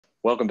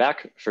Welcome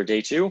back for day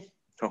 2.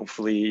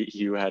 Hopefully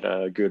you had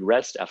a good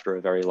rest after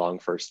a very long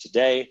first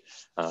day.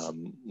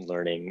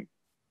 Learning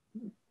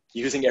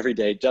using every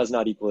day does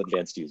not equal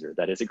advanced user.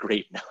 That is a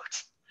great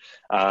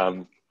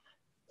note.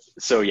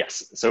 So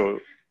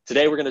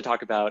today we're going to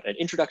talk about an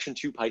introduction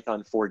to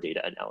Python for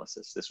data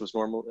analysis. This was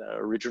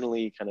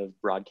originally kind of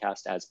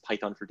broadcast as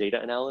Python for data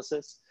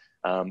analysis.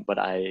 But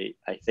I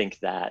think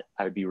that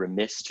I would be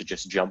remiss to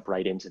just jump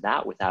right into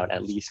that without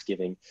at least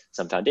giving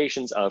some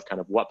foundations of kind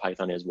of what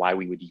Python is, why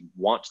we would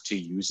want to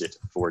use it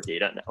for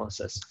data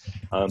analysis.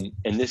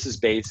 And this is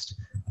based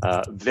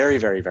very,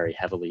 very, very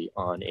heavily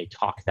on a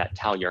talk that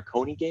Tal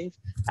Yarkoni gave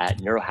at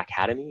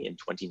NeuroHackademy in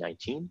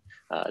 2019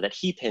 that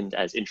he pinned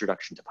as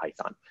Introduction to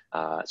Python.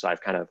 So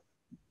I've kind of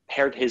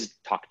pared his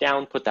talk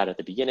down, put that at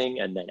the beginning,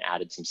 and then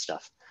added some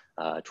stuff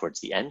towards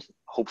the end.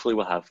 Hopefully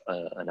we'll have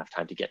enough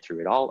time to get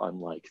through it all,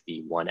 unlike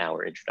the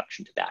 1-hour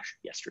introduction to Bash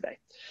yesterday.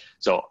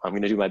 So I'm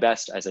going to do my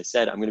best. As I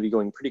said, I'm going to be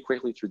going pretty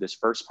quickly through this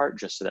first part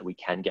just so that we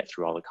can get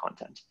through all the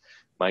content.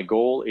 My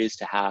goal is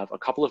to have a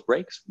couple of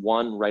breaks,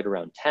 one right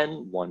around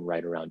 10, one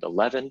right around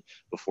 11,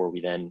 before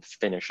we then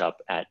finish up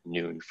at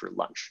noon for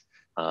lunch.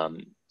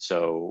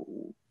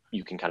 So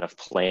you can kind of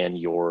plan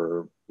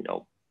your,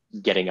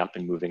 getting up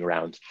and moving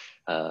around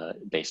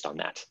based on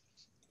that.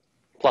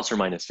 Plus or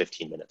minus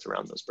 15 minutes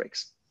around those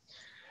breaks.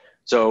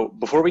 So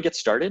before we get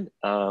started,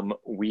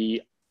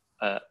 we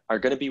are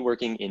going to be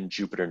working in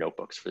Jupyter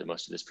notebooks for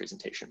most of this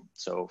presentation.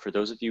 So for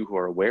those of you who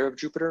are aware of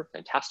Jupyter,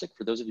 fantastic.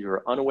 For those of you who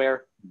are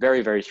unaware,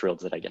 very, very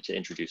thrilled that I get to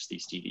introduce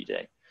these to you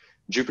today.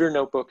 Jupyter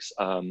notebooks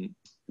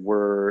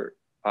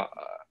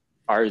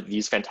are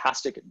these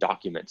fantastic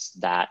documents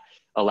that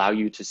allow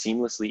you to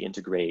seamlessly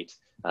integrate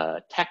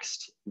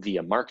text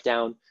via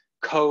Markdown,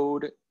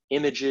 code,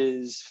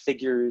 images,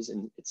 figures,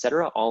 and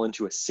etc., all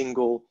into a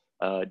single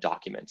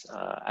document.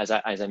 As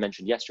I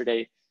mentioned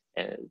yesterday,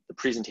 the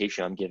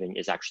presentation I'm giving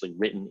is actually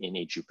written in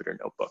a Jupyter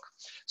notebook.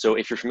 So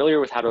if you're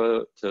familiar with how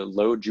to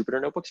load Jupyter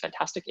notebooks,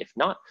 fantastic. If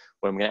not,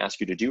 what I'm going to ask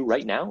you to do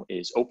right now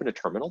is open a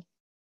terminal.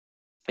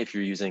 If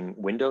you're using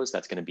Windows,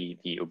 that's going to be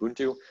the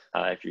Ubuntu.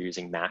 If you're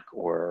using Mac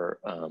or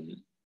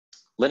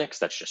Linux,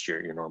 that's just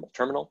your normal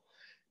terminal.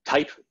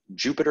 Type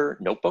Jupyter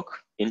Notebook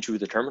into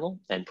the terminal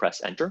and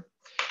press enter.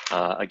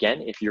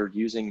 Again, if you're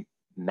using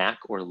Mac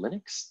or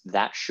Linux,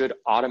 that should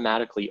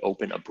automatically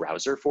open a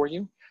browser for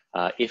you.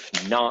 If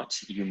not,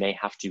 you may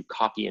have to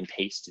copy and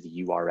paste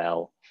the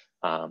URL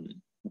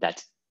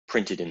that's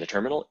printed in the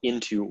terminal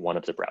into one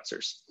of the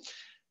browsers.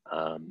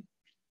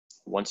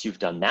 Once you've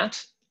done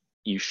that,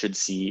 you should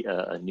see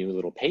a new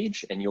little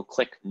page, and you'll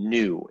click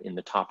New in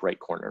the top right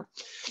corner,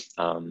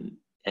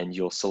 and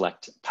you'll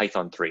select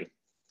Python 3.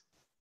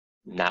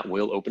 And that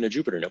will open a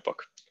Jupyter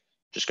notebook.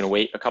 Just going to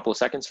wait a couple of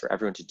seconds for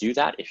everyone to do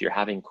that. If you're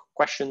having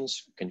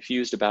questions,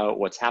 confused about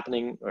what's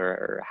happening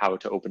or how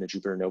to open a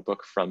Jupyter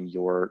notebook from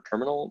your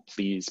terminal,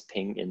 please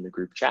ping in the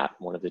group chat.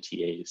 One of the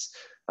TAs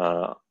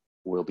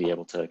will be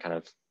able to kind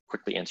of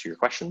quickly answer your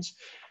questions.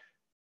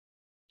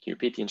 Can you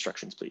repeat the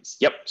instructions, please?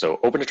 Yep,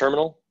 so open a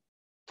terminal,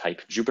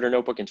 type Jupyter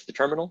notebook into the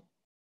terminal.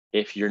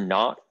 If you're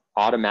not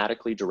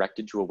automatically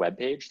directed to a web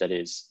page, that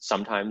is,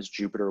 sometimes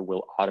Jupyter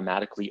will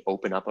automatically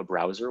open up a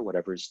browser.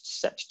 Whatever is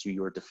set to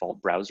your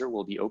default browser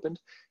will be opened.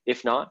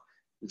 If not,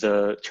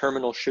 the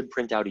terminal should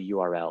print out a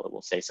URL. It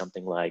will say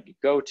something like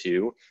go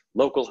to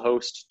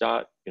localhost /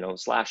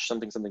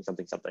 something. It's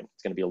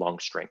going to be a long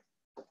string.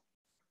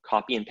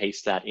 Copy and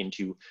paste that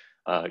into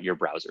your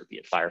browser, be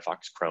it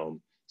Firefox,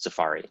 Chrome,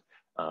 Safari.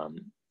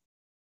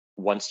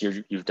 Once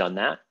you've done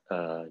that,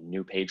 a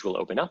new page will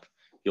open up.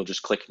 You'll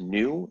just click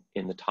New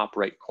in the top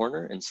right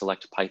corner and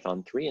select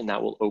Python 3, and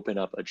that will open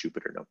up a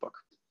Jupyter notebook.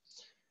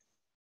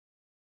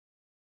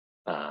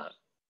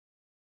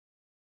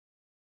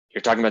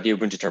 You're talking about the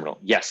Ubuntu terminal.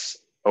 Yes,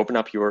 open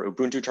up your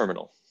Ubuntu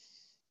terminal.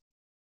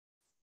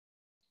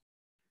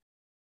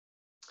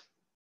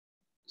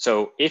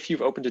 So if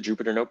you've opened a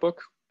Jupyter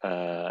notebook,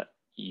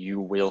 you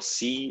will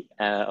see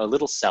a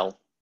little cell.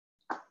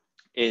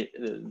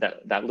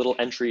 That little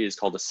entry is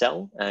called a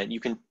cell, and you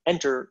can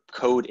enter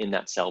code in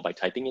that cell by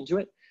typing into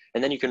it,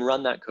 and then you can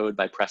run that code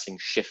by pressing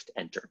Shift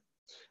Enter.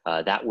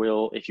 That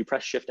will, if you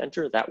press Shift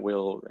Enter, that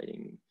will,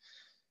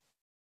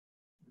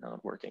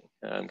 not working.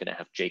 I'm gonna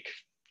have Jake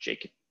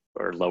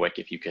or Loic,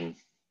 if you can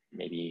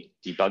maybe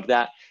debug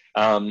that.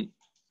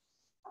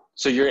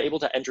 So you're able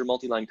to enter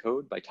multi-line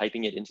code by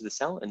typing it into the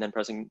cell and then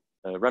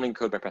running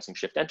code by pressing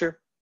Shift Enter.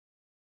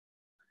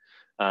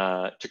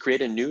 To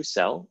create a new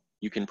cell,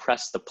 you can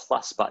press the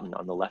plus button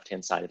on the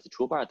left-hand side of the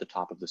toolbar at the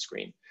top of the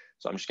screen.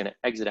 So I'm just going to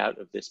exit out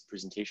of this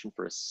presentation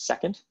for a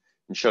second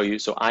and show you.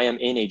 So I am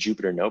in a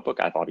Jupyter notebook.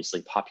 I've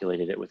obviously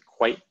populated it with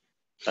quite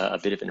a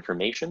bit of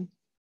information.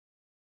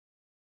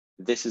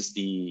 This is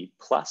the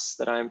plus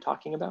that I'm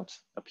talking about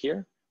up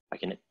here. I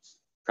can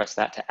press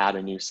that to add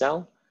a new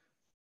cell.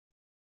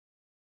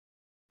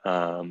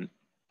 So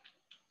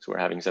we're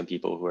having some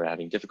people who are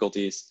having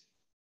difficulties.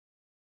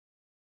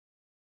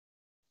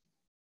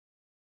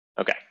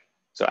 Okay.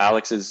 So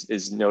Alex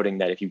is noting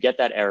that if you get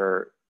that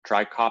error,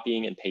 try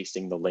copying and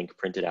pasting the link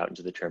printed out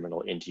into the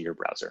terminal into your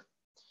browser.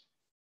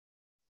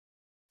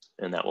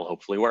 and that will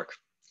hopefully work.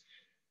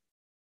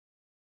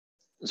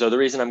 So the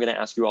reason I'm going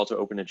to ask you all to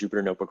open a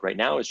Jupyter Notebook right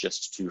now is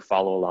just to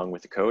follow along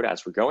with the code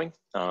as we're going.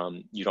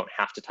 You don't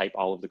have to type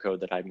all of the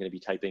code that I'm going to be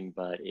typing,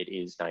 but it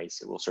is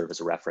nice. It will serve as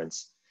a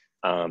reference.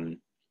 For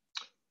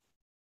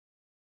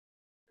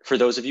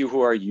those of you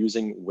who are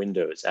using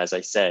Windows, as I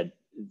said,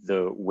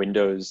 the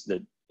Windows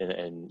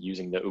and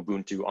using the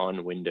Ubuntu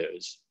on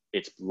Windows,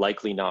 it's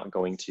likely not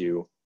going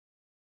to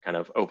kind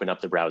of open up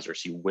the browser.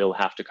 So you will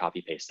have to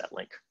copy paste that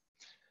link.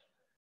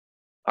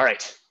 All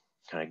right,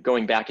 kind of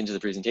going back into the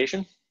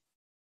presentation.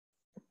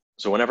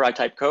 So whenever I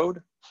type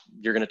code,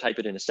 you're going to type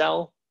it in a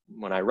cell.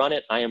 When I run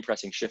it, I am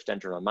pressing Shift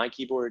Enter on my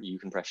keyboard. You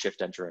can press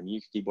Shift Enter on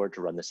your keyboard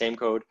to run the same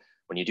code.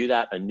 When you do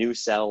that, a new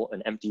cell,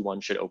 an empty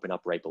one, should open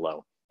up right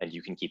below, and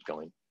you can keep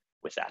going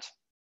with that.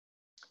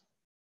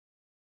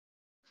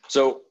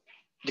 So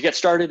to get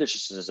started, it's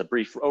just as a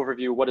brief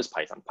overview, what is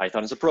Python?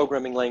 Python is a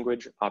programming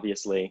language,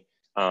 obviously.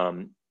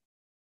 And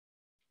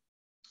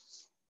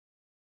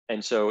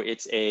so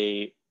it's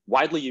a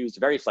widely used,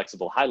 very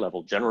flexible,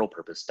 high-level,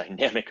 general-purpose,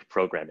 dynamic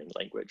programming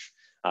language.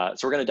 So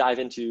we're going to dive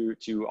into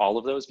all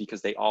of those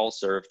because they all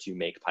serve to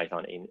make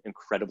Python an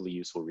incredibly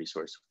useful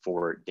resource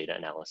for data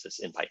analysis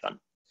in Python,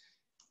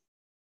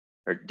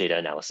 or data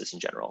analysis in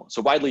general.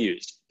 So widely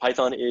used.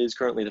 Python is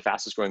currently the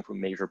fastest growing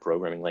major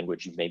programming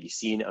language. You've maybe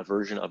seen a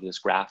version of this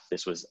graph.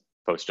 This was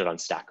posted on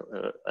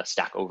a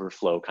Stack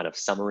Overflow kind of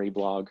summary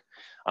blog.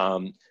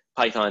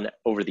 Python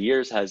over the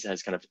years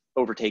has kind of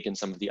overtaken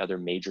some of the other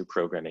major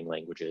programming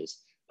languages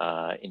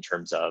in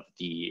terms of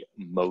the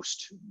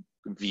most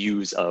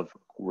views of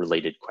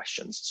related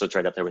questions. So it's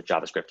right up there with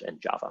JavaScript and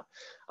Java.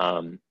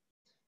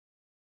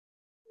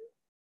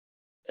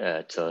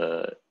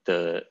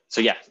 So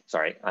yeah,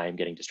 sorry, I'm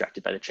getting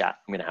distracted by the chat.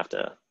 I'm gonna have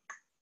to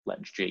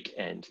let Jake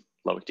and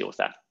Loic deal with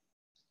that.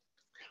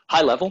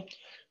 High level.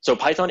 So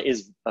Python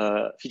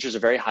features a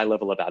very high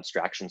level of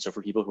abstraction. So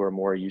for people who are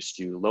more used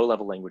to low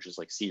level languages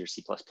like C or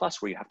C++,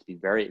 where you have to be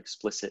very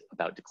explicit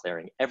about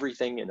declaring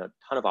everything in a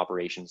ton of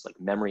operations like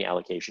memory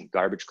allocation,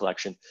 garbage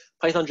collection,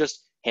 Python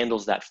just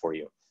handles that for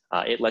you.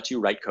 It lets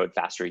you write code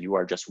faster. You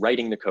are just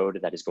writing the code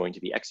that is going to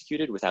be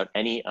executed without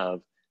any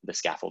of the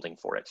scaffolding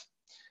for it.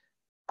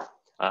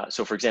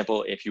 So for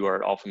example, if you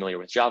are all familiar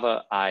with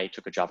Java, I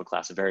took a Java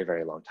class a very,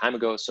 very long time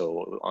ago.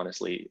 So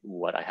honestly,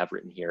 what I have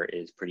written here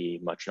is pretty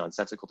much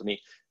nonsensical to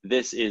me.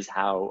 This is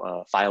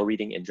how file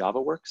reading in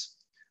Java works.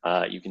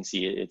 You can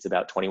see it's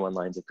about 21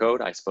 lines of code.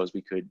 I suppose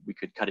we could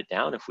cut it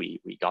down if we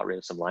got rid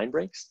of some line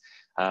breaks,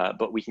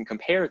 but we can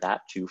compare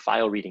that to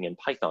file reading in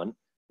Python,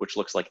 which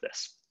looks like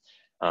this.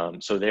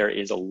 So there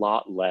is a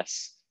lot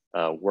less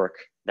work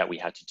that we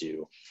had to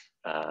do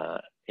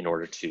in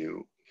order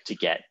to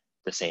get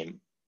the same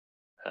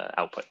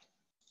output.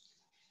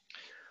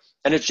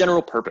 And it's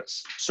general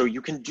purpose. So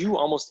you can do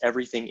almost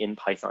everything in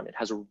Python. It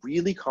has a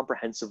really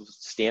comprehensive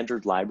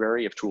standard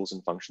library of tools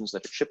and functions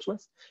that it ships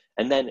with.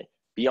 And then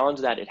beyond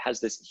that, it has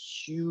this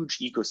huge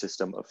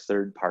ecosystem of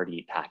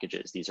third-party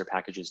packages. These are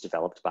packages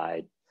developed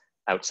by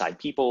outside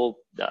people,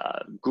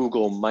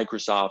 Google,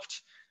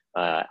 Microsoft,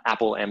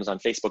 Apple, Amazon,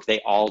 Facebook. They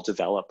all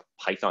develop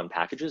Python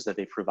packages that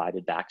they've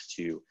provided back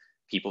to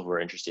people who are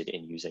interested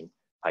in using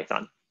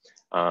Python.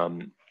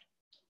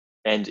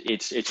 And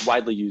it's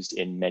widely used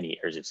in many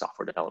areas of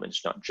software development.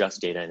 It's not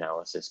just data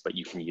analysis, but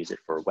you can use it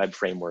for web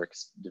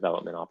frameworks,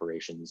 development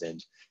operations,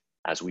 and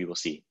as we will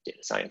see,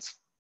 data science.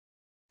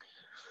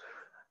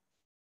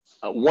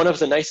 One of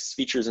the nicest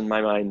features in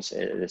my mind,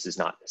 this is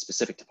not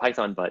specific to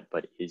Python, but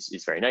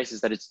is very nice, is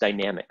that it's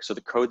dynamic. So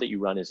the code that you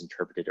run is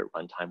interpreted at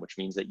runtime, which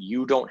means that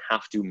you don't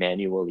have to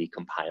manually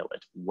compile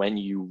it. When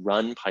you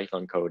run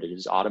Python code, it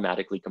is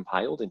automatically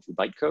compiled into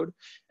bytecode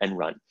and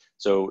run.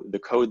 So the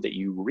code that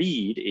you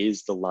read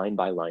is the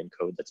line-by-line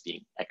code that's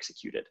being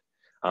executed.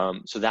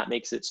 So that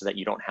makes it so that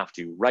you don't have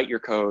to write your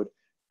code,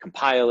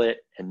 compile it,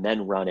 and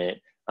then run it.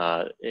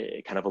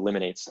 It kind of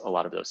eliminates a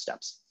lot of those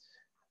steps.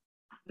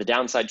 The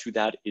downside to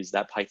that is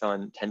that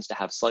Python tends to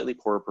have slightly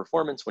poorer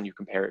performance when you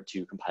compare it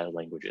to compiled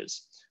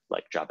languages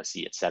like Java,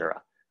 C,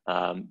 etc.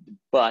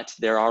 But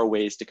there are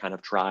ways to kind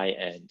of try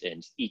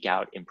and eke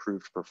out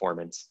improved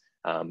performance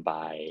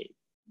via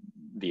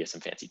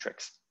some fancy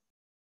tricks.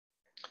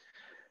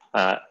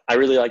 I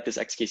really like this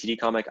XKCD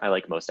comic. I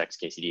like most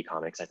XKCD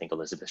comics. I think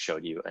Elizabeth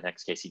showed you an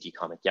XKCD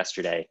comic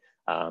yesterday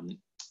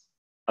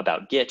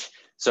about Git.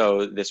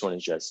 So this one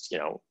is just,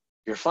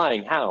 you're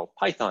flying, how?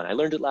 Python, I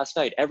learned it last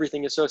night.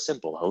 Everything is so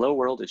simple. Hello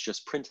world, it's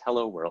just print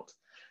hello world.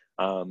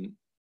 And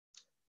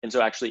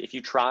so actually, if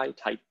you try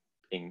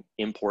typing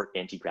import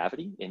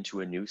anti-gravity into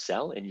a new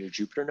cell in your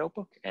Jupyter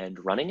notebook and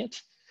running it,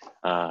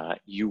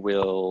 you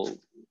will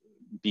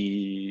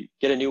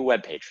get a new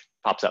web page,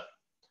 pops up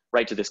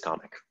right to this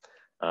comic,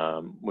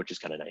 which is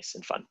kind of nice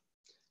and fun.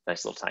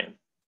 Nice little tie-in.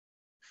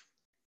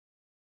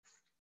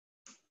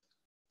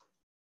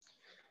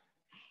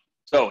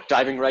 So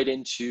diving right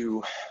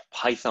into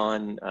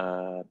Python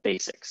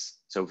basics.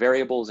 So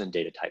variables and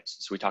data types.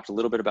 So we talked a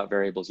little bit about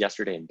variables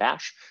yesterday in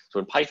Bash. So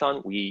in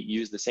Python, we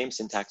use the same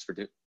syntax for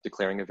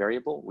declaring a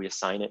variable. We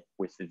assign it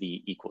with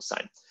the equal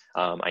sign.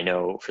 I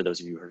know for those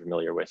of you who are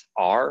familiar with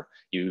R,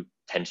 you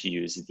tend to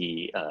use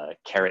the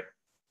caret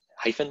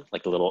hyphen,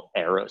 like the little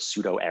arrow,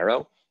 pseudo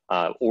arrow,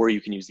 or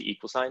you can use the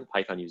equal sign.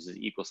 Python uses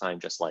the equal sign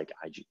just like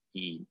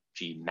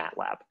IEG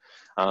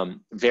MATLAB.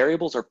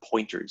 Variables are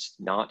pointers,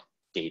 not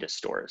data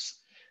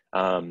stores.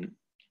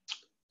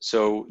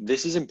 So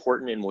this is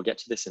important, and we'll get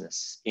to this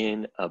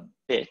in a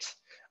bit.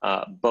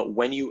 But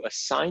when you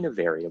assign a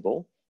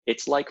variable,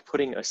 it's like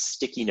putting a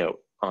sticky note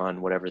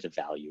on whatever the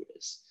value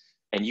is.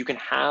 And you can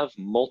have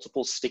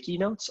multiple sticky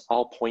notes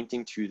all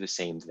pointing to the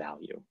same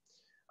value.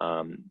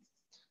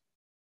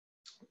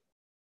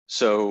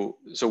 So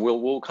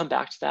we'll come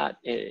back to that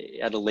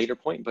at a later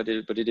point, but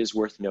it is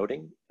worth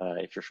noting,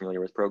 if you're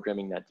familiar with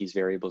programming, that these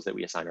variables that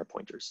we assign are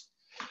pointers.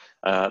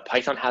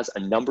 Python has a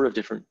number of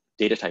different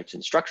data types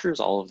and structures,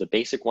 all of the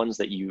basic ones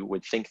that you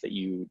would think that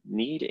you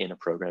need in a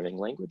programming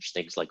language,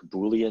 things like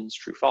Booleans,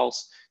 true,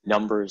 false,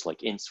 numbers like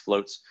ints,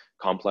 floats,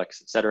 complex,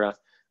 etc.,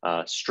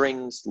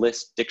 strings,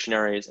 lists,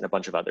 dictionaries, and a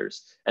bunch of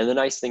others. And the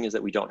nice thing is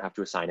that we don't have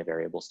to assign a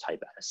variables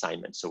type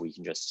assignment. So we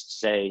can just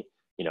say,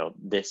 you know,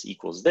 this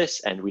equals this,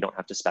 and we don't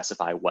have to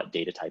specify what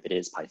data type it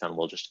is. Python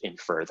will just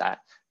infer that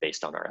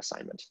based on our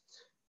assignment.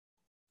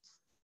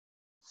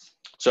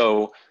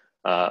 So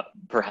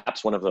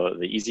perhaps one of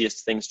the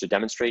easiest things to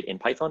demonstrate in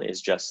Python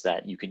is just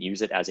that you can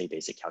use it as a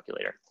basic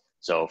calculator.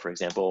 So for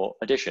example,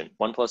 addition,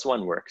 1 +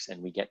 1 works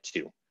and we get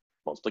 2.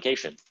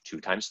 Multiplication, 2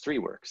 × 3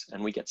 works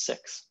and we get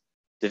 6.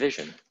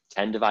 Division,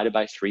 10 divided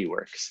by 3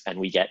 works and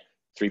we get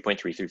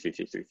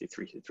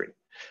 3.3333333.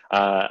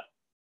 I'm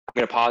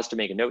going to pause to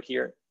make a note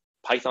here.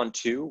 Python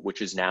 2,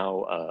 which is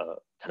now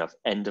kind of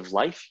end of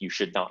life, you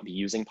should not be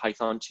using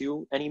Python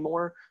 2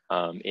 anymore.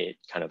 It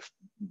kind of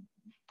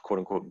quote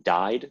unquote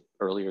died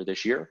earlier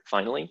this year,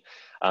 finally.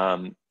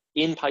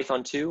 In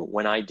Python 2,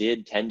 when I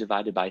did 10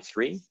 divided by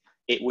 3,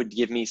 it would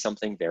give me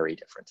something very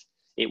different.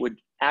 It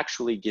would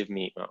actually give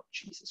me, oh,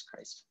 Jesus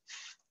Christ.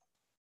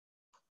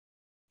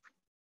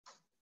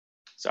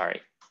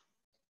 Sorry.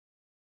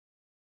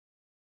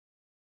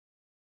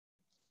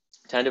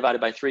 10 divided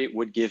by 3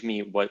 would give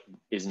me what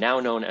is now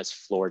known as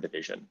floor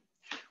division,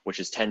 which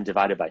is 10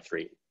 divided by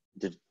 3,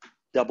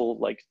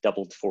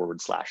 doubled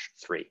forward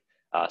 / 3.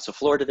 So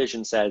floor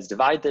division says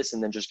divide this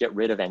and then just get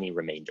rid of any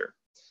remainder.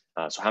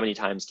 So how many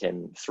times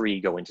can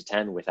 3 go into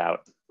 10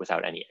 without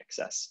any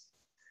excess?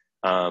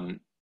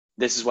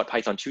 This is what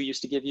Python 2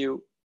 used to give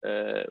you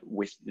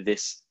with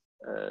this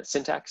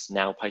syntax.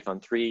 Now Python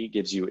 3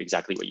 gives you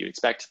exactly what you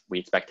expect. We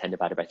expect 10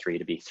 divided by 3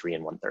 to be 3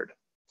 1/3.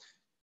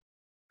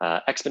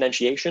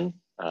 Exponentiation,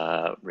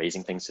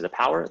 raising things to the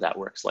power, that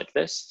works like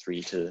this.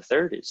 3 to the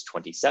 3rd is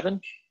 27.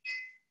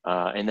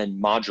 And then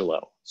modulo.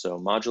 So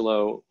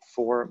modulo,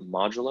 for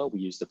modulo,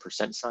 we use the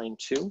 %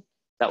 2.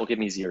 That will give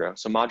me 0.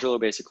 So modulo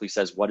basically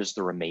says, what is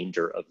the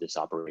remainder of this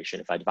operation?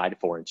 If I divide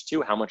 4 into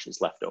 2, how much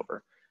is left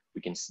over?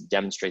 We can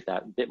demonstrate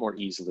that a bit more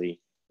easily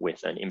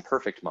with an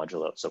imperfect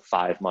modulo. So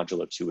 5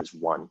 modulo 2 is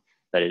 1.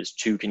 That is,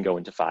 2 can go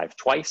into 5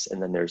 twice,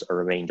 and then there's a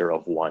remainder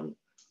of 1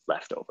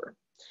 left over.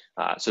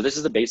 So this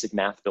is the basic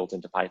math built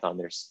into Python.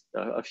 There's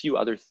a few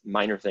other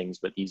minor things,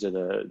 but these are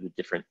the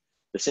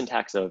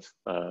syntax of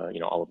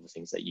all of the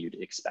things that you'd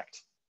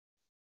expect.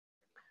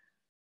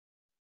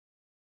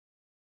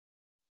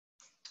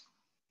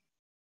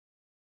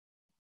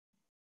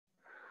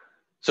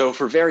 So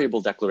for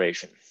variable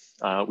declaration,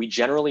 we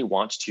generally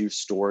want to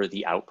store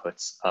the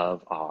outputs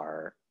of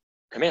our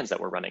commands that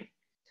we're running.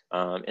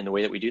 And the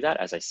way that we do that,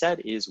 as I said,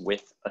 is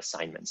with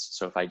assignments.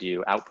 So if I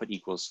do output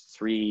equals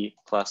 3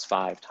 +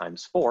 5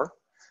 × 4,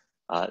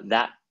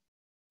 that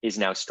is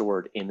now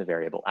stored in the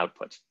variable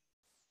output.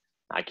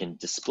 I can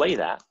display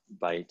that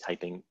by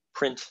typing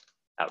print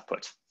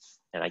output,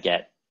 and I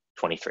get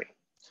 23.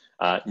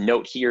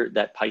 Note here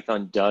that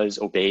Python does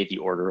obey the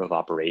order of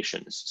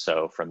operations.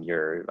 So from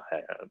your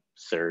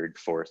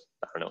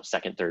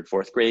second, third,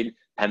 fourth grade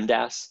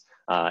PEMDAS,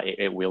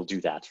 it will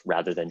do that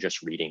rather than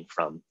just reading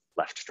from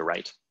left to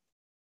right.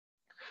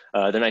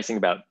 The nice thing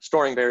about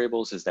storing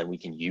variables is that we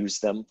can use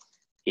them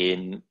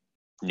in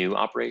new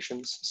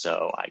operations.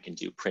 So I can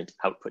do print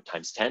output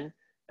 × 10,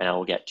 and I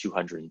will get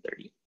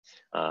 230.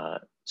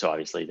 So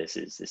obviously this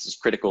is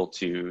critical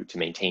to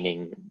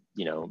maintaining,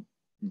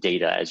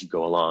 data as you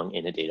go along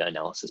in a data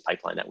analysis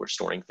pipeline, that we're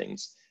storing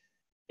things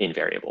in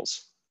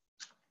variables.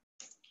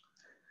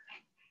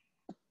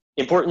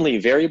 Importantly,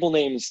 variable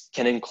names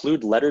can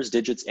include letters,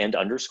 digits, and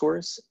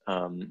underscores.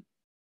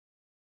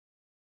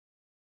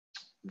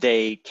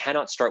 They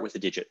cannot start with a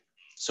digit.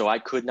 So I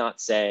could not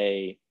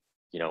say,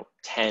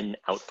 10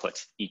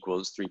 output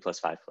equals 3 +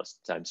 5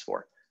 ×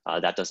 4.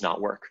 That does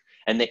not work.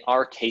 And they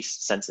are case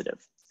sensitive.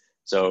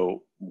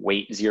 So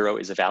weight 0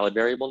 is a valid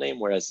variable name,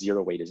 whereas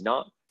 0 weight is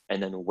not.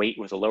 And then weight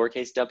with a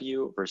lowercase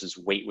w versus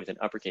weight with an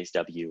uppercase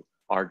W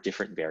are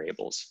different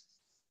variables.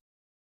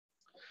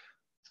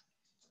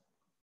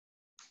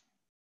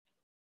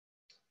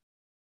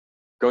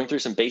 Going through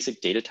some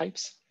basic data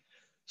types.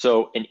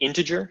 So an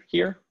integer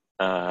here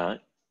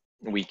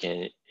we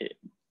can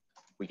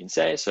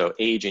say, so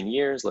age in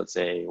years, let's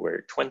say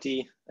we're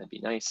 20, that'd be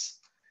nice.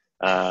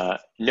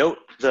 Note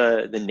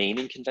the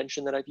naming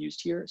convention that I've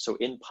used here. So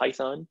in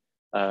Python,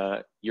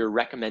 you're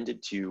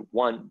recommended to,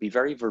 one, be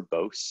very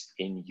verbose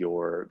in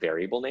your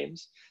variable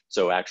names.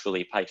 So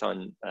actually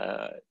Python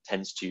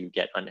tends to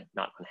get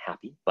not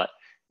unhappy, but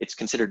it's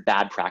considered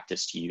bad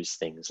practice to use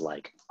things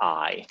like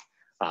I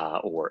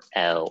or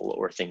L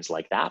or things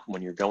like that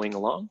when you're going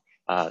along.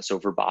 So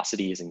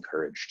verbosity is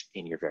encouraged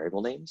in your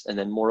variable names. And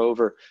then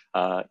moreover,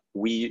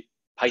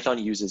 Python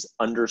uses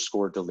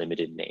underscore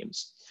delimited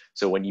names.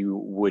 So when you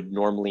would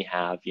normally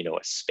have, a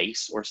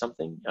space or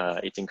something,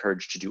 it's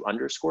encouraged to do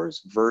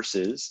underscores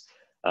versus,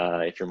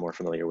 if you're more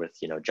familiar with,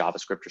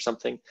 JavaScript or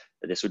something,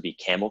 this would be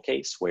camel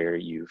case where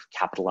you've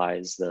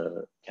capitalized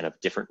the kind of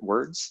different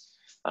words.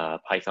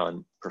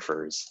 Python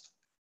prefers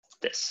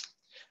this.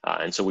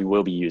 And so we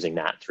will be using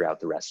that throughout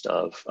the rest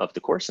of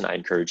the course, and I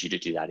encourage you to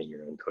do that in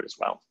your own code as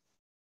well.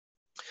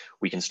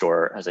 We can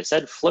store, as I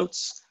said,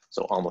 floats,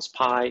 so almost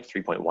pi,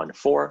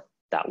 3.14,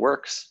 that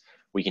works.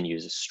 We can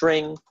use a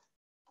string,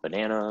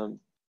 banana,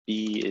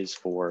 B is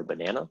for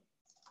banana,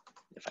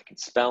 if I can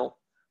spell.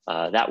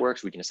 That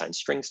works. We can assign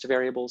strings to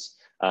variables.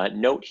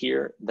 Note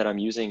here that I'm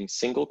using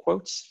single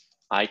quotes.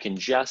 I can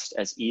just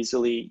as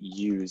easily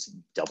use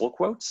double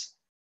quotes.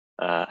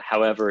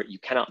 However, you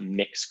cannot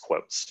mix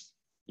quotes.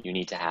 You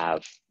need to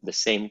have the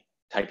same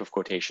type of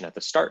quotation at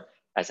the start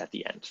as at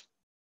the end.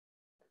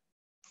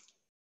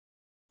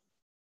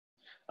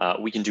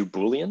 We can do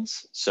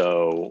Booleans.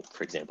 So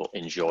for example,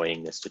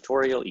 enjoying this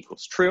tutorial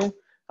equals true,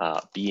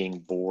 being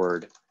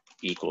bored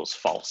equals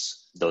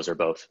false. Those are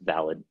both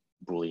valid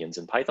Booleans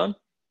in Python.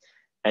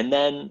 And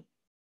then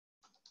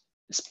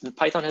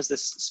Python has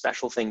this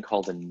special thing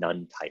called a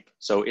none type.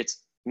 So it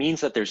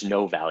means that there's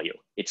no value.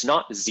 It's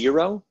not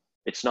 0,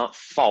 it's not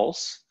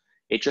false.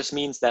 It just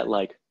means that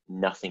like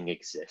nothing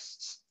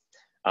exists.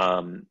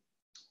 And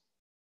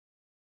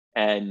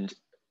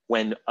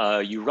when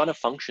you run a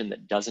function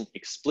that doesn't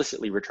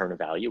explicitly return a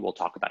value, we'll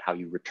talk about how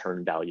you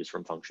return values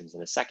from functions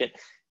in a second,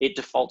 it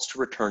defaults to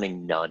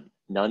returning none.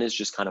 None is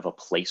just kind of a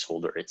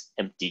placeholder, it's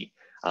empty,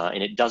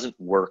 and it doesn't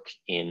work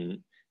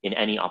in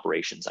any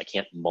operations. I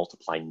can't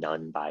multiply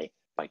none by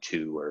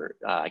 2, or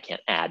I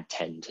can't add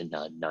 10 to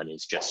none. None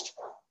is just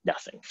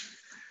nothing.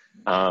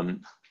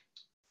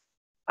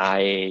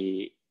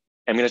 I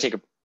am gonna take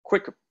a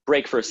quick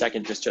break for a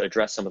second just to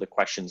address some of the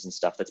questions and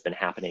stuff that's been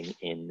happening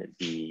in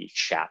the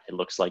chat. It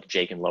looks like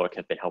Jake and Loic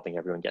have been helping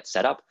everyone get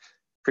set up.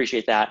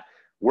 Appreciate that.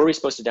 Were we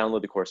supposed to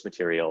download the course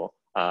material?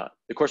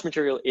 The course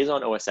material is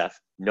on OSF.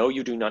 No,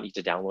 you do not need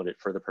to download it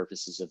for the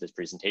purposes of this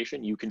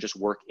presentation. You can just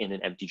work in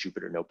an empty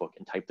Jupyter notebook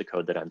and type the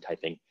code that I'm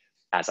typing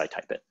as I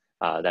type it.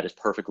 That is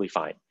perfectly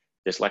fine.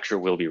 This lecture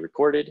will be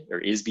recorded, or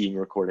is being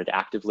recorded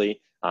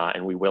actively,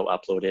 and we will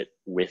upload it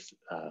with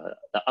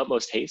the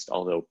utmost haste,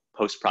 although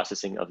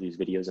post-processing of these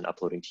videos and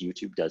uploading to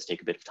YouTube does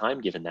take a bit of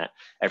time, given that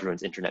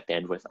everyone's internet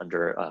bandwidth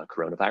under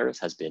coronavirus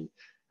has been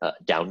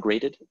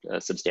downgraded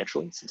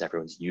substantially, since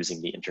everyone's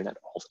using the internet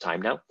all the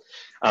time now.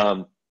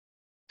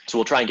 So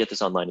we'll try and get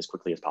this online as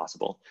quickly as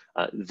possible.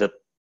 The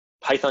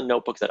Python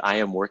notebook that I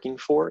am working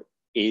for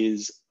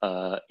is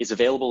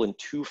available in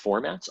 2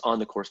 formats on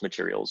the course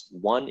materials.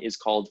 One is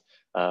called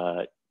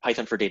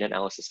Python for Data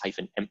Analysis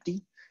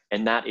 -empty,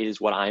 and that is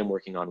what I am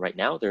working on right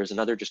now. There's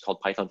another just called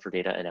Python for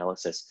Data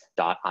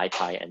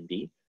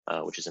Analysis.ipynb,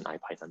 which is an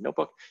IPython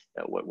notebook,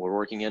 what we're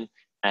working in,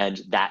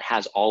 and that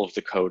has all of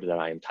the code that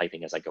I am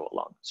typing as I go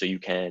along. So you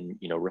can,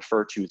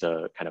 refer to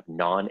the kind of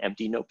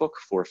non-empty notebook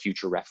for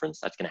future reference.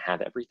 That's going to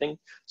have everything,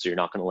 so you're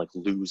not going to like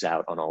lose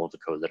out on all of the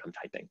code that I'm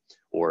typing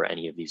or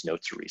any of these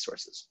notes or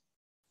resources.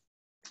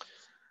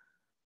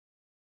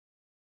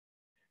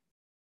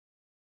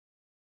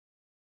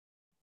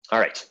 All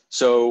right,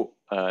 so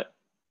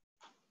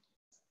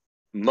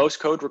most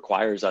code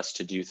requires us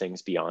to do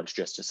things beyond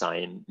just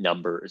assign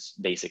numbers,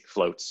 basic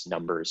floats,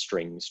 numbers,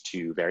 strings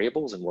to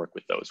variables and work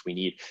with those. We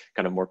need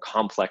kind of more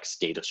complex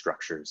data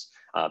structures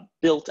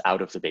built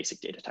out of the basic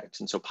data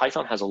types. And so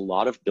Python has a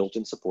lot of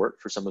built-in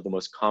support for some of the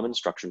most common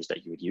structures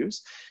that you would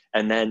use.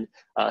 And then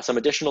some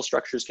additional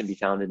structures can be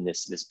found in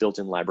this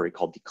built-in library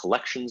called the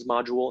collections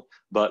module.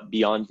 But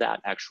beyond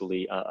that,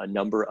 actually, a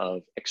number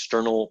of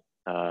external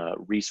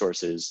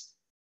resources.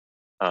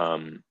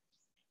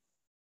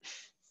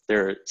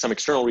 There are some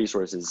external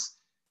resources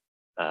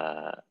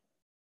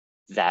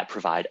that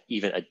provide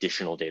even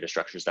additional data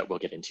structures that we'll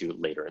get into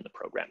later in the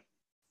program.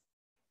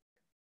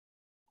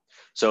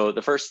 So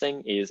the first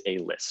thing is a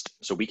list.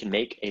 So we can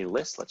make a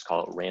list, let's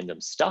call it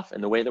random stuff.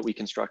 And the way that we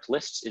construct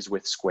lists is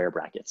with square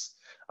brackets.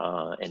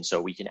 And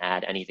so we can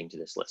add anything to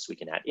this list. We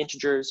can add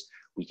integers,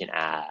 we can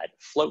add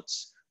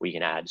floats, we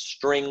can add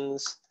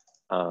strings,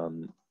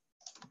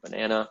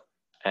 banana,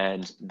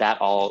 and that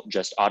all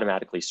just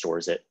automatically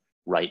stores it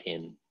right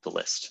in the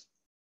list.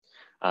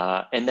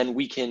 And then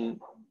we can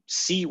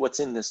see what's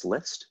in this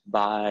list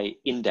by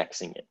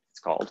indexing it, it's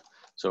called.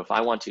 So if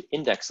I want to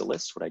index a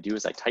list, what I do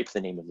is I type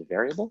the name of the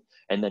variable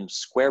and then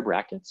square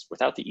brackets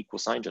without the equal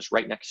sign, just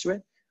right next to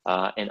it,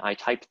 and I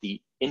type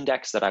the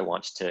index that I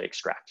want to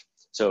extract.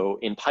 So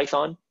in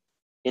Python,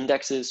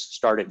 indexes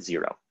start at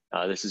 0.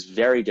 This is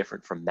very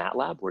different from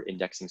MATLAB, where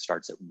indexing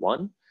starts at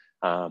 1.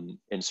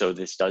 And so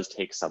this does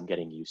take some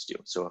getting used to.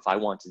 So if I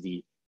want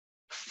the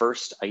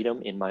first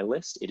item in my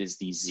list, it is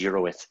the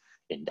 0th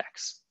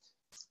index.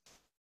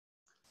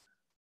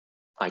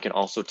 I can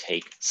also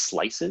take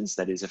slices.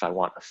 That is, if I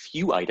want a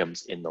few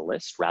items in the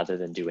list, rather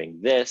than doing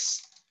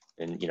this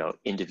and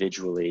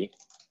individually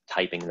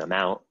typing them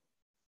out,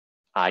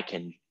 I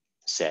can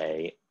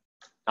say,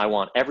 I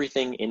want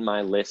everything in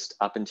my list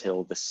up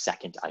until the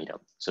second item.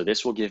 So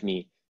this will give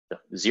me the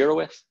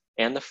 0th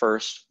and the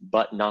first,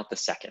 but not the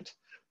second.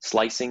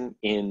 Slicing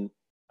in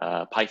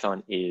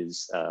Python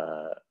is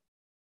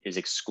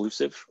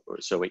exclusive,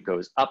 so it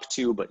goes up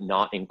to, but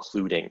not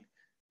including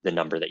the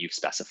number that you've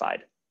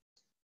specified.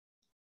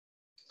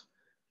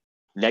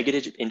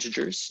 Negative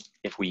integers,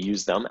 if we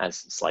use them as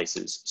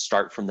slices,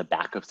 start from the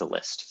back of the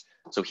list.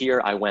 So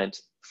here I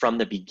went from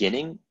the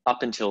beginning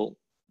up until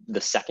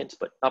the second,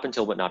 but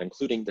not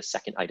including the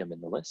second item in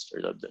the list,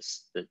 or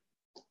the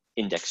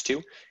index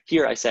 2.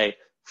 Here I say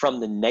from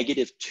the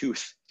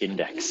 -2th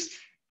index,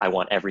 I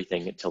want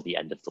everything until the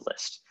end of the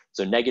list.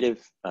 So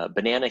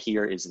banana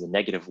here is the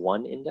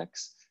 -1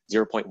 index,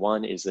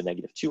 0.1 is the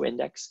 -2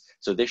 index.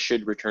 So this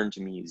should return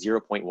to me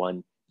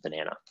 0.1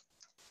 banana,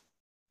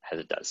 as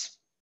it does.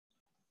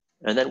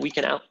 And then we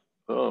can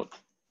oh,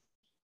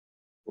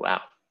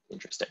 wow,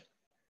 interesting.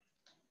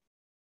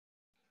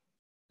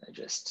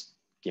 Just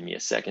give me a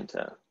second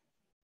to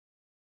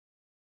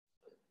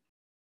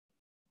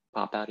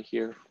pop out of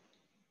here.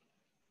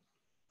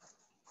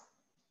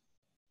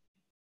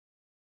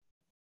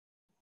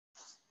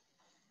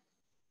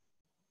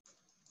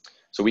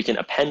 So we can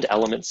append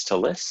elements to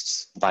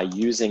lists by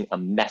using a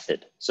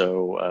method.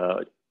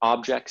 So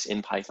objects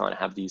in Python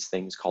have these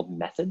things called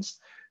methods.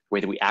 The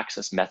way that we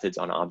access methods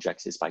on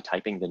objects is by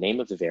typing the name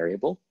of the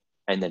variable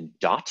and then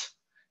dot,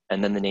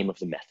 and then the name of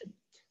the method.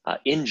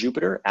 In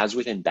Jupyter, as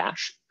within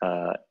Bash,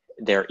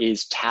 there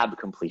is tab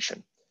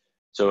completion.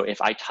 So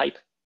if I type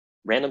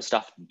random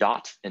stuff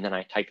dot and then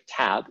I type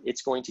tab,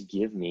 it's going to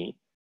give me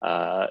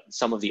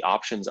some of the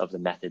options of the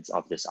methods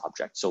of this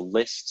object. So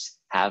lists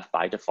have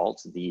by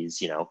default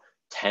these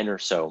 10 or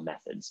so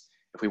methods.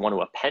 If we want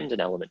to append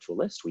an element to a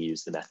list, we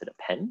use the method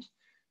append.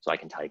 So I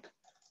can type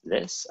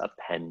this,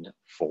 append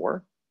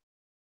 4.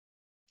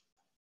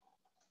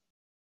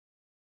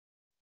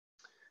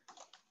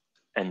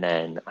 And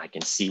then I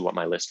can see what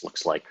my list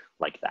looks like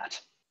that.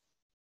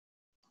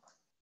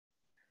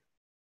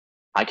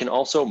 I can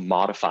also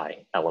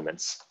modify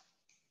elements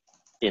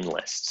in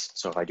lists.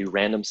 So if I do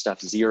random stuff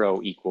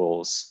 0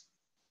 equals,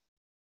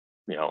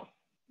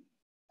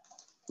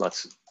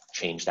 let's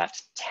change that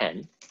to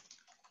 10.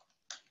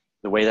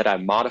 The way that I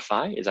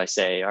modify is I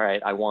say, all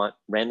right, I want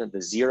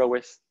the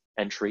 0th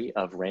entry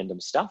of random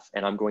stuff,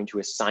 and I'm going to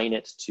assign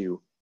it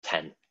to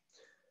 10.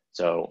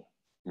 So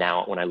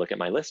now when I look at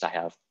my list, I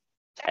have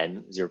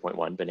 10,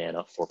 0.1,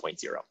 banana,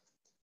 4.0.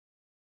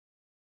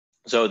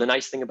 So the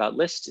nice thing about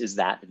lists is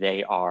that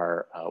they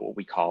are what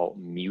we call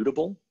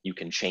mutable. You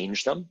can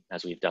change them,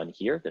 as we've done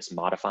here, this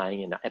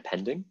modifying and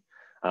appending.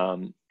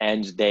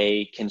 And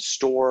they can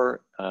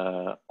store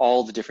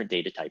all the different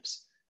data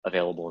types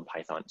available in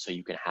Python. So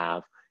you can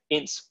have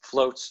ints,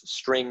 floats,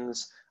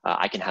 strings.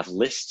 I can have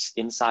lists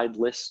inside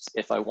lists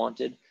if I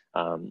wanted,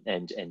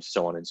 and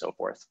so on and so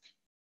forth.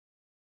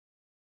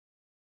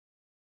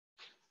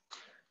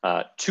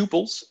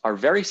 Tuples are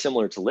very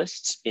similar to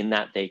lists in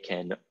that they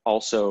can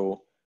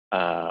also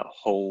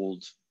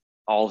hold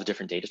all the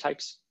different data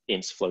types,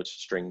 ints, floats,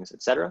 strings,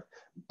 etc.,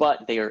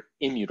 but they are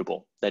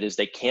immutable. That is,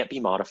 they can't be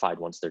modified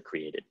once they're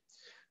created.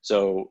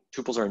 So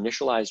tuples are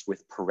initialized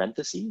with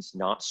parentheses,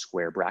 not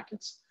square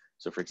brackets.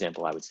 So for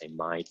example, I would say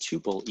my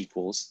tuple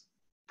equals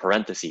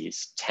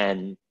parentheses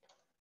 10,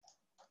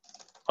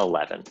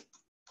 11.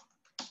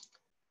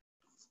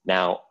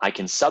 Now I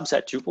can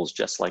subset tuples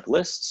just like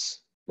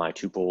lists. My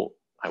tuple,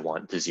 I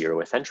want the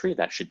 0th entry,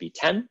 that should be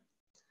 10.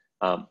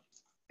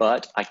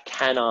 But I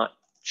cannot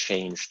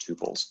change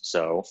tuples.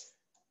 So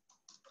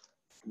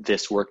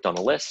this worked on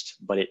a list,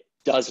 but it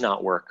does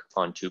not work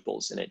on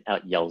tuples, and it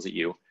yells at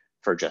you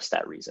for just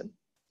that reason.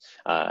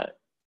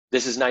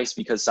 This is nice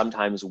because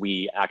sometimes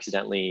we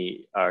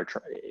accidentally are,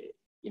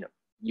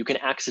 you can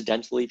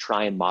accidentally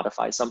try and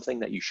modify something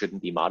that you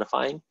shouldn't be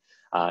modifying.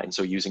 And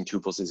so using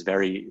tuples is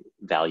very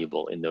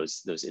valuable in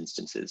those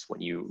instances when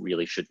you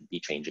really shouldn't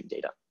be changing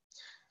data.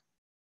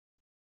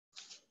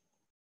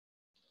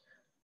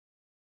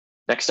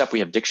 Next up, we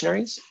have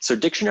dictionaries. So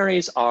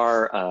dictionaries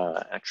are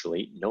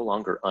actually no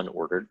longer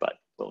unordered, but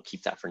we'll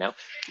keep that for now.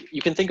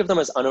 You can think of them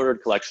as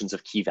unordered collections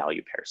of key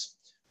value pairs.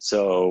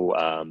 So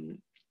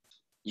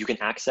you can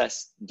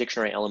access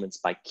dictionary elements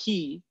by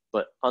key,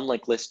 but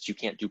unlike lists, you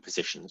can't do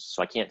positions.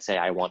 So I can't say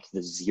I want the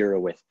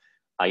 0th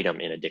item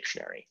in a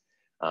dictionary.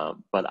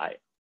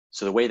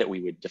 So the way that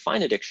we would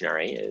define a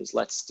dictionary is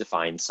let's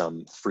define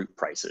some fruit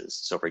prices.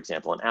 So for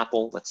example, an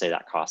apple, let's say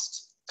that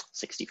costs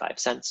 65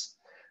 cents.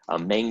 A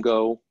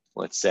mango,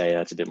 let's say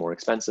that's a bit more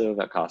expensive,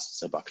 that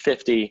costs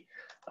 $1.50.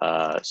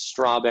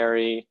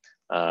 Strawberry.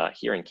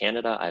 Here in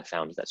Canada, I've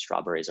found that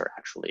strawberries are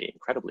actually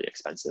incredibly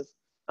expensive.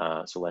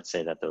 So let's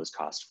say that those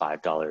cost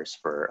 $5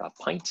 for a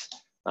pint.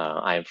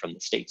 I am from the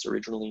States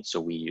originally, so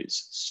we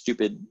use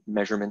stupid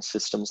measurement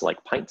systems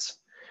like pints.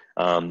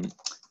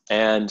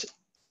 And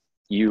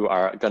you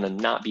are gonna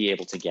not be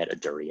able to get a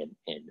durian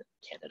in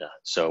Canada.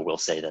 So we'll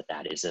say that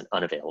that is an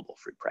unavailable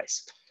fruit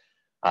price.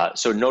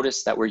 So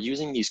notice that we're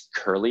using these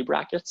curly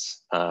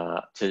brackets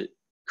to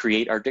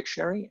create our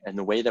dictionary. And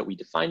the way that we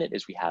define it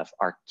is we have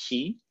our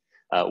key,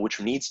 which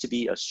needs to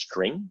be a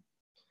string.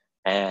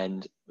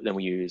 And then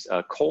we use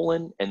a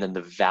colon and then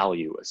the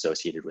value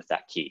associated with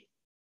that key.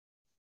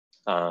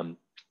 And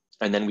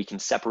then we can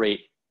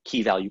separate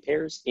key value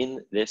pairs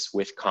in this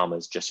with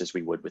commas, just as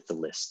we would with the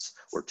lists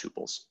or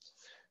tuples.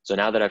 So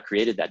now that I've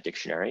created that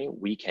dictionary,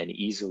 we can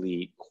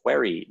easily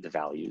query the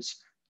values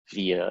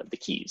via the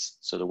keys.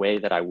 So the way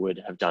that I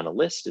would have done a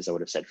list is I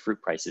would have said fruit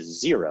price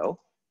is 0,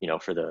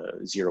 for the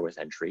 0th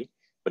entry,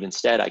 but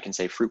instead I can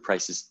say fruit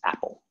price is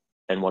apple.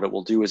 And what it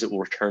will do is it will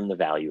return the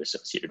value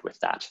associated with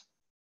that.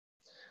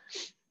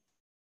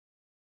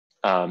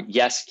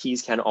 Yes,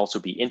 keys can also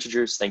be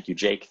integers. Thank you,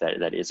 Jake.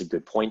 That is a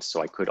good point.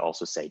 So I could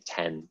also say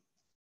 10,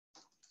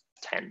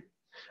 10.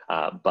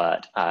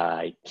 But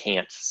I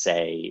can't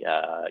say,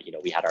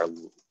 we had our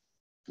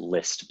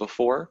list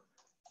before.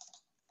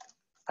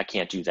 I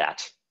can't do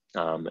that.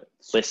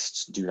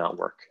 Lists do not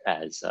work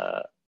as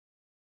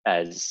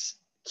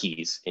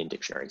keys in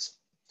dictionaries.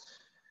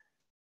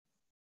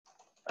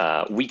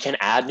 We can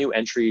add new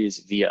entries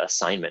via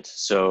assignment.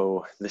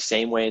 So the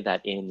same way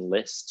that in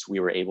lists, we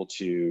were able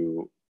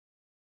to,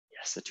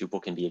 yes, the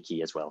tuple can be a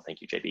key as well.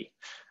 Thank you, JB.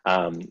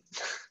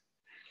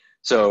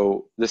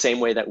 So the same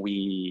way that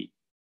we,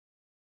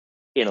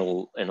 in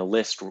a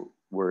list,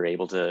 we're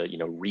able to,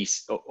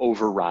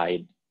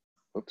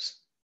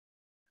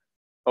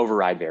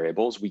 override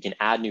variables, we can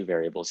add new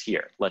variables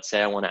here. Let's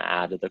say I want to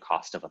add the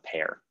cost of a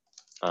pear.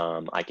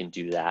 I can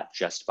do that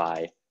just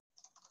by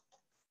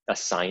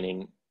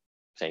assigning,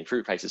 saying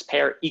fruit prices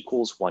pear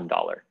equals $1.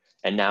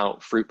 And now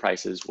fruit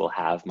prices will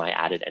have my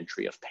added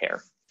entry of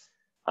pear.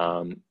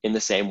 In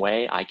the same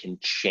way, I can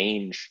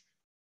change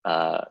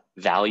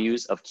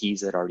values of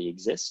keys that already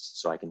exist.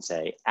 So I can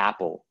say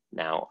apple,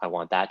 now I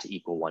want that to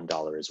equal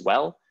 $1 as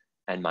well.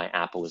 And my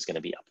apple is going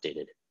to be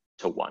updated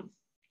to 1.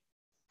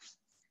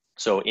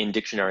 So in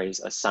dictionaries,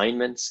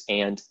 assignments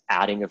and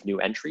adding of new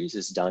entries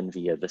is done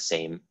via the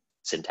same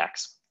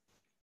syntax.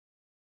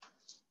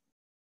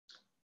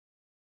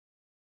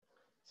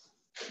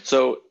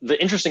 So the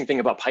interesting thing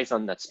about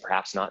Python that's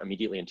perhaps not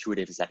immediately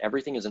intuitive is that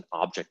everything is an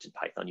object in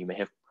Python. You may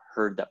have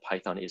heard that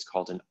Python is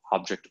called an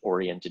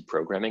object-oriented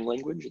programming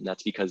language, and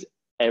that's because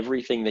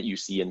everything that you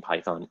see in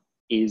Python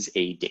is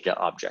a data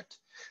object.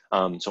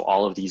 So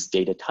all of these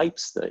data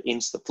types, the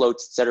ints, the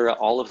floats, etc.,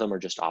 all of them are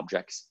just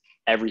objects.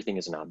 Everything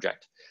is an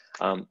object.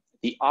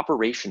 The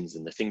operations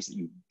and the things that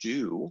you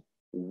do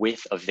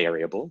with a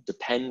variable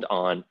depend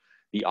on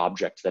the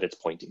object that it's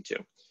pointing to.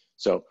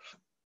 So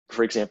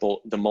for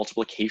example, the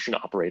multiplication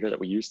operator that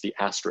we use, the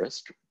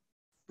asterisk,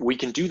 we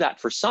can do that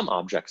for some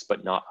objects,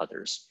 but not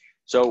others.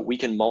 So we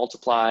can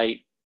multiply,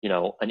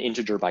 an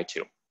integer by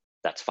 2.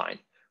 That's fine.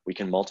 We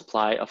can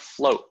multiply a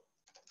float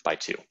by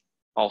 2.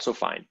 Also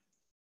fine.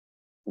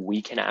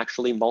 We can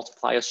actually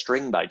multiply a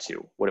string by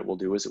 2. What it will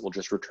do is it will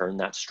just return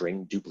that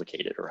string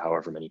duplicated, or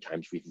however many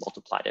times we've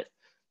multiplied it.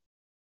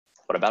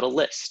 What about a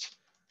list?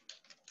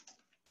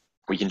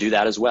 We can do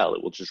that as well.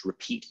 It will just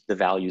repeat the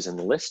values in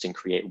the list and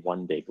create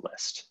one big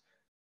list.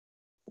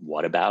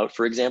 What about,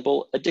 for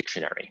example, a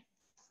dictionary?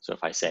 So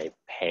if I say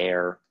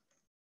pear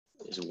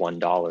is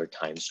 $1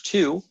 times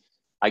 2,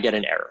 I get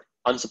an error.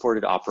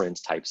 Unsupported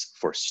operand types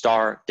for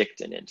star,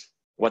 dict, and int.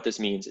 What this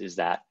means is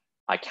that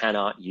I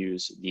cannot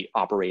use the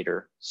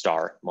operator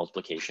star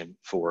multiplication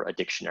for a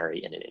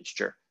dictionary in an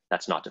integer.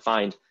 That's not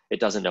defined. It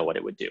doesn't know what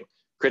it would do.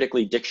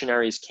 Critically,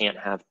 dictionaries can't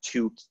have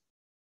two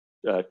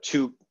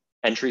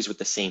entries with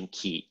the same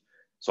key.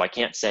 So I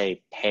can't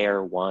say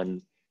pair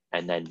 1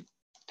 and then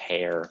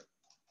pair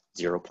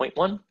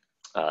 0.1.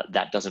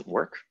 That doesn't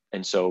work.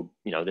 And so,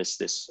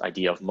 this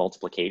idea of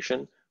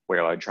multiplication,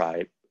 where I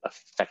would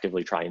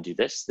effectively try and do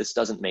this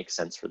doesn't make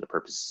sense for the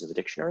purposes of a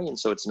dictionary. And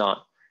so it's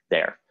not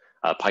there.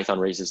 Python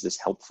raises this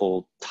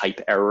helpful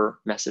type error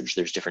message.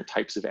 There's different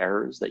types of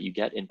errors that you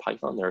get in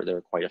Python. There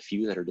are quite a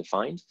few that are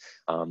defined.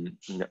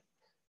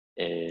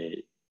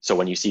 So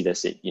when you see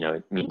this, it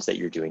means that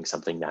you're doing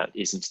something that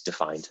isn't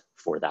defined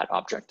for that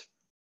object.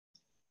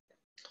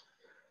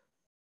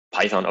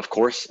 Python, of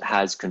course,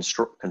 has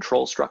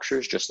control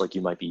structures, just like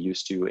you might be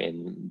used to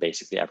in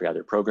basically every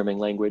other programming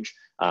language.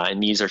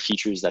 And these are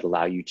features that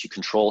allow you to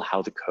control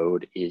how the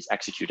code is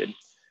executed.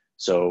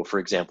 So for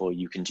example,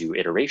 you can do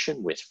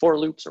iteration with for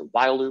loops or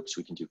while loops.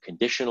 We can do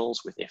conditionals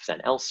with if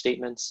then else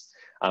statements.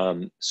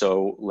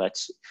 So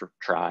let's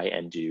try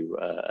and do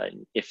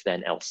an if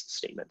then else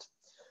statement.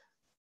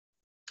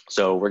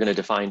 So we're going to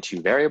define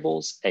two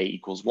variables, a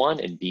equals 1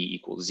 and b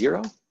equals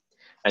 0.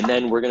 And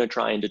then we're going to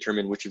try and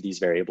determine which of these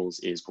variables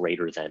is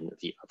greater than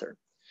the other.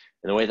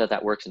 And the way that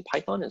that works in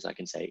Python is I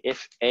can say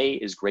if A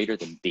is greater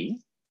than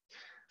B,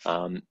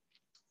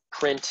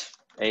 print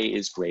A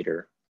is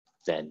greater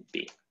than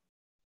B.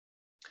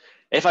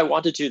 If I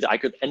wanted to, I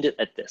could end it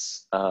at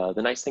this.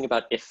 The nice thing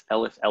about if,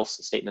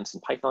 else statements in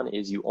Python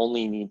is you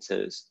only need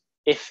to,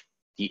 if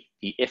the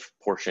if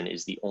portion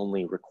is the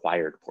only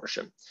required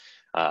portion.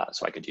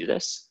 So I could do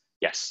this.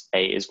 Yes,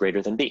 A is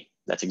greater than B.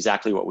 That's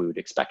exactly what we would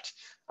expect.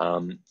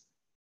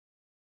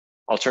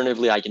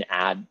 Alternatively, I can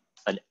add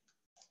an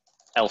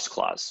else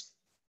clause.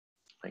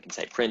 I can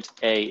say print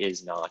A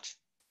is not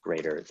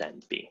greater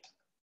than B.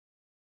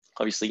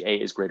 Obviously, A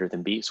is greater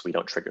than B, so we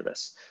don't trigger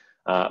this.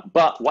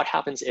 But what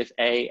happens if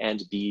A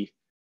and B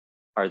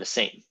are the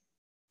same?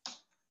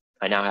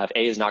 I now have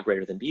A is not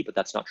greater than B, but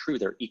that's not true,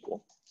 they're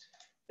equal.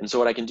 And so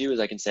what I can do is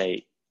I can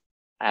say,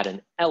 add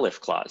an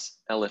elif clause,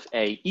 elif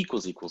A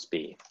equals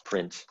B,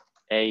 print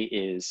A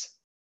is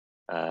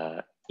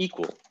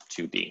equal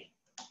to B.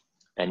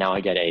 And now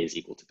I get A is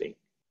equal to B.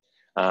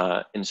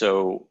 And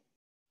so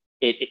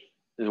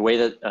the way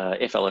that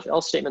if, elif,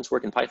 else statements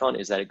work in Python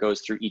is that it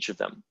goes through each of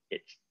them.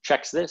 It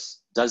checks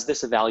this, does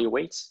this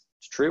evaluate?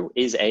 It's true,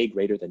 is A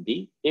greater than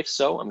B? If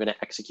so, I'm gonna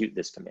execute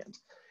this command.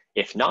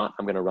 If not,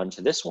 I'm gonna run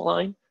to this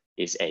line,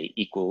 is A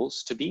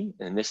equals to B?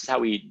 And this is how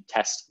we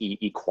test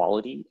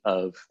equality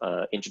of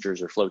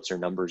integers or floats or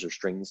numbers or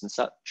strings and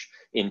such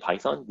in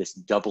Python, this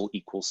double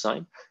equals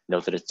sign.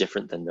 Note that it's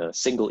different than the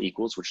single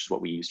equals, which is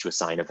what we use to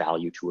assign a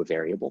value to a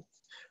variable.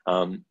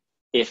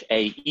 If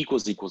A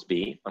equals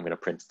B, I'm gonna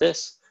print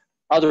this.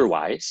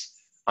 Otherwise,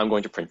 I'm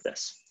going to print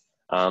this.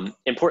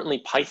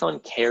 Importantly,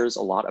 Python cares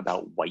a lot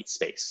about white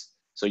space.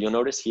 So you'll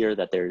notice here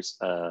that there's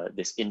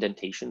this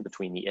indentation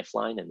between the if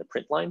line and the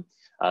print line.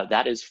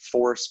 That is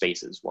 4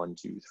 spaces, 1,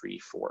 2, 3,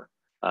 4.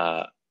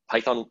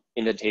 Python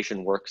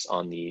indentation works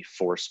on the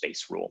 4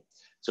 space rule.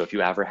 So if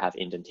you ever have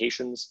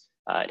indentations,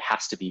 it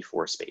has to be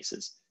 4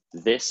 spaces.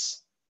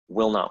 This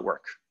will not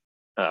work.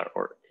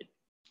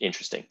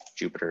 Interesting,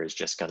 Jupyter is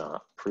just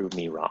gonna prove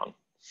me wrong.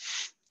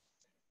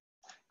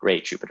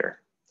 Great, Jupyter.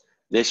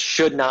 This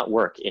should not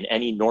work in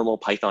any normal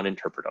Python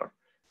interpreter.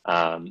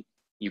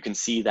 You can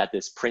see that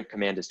this print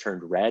command is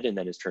turned red and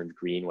then is turned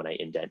green when I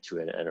indent to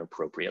an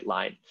appropriate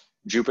line.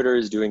 Jupyter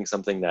is doing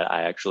something that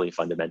I actually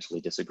fundamentally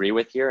disagree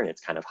with here, and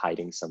it's kind of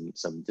hiding some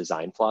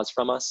design flaws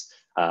from us,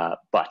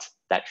 but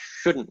that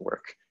shouldn't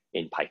work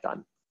in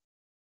Python.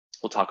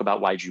 We'll talk about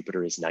why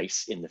Jupyter is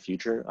nice in the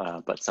future,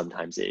 but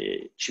sometimes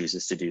it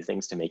chooses to do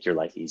things to make your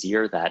life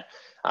easier that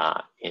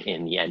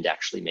in the end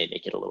actually may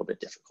make it a little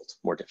bit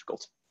more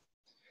difficult.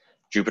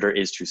 Jupyter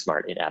is too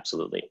smart, it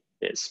absolutely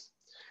is.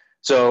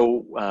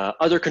 So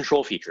other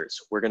control features,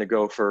 we're gonna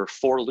go for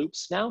for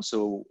loops now.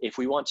 So if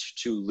we want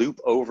to loop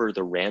over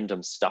the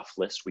random stuff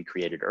list we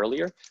created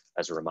earlier,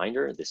 as a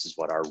reminder, this is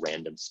what our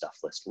random stuff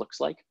list looks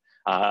like.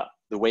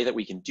 The way that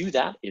we can do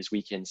that is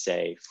we can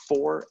say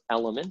for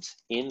element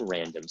in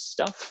random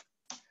stuff,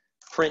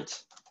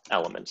 print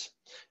element.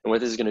 And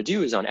what this is gonna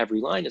do is on every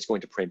line, it's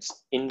going to print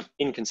in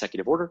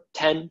consecutive order,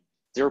 10,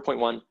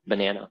 0.1,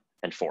 banana,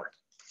 and 4.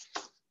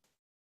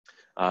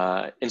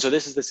 And so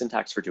this is the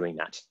syntax for doing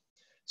that.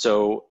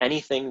 So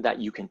anything that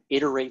you can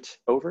iterate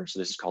over, so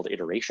this is called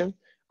iteration,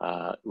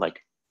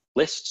 like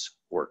lists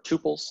or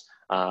tuples,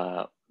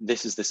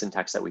 this is the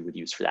syntax that we would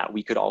use for that.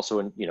 We could also,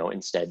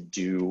 instead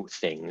do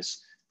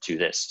things to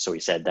this. So we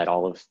said that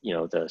all of,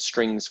 the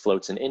strings,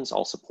 floats, and ints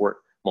all support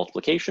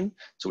multiplication.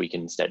 So we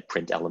can instead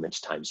print element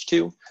times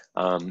 2.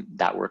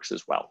 That works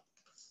as well.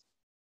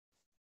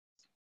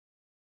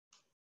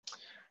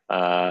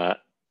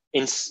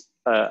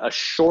 A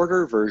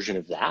shorter version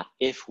of that,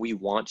 if we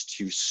want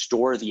to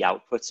store the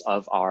outputs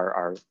of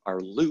our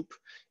loop,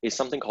 is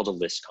something called a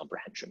list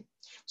comprehension.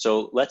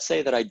 So let's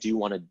say that I do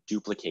want to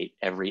duplicate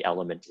every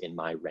element in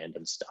my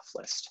random stuff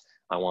list.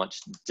 I want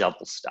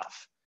double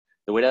stuff.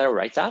 The way that I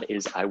write that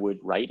is I would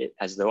write it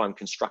as though I'm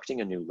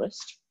constructing a new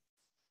list.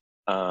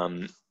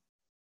 And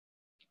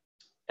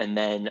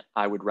then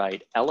I would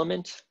write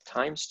element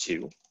times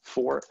 2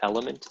 for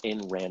element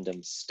in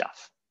random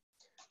stuff.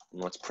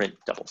 And let's print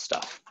double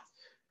stuff.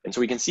 And so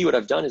we can see what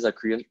I've done is I've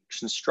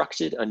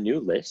constructed a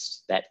new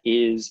list that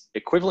is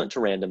equivalent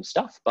to random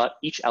stuff, but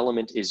each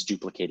element is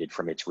duplicated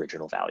from its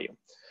original value.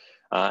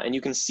 And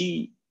you can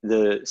see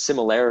the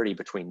similarity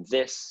between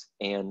this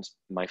and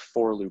my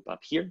for loop up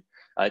here.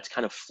 It's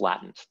kind of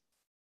flattened.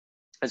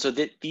 And so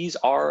these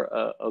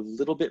are a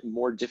little bit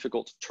more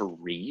difficult to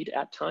read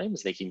at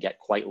times. They can get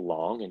quite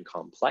long and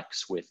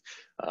complex with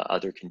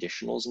other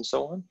conditionals and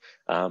so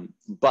on.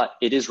 But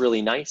it is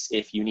really nice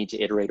if you need to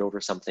iterate over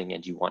something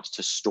and you want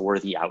to store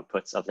the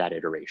outputs of that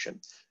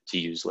iteration to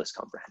use list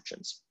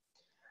comprehensions.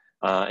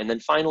 And then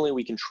finally,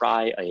 we can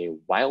try a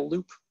while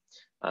loop.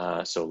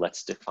 So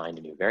let's define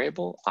a new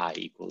variable, I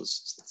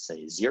equals, let's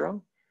say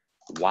 0.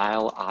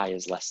 While I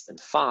is less than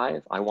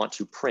 5, I want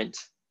to print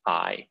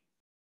I.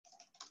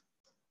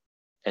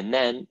 And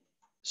then,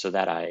 so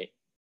that I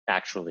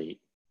actually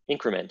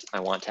increment, I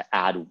want to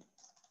add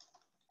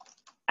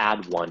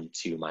 1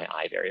 to my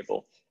I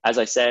variable. As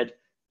I said,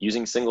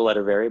 using single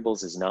letter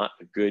variables is not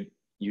a good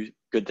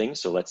good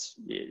things. So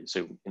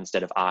so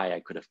instead of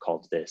I could have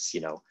called this,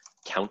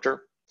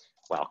 counter.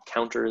 While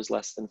counter is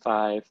less than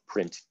 5,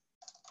 print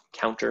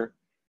counter,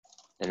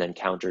 and then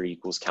counter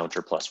equals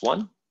counter plus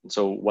 1. And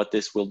so what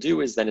this will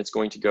do is then it's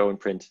going to go and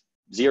print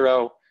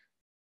 0,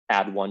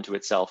 add 1 to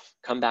itself,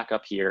 come back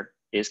up here.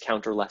 Is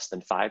counter less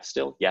than 5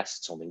 still? Yes,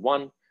 it's only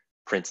 1.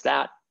 Prints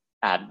that,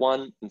 add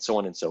 1, and so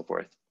on and so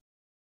forth.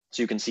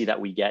 So you can see that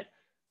we get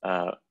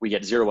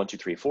 0, 1, 2,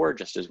 3, 4,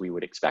 just as we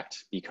would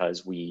expect,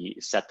 because we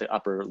set the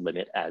upper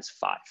limit as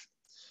 5.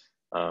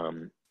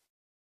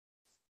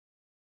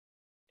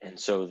 And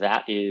so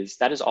that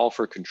is all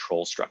for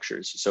control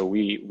structures. So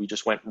we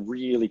just went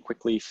really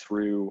quickly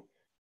through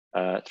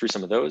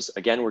some of those.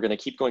 Again, we're going to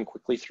keep going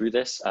quickly through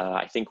this.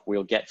 I think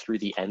we'll get through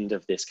the end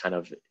of this kind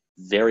of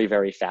very,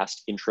 very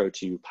fast intro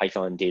to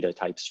Python data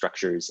type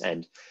structures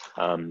and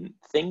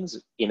things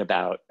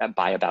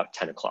by about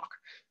 10 o'clock.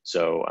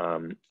 So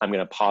I'm going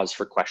to pause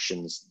for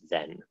questions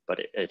then, but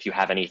if you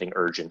have anything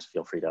urgent,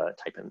 feel free to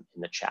type in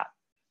the chat.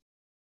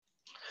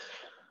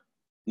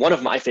 One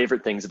of my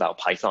favorite things about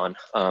Python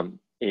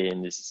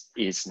is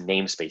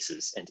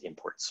namespaces and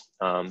imports.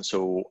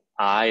 So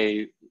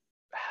I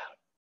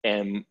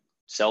am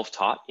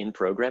self-taught in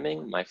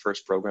programming. My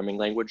first programming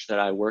language that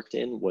I worked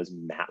in was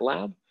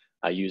MATLAB.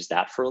 I used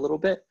that for a little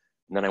bit,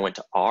 and then I went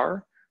to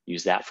R,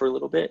 used that for a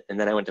little bit, and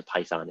then I went to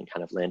Python and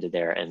kind of landed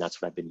there, and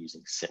that's what I've been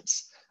using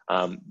since.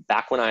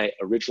 Back when I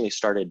originally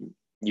started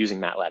using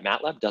MATLAB,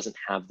 MATLAB doesn't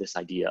have this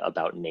idea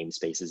about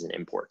namespaces and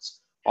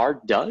imports.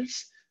 R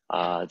does.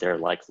 They're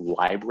like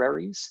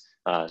libraries.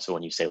 So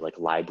when you say like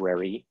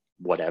library,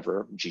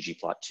 whatever,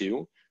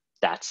 ggplot2,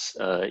 that's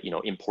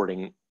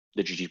importing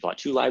the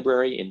ggplot2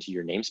 library into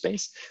your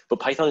namespace. But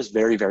Python is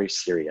very, very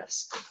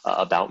serious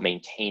about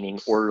maintaining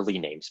orderly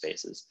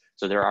namespaces.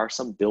 So there are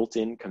some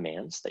built-in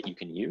commands that you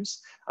can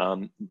use.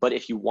 But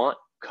if you want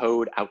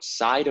code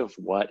outside of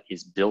what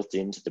is built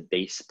into the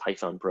base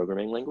Python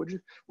programming language,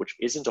 which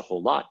isn't a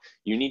whole lot,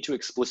 you need to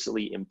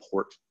explicitly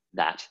import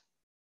that.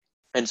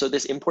 And so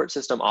this import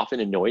system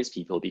often annoys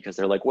people because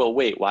they're like, well,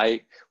 wait, why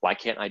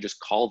can't I just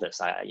call this?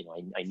 I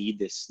need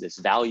this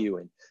value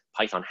and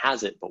Python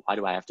has it, but why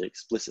do I have to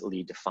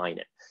explicitly define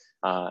it?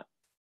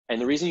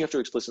 And the reason you have to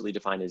explicitly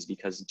define it is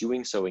because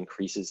doing so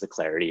increases the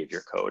clarity of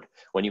your code.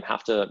 When you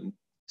have to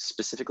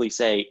specifically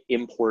say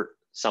import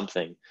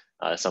something,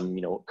 some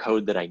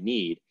code that I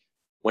need,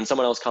 when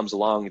someone else comes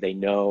along, they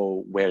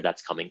know where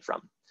that's coming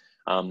from.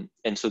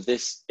 And so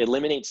this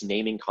eliminates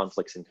naming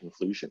conflicts and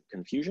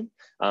confusion.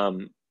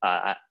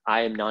 I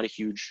am not a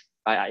huge,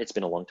 it's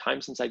been a long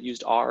time since I've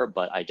used R,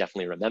 but I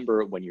definitely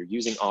remember when you're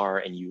using R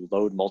and you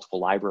load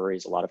multiple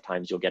libraries, a lot of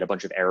times you'll get a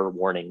bunch of error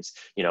warnings.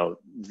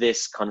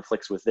 This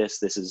conflicts with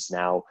this is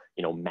now,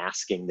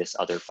 masking this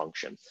other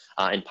function.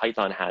 And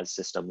Python has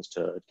systems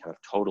to kind of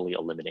totally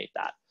eliminate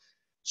that.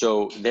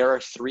 So there are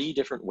 3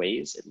 different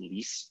ways, at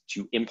least,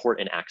 to import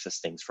and access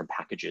things from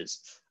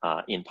packages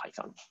in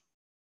Python.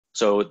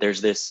 So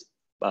there's this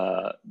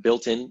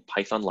built-in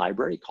Python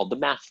library called the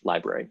math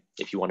library.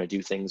 If you want to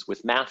do things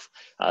with math,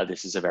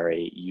 this is a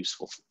very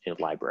useful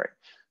library.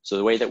 So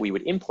the way that we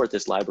would import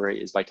this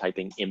library is by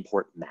typing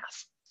import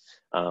math.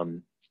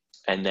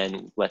 And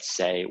then let's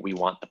say we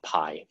want the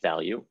pi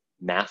value,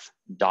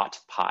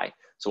 math.pi.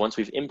 So once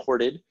we've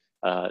imported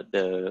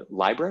the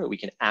library, we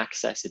can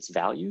access its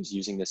values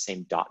using the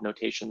same dot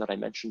notation that I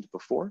mentioned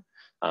before.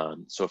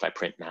 So if I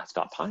print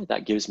math.pi,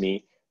 that gives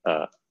me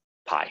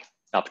pi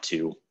up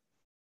to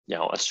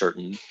a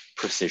certain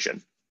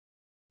precision.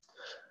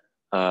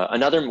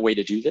 Another way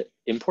to do the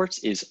imports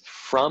is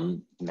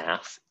from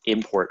math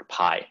import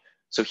pi.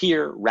 So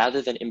here,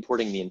 rather than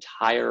importing the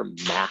entire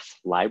math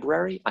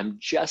library, I'm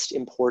just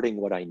importing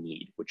what I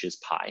need, which is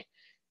pi.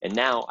 And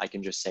now I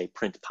can just say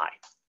print pi,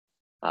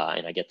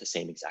 and I get the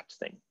same exact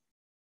thing.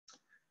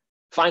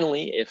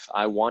 Finally, if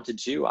I wanted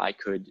to, I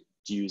could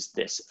use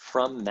this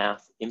from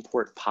math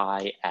import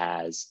pi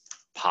as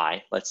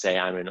pi. Let's say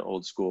I'm an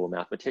old school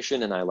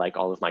mathematician and I like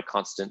all of my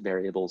constant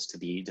variables to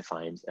be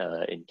defined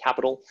in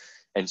capital.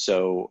 And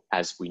so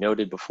as we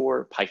noted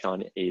before,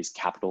 Python is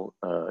capital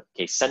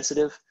case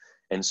sensitive.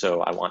 And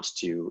so I want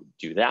to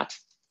do that.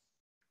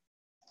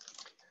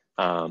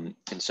 And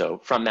so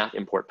from math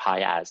import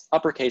pi as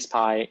uppercase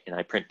pi, and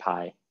I print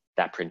pi,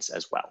 that prints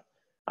as well.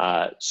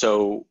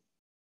 So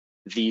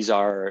these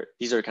are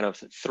kind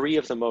of 3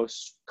 of the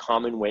most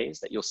common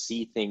ways that you'll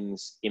see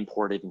things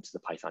imported into the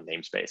Python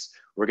namespace.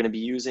 We're going to be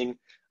using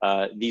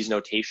these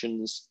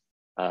notations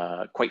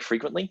quite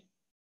frequently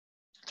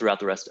throughout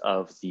the rest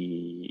of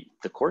the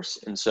course.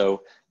 And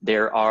so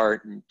there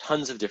are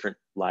tons of different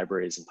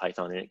libraries in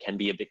Python, and it can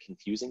be a bit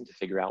confusing to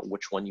figure out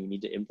which one you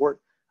need to import.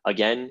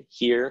 Again,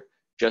 here,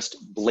 just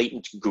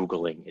blatant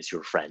Googling is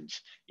your friend.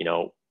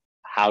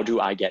 How do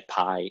I get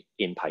pi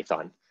in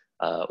Python?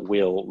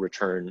 Will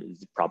return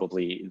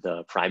probably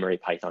the primary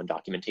Python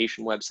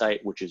documentation website,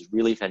 which is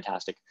really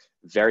fantastic,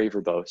 very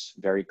verbose,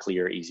 very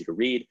clear, easy to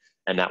read.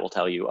 And that will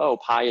tell you, oh,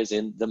 pi is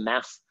in the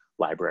math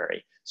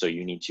library. So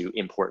you need to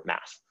import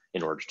math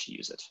in order to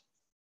use it.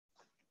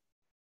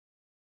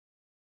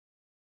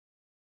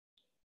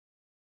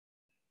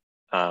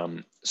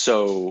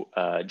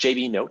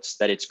 JB notes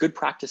that it's good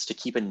practice to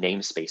keep a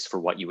namespace for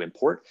what you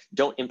import.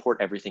 Don't import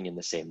everything in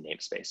the same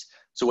namespace.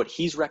 So what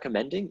he's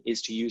recommending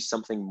is to use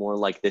something more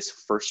like this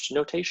first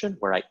notation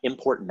where I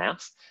import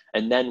math.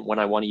 And then when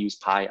I want to use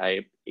pi,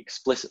 I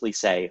explicitly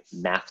say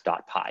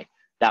math.pi.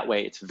 That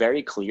way it's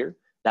very clear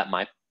that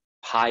my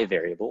pi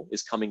variable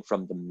is coming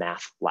from the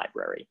math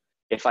library.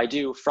 If I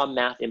do from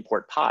math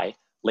import pi,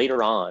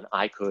 later on,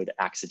 I could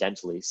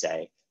accidentally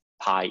say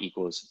pi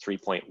equals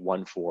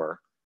 3.14.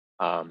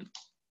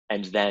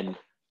 And then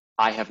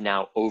I have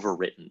now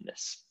overwritten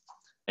this.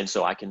 And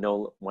so I can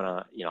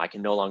I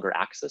can no longer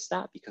access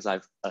that because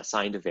I've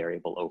assigned a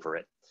variable over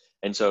it.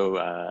 And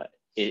so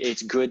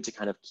it's good to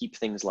kind of keep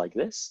things like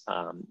this.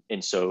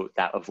 And so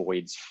that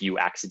avoids you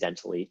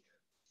accidentally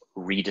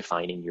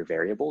redefining your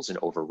variables and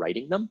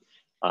overwriting them.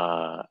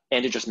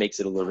 And it just makes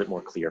it a little bit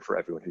more clear for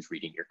everyone who's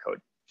reading your code.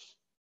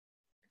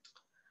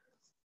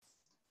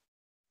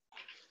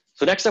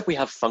 So next up, we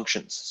have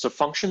functions. So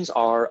functions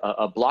are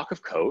a block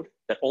of code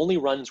that only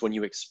runs when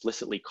you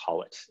explicitly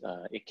call it.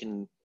 It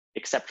can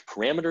accept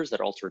parameters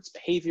that alter its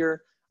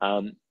behavior,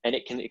 and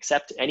it can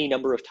accept any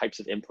number of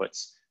types of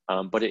inputs.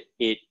 But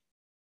if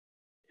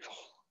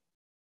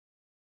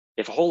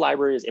a whole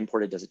library is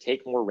imported, does it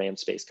take more RAM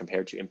space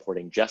compared to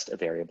importing just a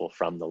variable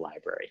from the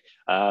library?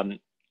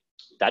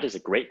 That is a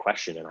great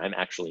question, and I'm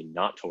actually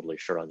not totally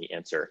sure on the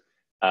answer.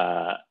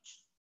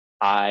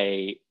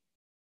 I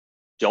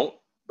don't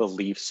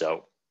believe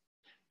so.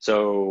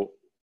 So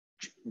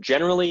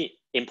generally,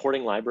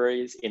 importing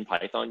libraries in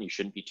Python, you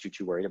shouldn't be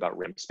too worried about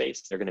RAM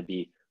space. They're going to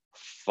be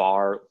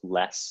far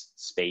less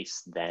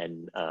space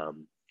than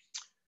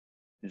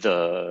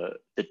the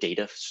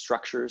data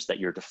structures that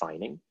you're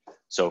defining.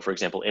 So for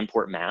example,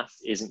 import math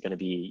isn't going to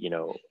be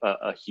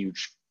a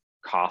huge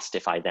cost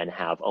if I then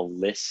have a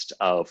list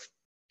of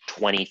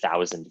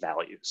 20,000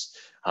 values.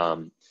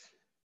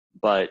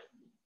 But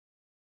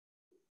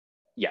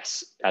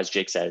yes, as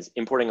Jake says,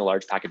 importing a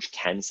large package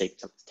can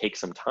take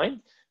some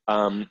time.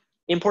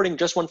 Importing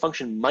just one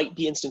function might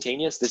be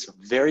instantaneous. This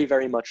very,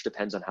 very much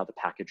depends on how the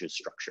package is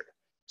structured.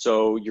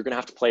 So you're going to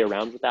have to play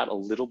around with that a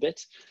little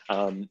bit.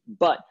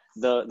 But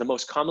the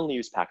most commonly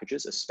used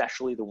packages,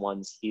 especially the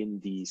ones in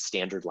the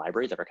standard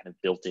library that are kind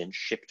of built in,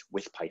 shipped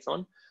with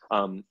Python,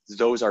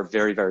 those are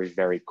very, very,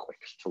 very quick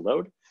to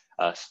load.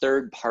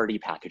 Third-party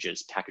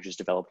packages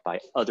developed by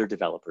other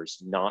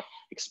developers, not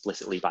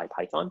explicitly by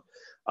Python,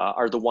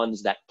 are the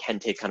ones that can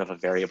take kind of a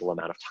variable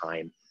amount of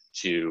time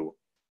to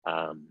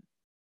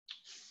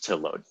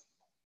load.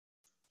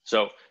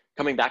 So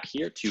coming back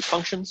here to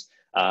functions,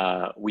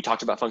 we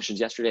talked about functions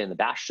yesterday in the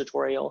Bash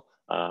tutorial,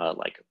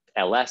 like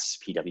ls,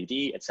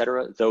 pwd,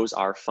 etc. Those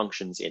are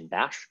functions in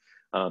Bash.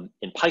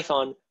 In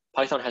Python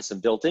has some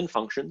built-in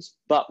functions,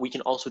 but we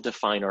can also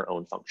define our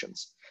own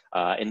functions.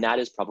 And that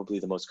is probably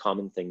the most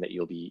common thing that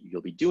you'll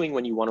be doing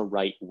when you want to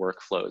write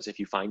workflows. If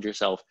you find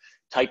yourself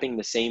typing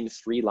the same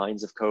 3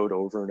 lines of code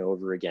over and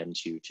over again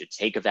to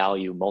take a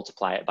value,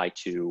 multiply it by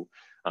 2,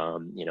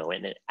 and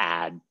then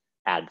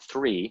add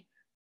 3,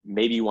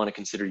 maybe you want to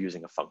consider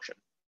using a function.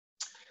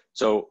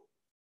 So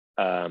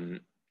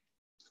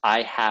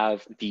I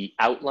have the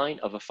outline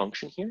of a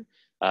function here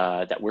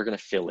that we're going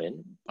to fill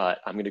in, but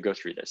I'm going to go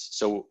through this.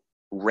 So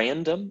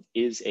random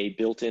is a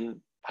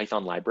built-in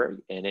Python library,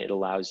 and it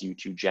allows you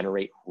to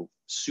generate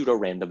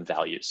pseudo-random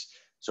values.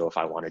 So if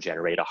I want to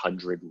generate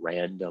 100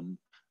 random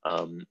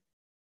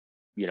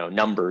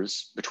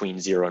numbers between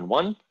 0 and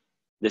 1,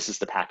 this is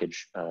the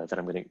package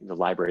the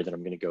library that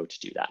I'm going to go to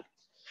do that.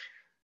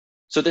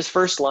 So this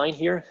first line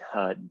here,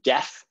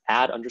 def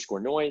add underscore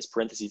noise,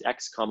 parentheses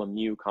x, comma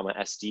mu, comma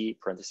sd,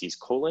 parentheses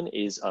colon,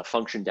 is a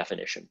function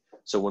definition.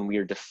 So when we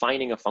are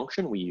defining a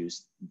function, we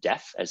use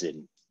def as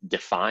in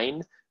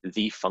define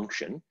the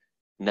function,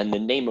 and then the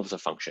name of the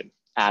function,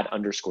 add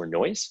underscore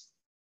noise.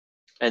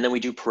 And then we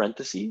do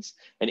parentheses,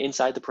 and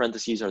inside the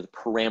parentheses are the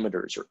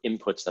parameters or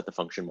inputs that the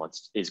function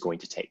is going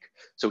to take.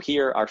 So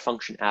here our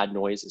function add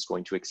noise is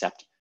going to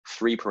accept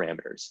 3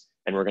 parameters,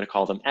 and we're going to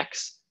call them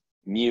x,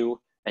 mu,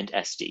 and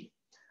sd.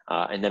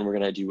 And then we're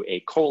going to do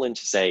a colon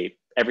to say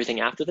everything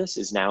after this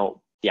is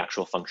now the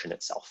actual function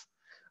itself.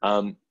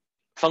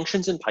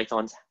 Functions in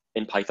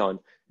Python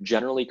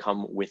generally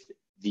come with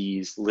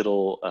these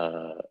little,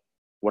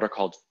 what are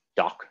called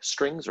doc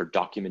strings or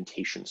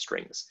documentation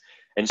strings.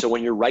 And so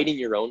when you're writing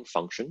your own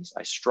functions,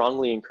 I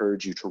strongly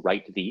encourage you to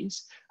write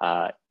these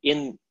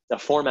in a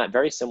format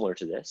very similar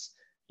to this.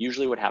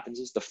 Usually what happens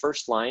is the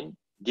first line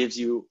gives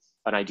you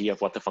an idea of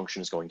what the function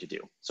is going to do.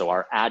 So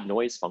our add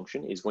noise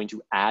function is going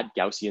to add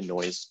Gaussian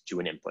noise to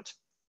an input.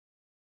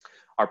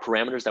 Our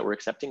parameters that we're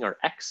accepting are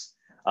x,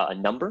 a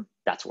number,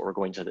 that's what we're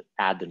going to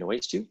add the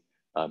noise to,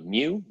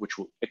 mu, which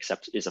we'll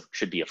accept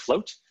should be a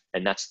float,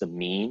 and that's the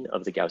mean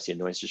of the Gaussian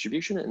noise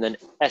distribution, and then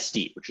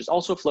SD, which is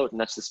also a float, and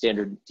that's the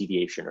standard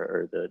deviation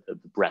or the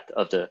breadth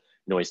of the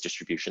noise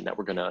distribution that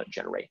we're going to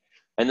generate.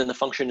 And then the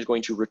function is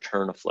going to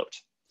return a float.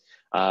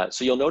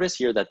 So you'll notice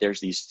here that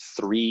there's these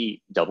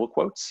 3 double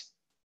quotes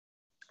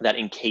that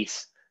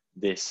encase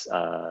this,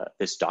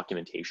 this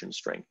documentation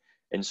string.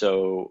 And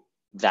so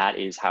that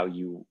is how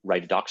you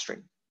write a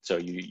docstring. So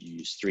you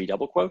use 3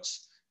 double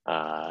quotes,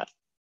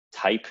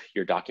 type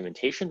your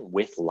documentation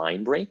with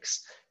line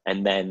breaks,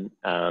 and then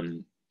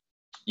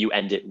you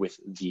end it with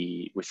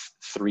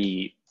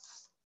three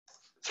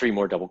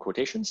more double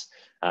quotations,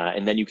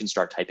 and then you can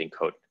start typing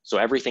code. So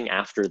everything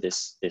after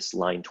this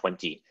line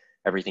 20,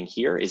 everything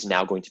here is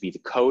now going to be the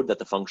code that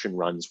the function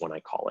runs when I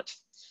call it.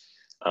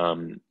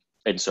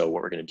 And so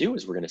what we're going to do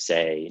is we're going to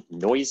say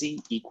noisy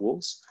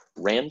equals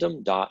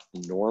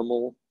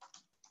random.normal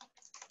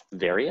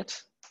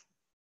variate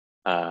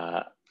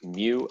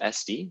mu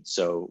sd.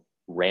 So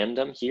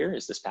random here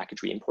is this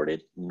package we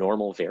imported.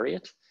 Normal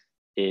variate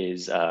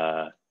is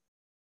a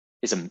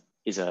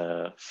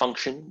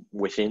function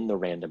within the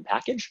random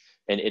package,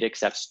 and it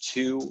accepts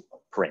 2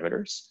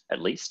 parameters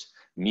at least,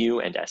 mu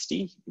and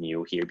sd.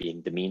 Mu here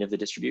being the mean of the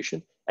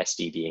distribution,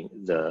 sd being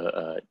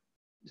the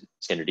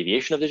standard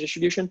deviation of the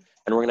distribution,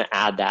 and we're going to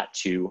add that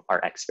to our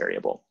x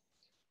variable.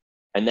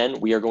 And then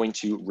we are going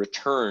to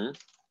return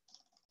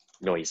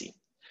noisy.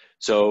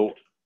 So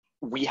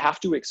we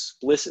have to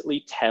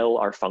explicitly tell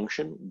our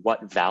function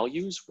what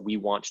values we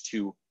want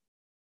to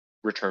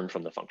return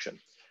from the function.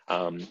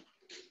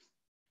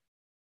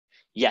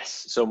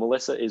 Yes, so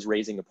Melissa is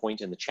raising a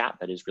point in the chat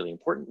that is really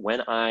important.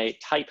 When I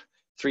type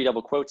 3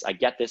 double quotes, I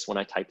get this when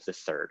I type the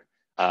third,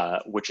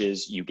 which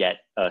is you get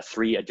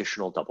 3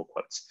 additional double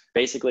quotes.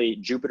 Basically,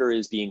 Jupyter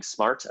is being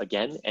smart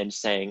again and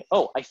saying,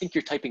 oh, I think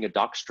you're typing a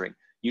docstring.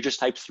 You just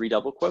typed 3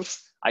 double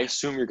quotes. I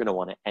assume you're going to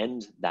want to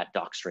end that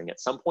docstring at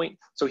some point.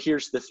 So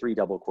here's the 3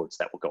 double quotes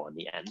that will go on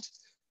the end.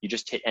 You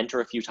just hit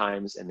enter a few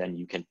times, and then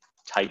you can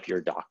type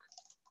your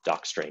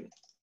docstring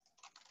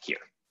here.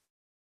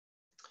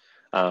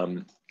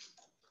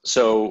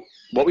 So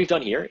what we've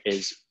done here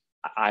is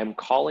I'm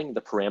calling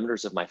the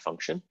parameters of my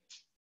function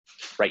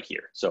right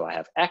here. So I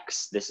have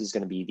x, this is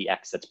going to be the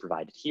x that's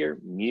provided here,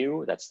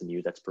 mu, that's the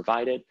mu that's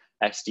provided,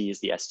 sd is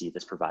the sd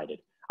that's provided.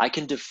 I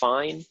can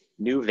define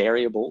new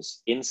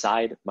variables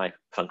inside my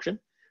function,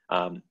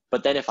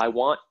 but then if I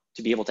want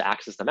to be able to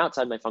access them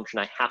outside my function,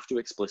 I have to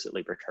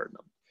explicitly return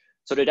them.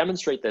 So to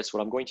demonstrate this,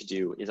 what I'm going to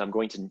do is I'm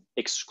going to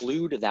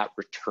exclude that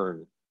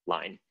return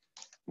line.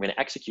 I'm going to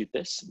execute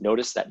this.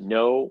 Notice that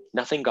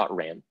nothing got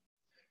ran,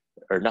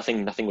 or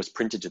nothing was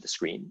printed to the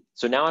screen.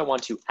 So now I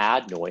want to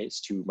add noise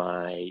to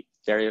my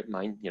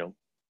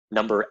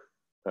number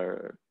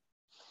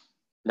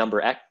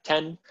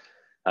 10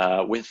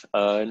 with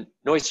a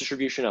noise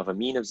distribution of a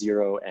mean of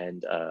 0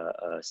 and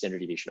a standard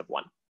deviation of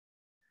 1.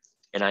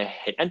 And I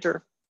hit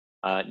enter.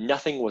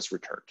 Nothing was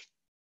returned.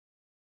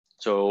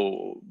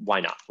 So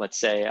why not? Let's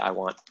say I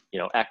want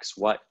x.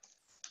 What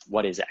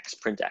is x?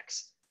 Print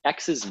x.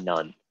 X is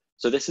none.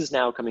 So this is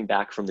now coming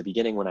back from the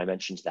beginning when I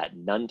mentioned that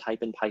none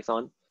type in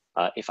Python.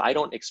 If I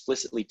don't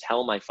explicitly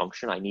tell my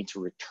function I need to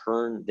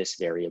return this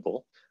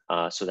variable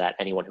so that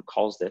anyone who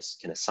calls this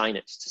can assign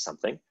it to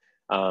something,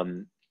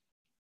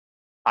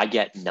 I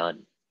get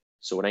none.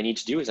 So what I need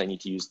to do is I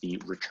need to use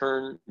the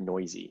return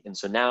noisy. And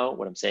so now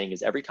what I'm saying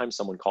is every time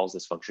someone calls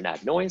this function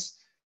add noise,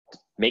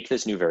 make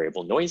this new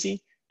variable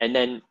noisy, and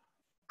then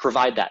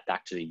provide that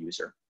back to the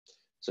user.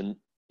 So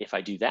if I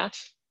do that,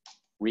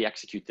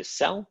 re-execute this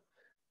cell,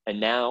 and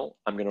now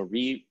I'm going to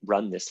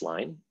rerun this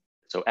line.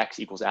 So x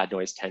equals add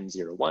noise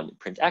 1001,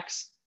 print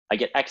x. I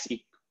get x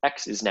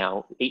is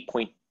now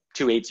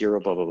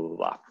 8.280, blah, blah, blah,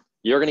 blah.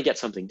 You're going to get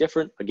something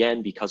different,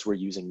 again, because we're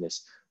using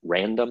this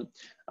random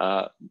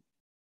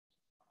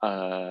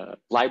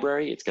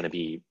library. It's going to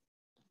be,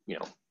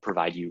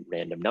 provide you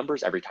random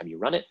numbers every time you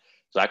run it.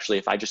 So actually,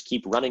 if I just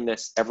keep running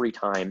this every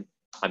time,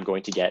 I'm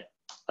going to get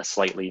a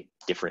slightly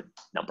different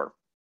number.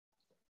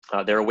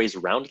 There are ways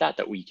around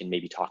that we can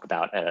maybe talk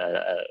about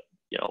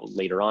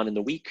later on in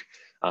the week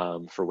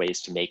for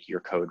ways to make your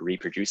code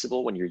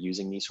reproducible when you're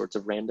using these sorts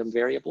of random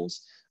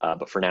variables.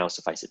 But for now,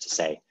 suffice it to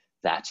say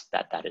that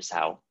is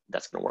how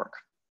that's going to work.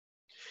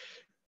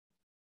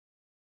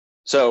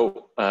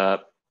 So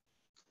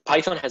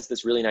Python has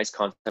this really nice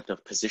concept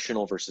of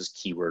positional versus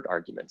keyword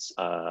arguments.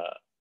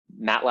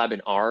 MATLAB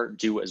and R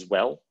do as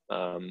well,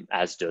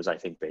 as does, I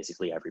think,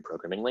 basically every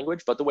programming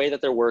language. But the way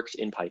that they work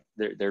in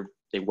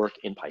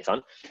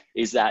Python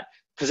is that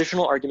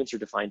positional arguments are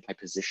defined by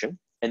position,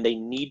 and they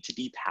need to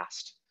be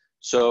passed.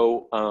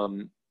 So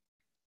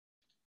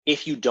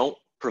if you don't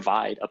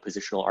provide a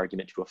positional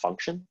argument to a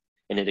function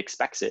and it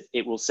expects it,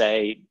 it will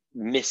say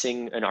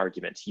missing an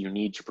argument. You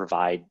need to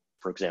provide,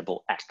 for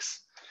example,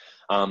 x.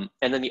 And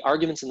then the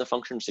arguments in the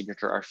function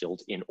signature are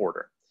filled in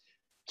order.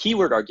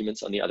 Keyword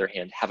arguments, on the other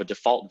hand, have a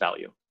default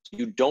value.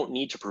 You don't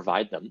need to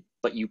provide them,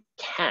 but you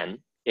can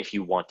if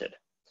you wanted.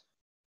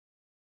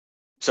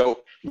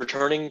 So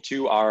returning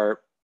to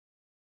our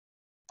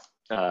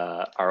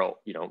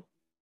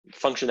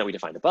function that we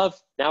defined above,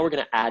 now we're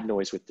going to add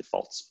noise with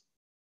defaults.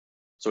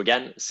 So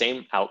again,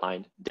 same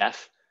outline,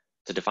 def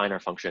to define our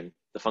function.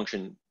 The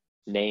function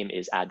name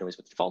is add noise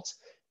with defaults.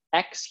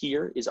 X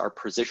here is our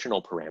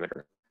positional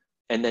parameter.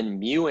 And then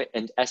mu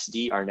and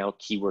sd are now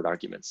keyword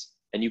arguments.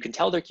 And you can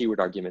tell they're keyword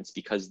arguments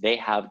because they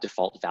have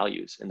default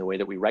values. And the way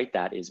that we write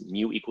that is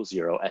mu equals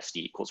 0, sd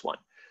equals 1.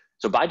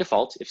 So by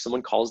default, if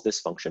someone calls this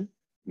function,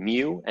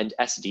 mu and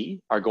SD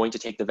are going to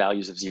take the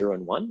values of 0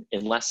 and 1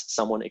 unless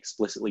someone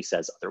explicitly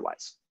says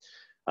otherwise.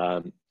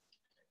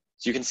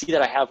 So you can see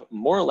that I have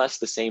more or less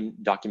the same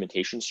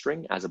documentation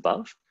string as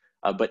above,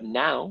 but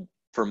now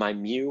for my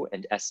mu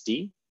and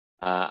SD,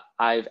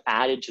 I've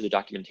added to the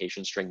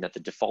documentation string that the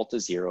default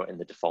is 0 and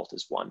the default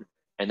is 1,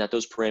 and that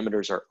those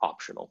parameters are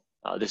optional.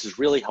 This is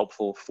really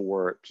helpful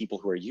for people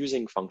who are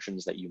using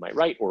functions that you might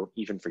write, or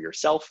even for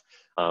yourself.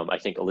 I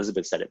think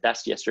Elizabeth said it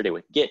best yesterday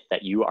with Git,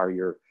 that you are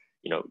your,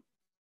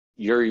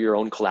 you're your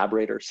own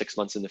collaborator 6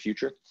 months in the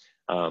future.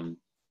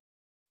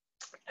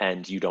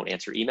 And you don't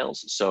answer emails.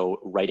 So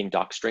writing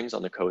doc strings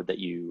on the code that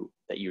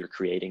you're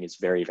creating is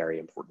very, very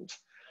important.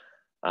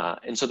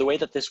 And so the way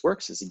that this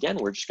works is, again,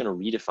 we're just going to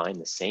redefine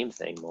the same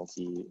thing,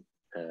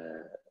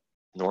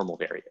 normal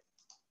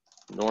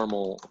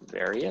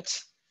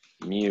variate,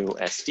 mu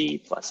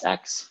SD plus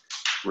X,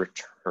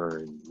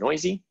 return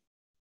noisy.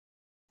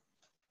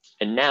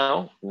 And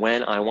now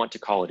when I want to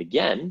call it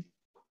again,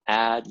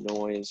 add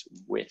noise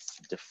with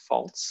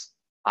defaults,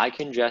 I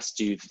can just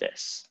do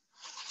this.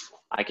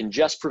 I can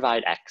just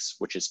provide X,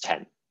 which is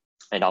 10,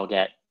 and I'll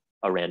get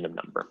a random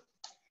number.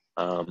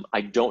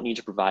 I don't need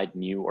to provide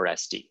mu or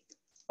SD,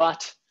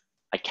 but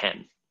I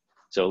can.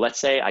 So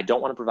let's say I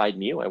don't want to provide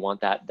mu. I want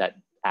that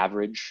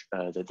average,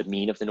 the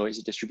mean of the noise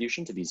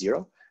distribution to be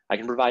 0. I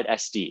can provide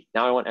SD.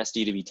 Now I want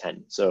SD to be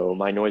 10. So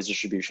my noise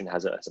distribution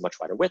has a much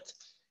wider width.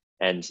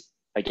 And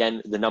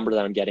again, the number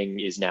that I'm getting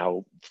is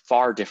now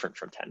far different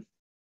from 10.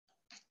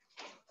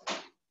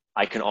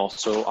 I can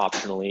also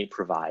optionally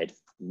provide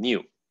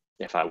mu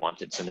if I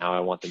wanted. So now I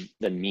want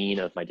the mean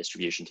of my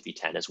distribution to be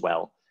 10 as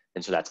well.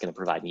 And so that's going to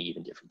provide me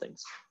even different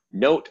things.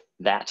 Note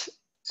that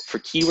for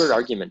keyword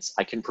arguments,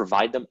 I can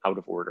provide them out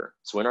of order.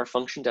 So in our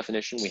function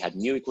definition, we had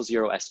mu equals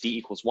 0, SD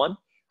equals 1.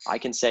 I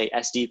can say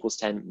SD equals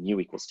 10, mu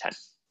equals 10.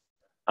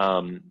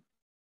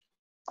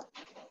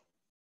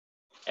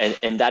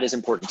 And that is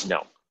important to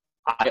know.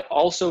 I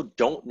also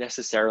don't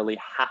necessarily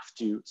have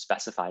to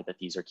specify that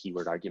these are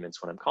keyword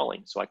arguments when I'm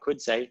calling. So I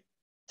could say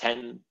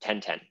 10,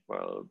 10, 10.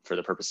 Well, for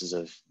the purposes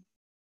of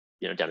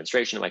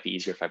demonstration, it might be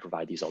easier if I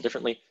provide these all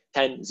differently.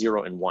 10,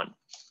 0, and 1.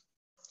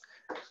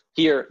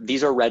 Here,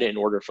 these are read in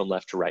order from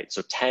left to right.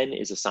 So 10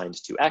 is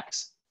assigned to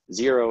X,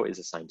 0 is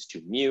assigned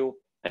to mu,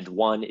 and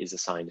 1 is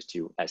assigned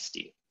to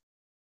SD.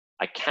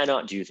 I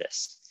cannot do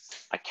this.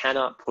 I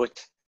cannot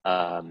put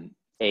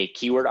a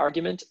keyword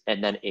argument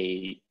and then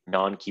a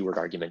non-keyword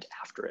argument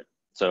after it.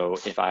 So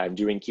if I'm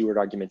doing keyword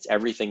arguments,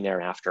 everything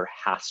thereafter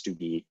has to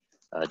be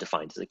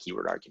defined as a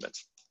keyword argument.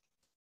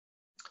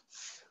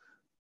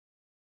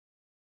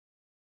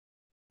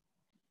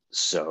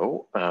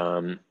 So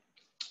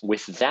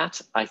with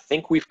that, I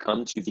think we've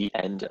come to the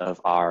end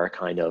of our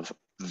kind of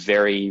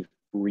very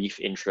brief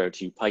intro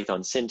to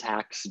Python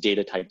syntax,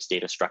 data types,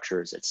 data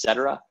structures,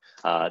 etc.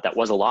 That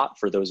was a lot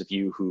for those of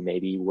you who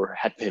maybe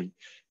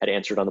had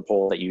answered on the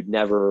poll that you'd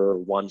never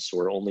once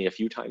or only a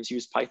few times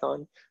used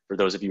Python. For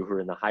those of you who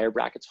are in the higher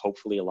brackets,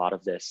 hopefully a lot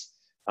of this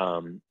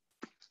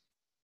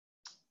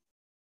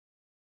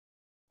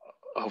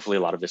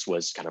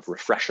was kind of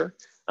refresher.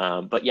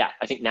 But yeah,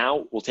 I think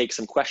now we'll take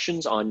some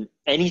questions on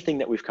anything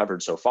that we've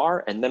covered so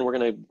far, and then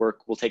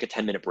we'll take a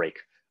 10-minute break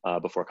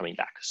before coming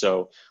back.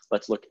 So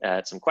let's look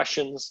at some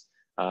questions.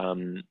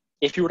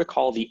 If you were to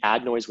call the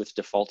add noise with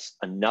defaults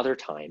another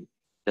time,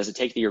 does it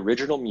take the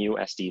original mu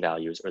SD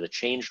values or the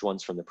changed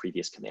ones from the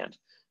previous command?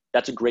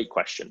 That's a great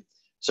question.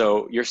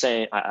 So you're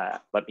saying,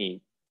 let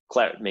me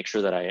make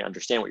sure that I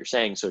understand what you're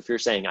saying. So if you're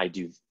saying I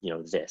do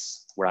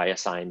this, where I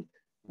assign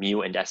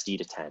mu and SD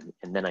to 10,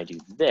 and then I do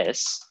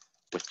this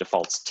with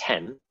defaults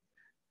 10,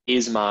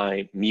 is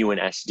my mu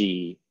and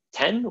SD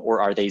 10,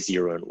 or are they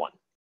 0 and 1?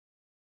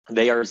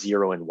 They are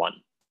 0 and 1.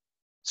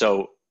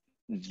 So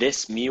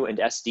this mu and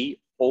SD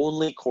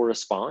only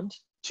correspond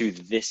to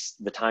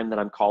the time that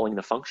I'm calling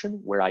the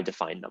function where I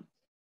define them.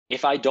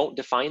 If I don't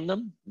define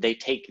them, they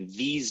take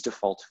these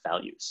default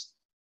values.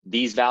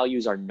 These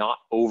values are not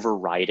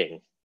overriding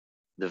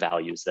the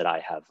values that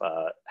I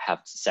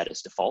have set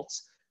as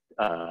defaults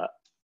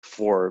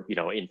for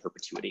in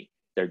perpetuity.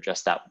 They're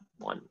just that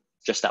one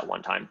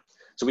time.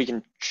 So we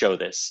can show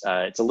this.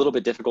 It's a little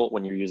bit difficult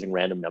when you're using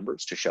random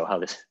numbers to show how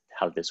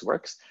this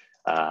works.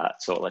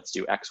 So let's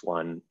do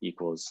x1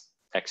 equals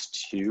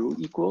x2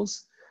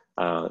 equals.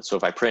 So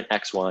if I print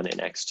x1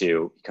 and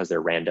x2, because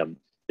they're random,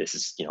 this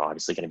is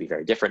obviously going to be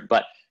very different.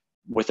 But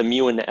with a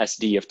mu and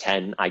SD of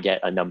 10, I get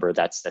a number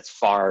that's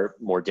far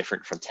more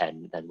different from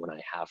 10 than when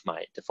I have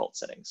my default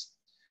settings.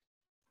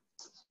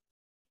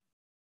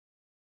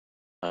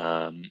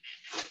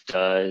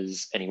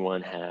 Does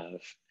anyone have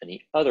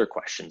any other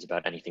questions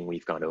about anything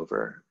we've gone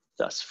over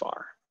thus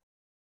far?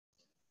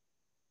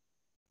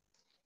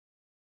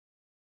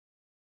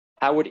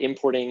 How would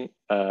importing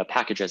a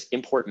package as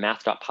import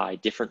math.py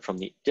differ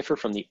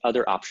from the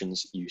other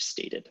options you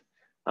stated?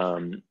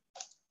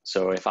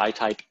 So if I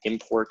type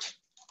import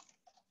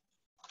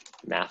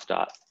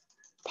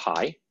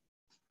math.py,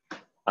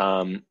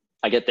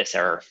 I get this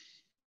error.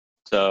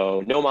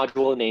 So no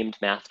module named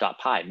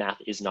math.py. Math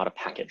is not a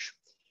package.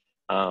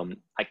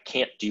 I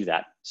can't do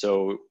that.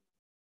 So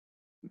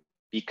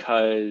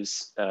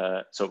because,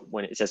 so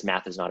when it says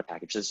math is not a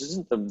package, this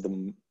isn't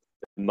the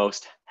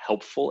most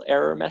helpful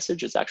error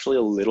message. It's actually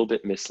a little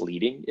bit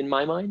misleading in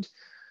my mind.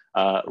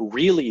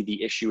 Really,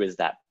 the issue is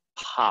that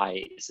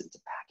pi isn't a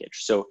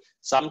package. So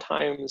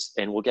sometimes,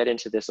 and we'll get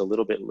into this a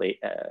little bit late,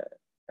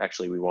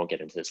 actually we won't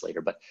get into this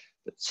later, but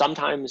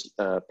sometimes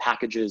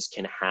packages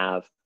can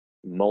have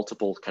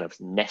multiple kind of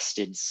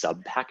nested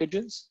sub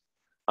packages.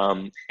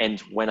 And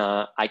when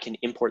I can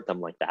import them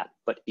like that,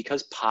 but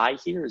because pi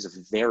here is a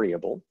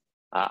variable,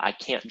 I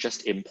can't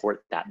just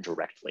import that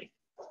directly.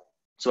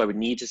 So I would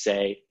need to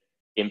say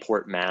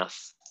import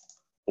math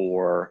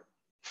or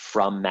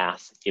from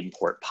math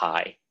import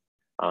pi.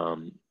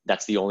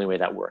 That's the only way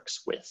that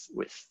works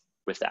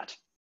with that.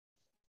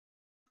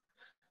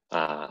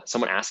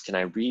 Someone asked, can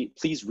I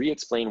please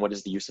re-explain what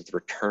is the use of the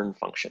return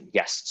function?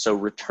 Yes, so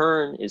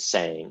return is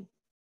saying,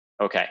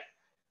 okay,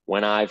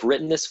 when I've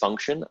written this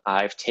function,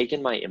 I've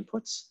taken my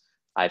inputs,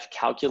 I've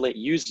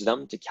used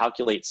them to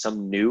calculate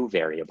some new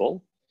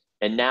variable,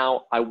 and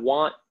now I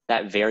want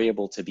that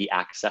variable to be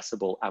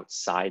accessible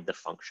outside the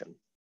function.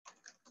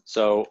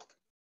 So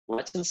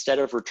let's, instead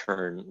of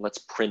return, let's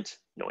print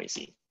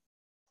noisy.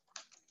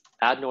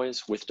 Add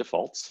noise with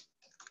defaults,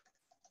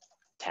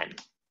 10.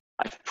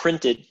 I've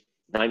printed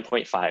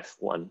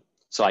 9.51,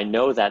 so I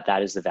know that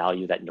that is the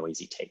value that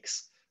noisy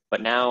takes.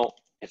 But now,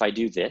 if I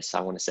do this,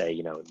 I want to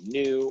say,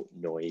 new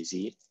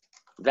noisy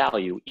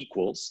value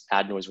equals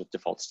add noise with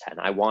defaults 10.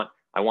 I want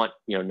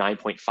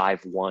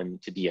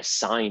 9.51 to be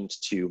assigned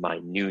to my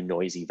new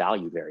noisy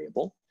value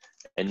variable.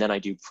 And then I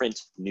do print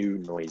new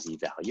noisy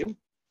value.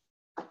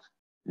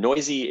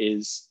 Noisy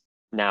is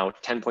now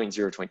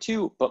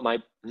 10.022, but my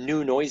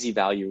new noisy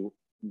value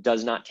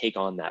does not take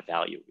on that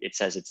value. It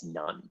says it's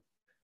none.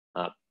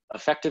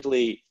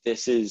 Effectively,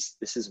 this is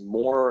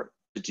more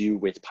to do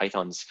with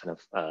Python's kind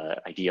of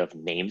idea of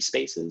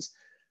namespaces.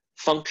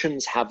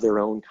 Functions have their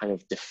own kind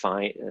of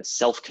defined,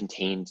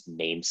 self-contained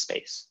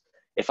namespace.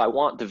 If I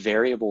want the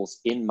variables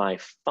in my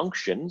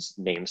function's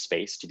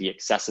namespace to be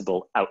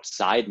accessible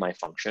outside my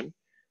function,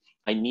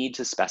 I need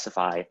to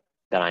specify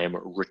that I am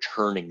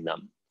returning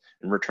them.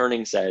 And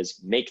returning says,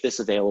 make this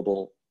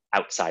available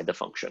outside the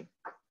function.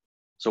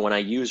 So when I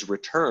use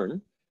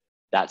return,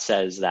 that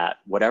says that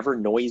whatever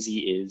noisy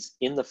is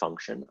in the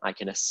function, I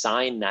can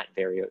assign that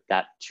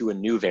to a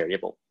new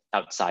variable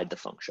outside the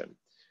function.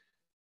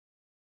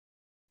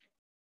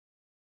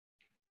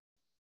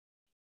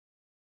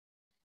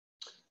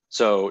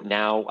 So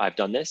now I've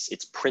done this,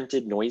 it's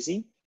printed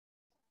noisy,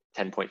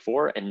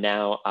 10.4, and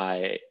now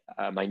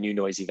my new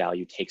noisy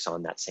value takes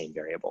on that same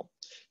variable.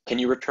 Can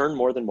you return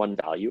more than one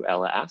value?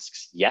 Ella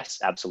asks. Yes,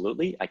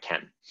 absolutely, I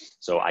can.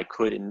 So I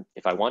could,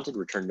 if I wanted,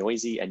 return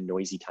noisy and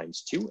noisy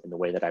times 2. And the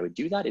way that I would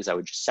do that is I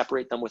would just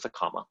separate them with a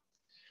comma.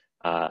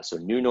 So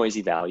new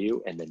noisy value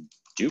and then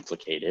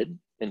duplicated.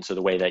 And so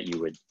the way that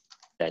you would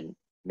then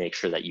make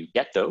sure that you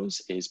get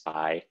those is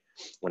by,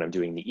 when I'm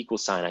doing the equal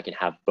sign, I can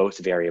have both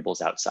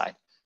variables outside.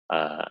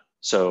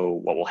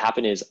 So what will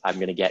happen is I'm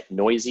going to get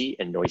noisy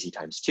and noisy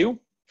times 2.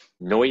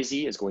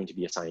 Noisy is going to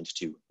be assigned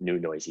to new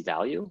noisy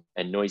value,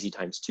 and noisy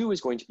times 2 is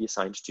going to be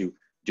assigned to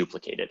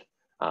duplicated.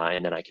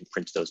 And then I can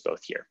print those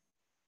both here.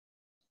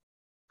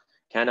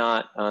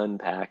 Cannot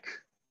unpack.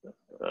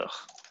 Ugh.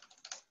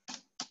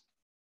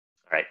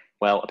 All right,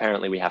 well,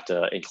 apparently we have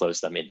to enclose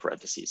them in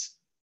parentheses,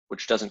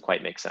 which doesn't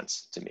quite make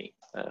sense to me.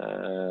 I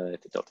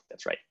don't think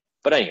that's right.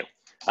 But anyway,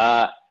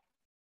 so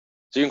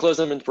you enclose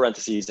them in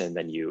parentheses and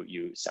then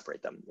you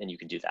separate them, and you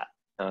can do that.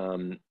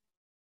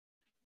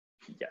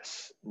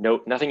 Yes,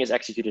 note, nothing is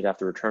executed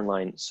after return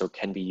line, so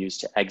can be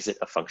used to exit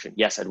a function.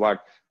 Yes, Edouard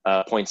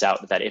points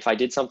out that if I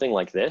did something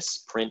like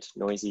this, print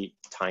noisy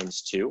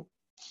times 2,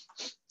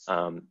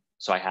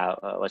 so I have,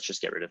 let's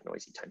just get rid of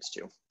noisy times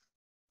 2.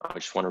 I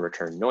just want to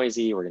return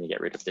noisy. We're going to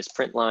get rid of this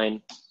print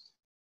line.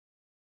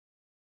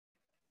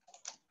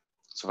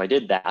 So if I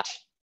did that,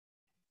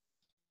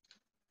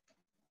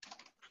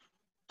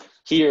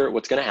 here,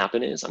 what's going to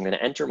happen is I'm going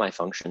to enter my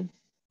function,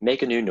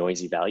 make a new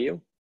noisy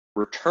value,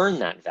 return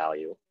that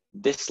value.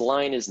 This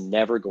line is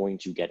never going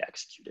to get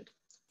executed.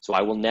 So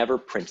I will never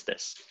print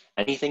this.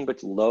 Anything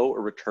but low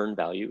or return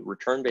value,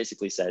 return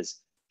basically says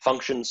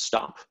function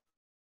stop,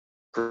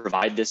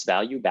 provide this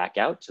value back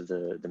out to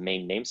the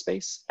main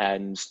namespace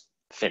and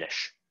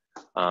finish.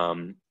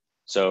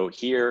 So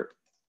here,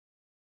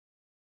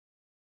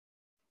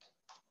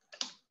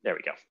 there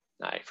we go.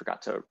 I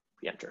forgot to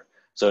re-enter.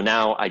 So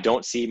now I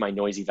don't see my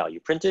noisy value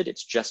printed.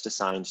 It's just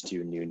assigned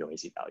to a new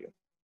noisy value.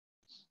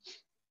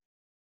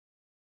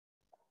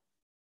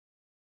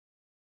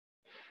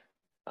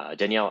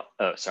 Danielle,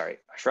 oh, sorry,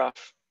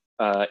 Ashraf.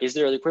 Is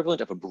there the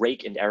equivalent of a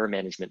break and error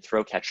management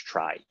throw, catch,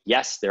 try?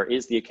 Yes, there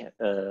is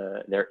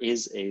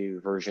a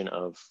version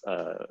of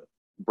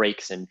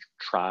breaks and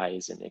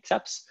tries and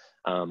accepts.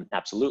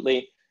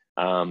 Absolutely.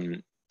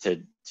 So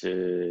that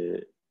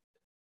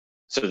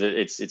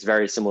it's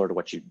very similar to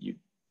what you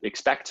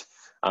expect.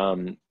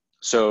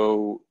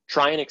 So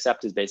try and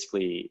accept is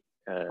basically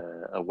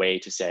a way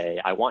to say,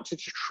 I want to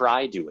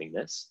try doing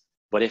this.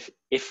 But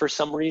if for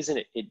some reason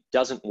it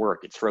doesn't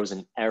work, it throws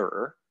an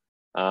error,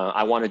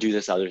 I want to do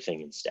this other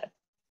thing instead.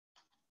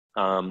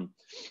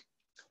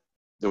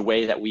 The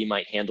way that we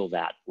might handle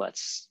that,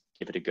 let's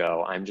give it a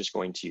go. I'm just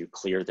going to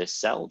clear this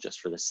cell just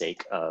for the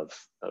sake of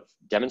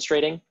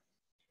demonstrating.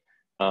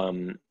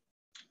 We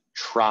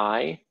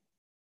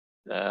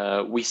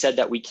said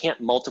that we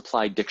can't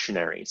multiply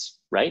dictionaries,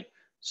 right?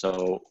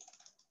 So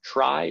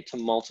try to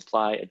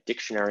multiply a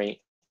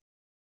dictionary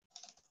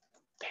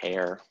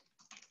pair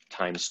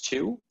times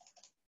 2.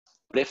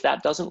 But if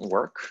that doesn't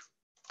work,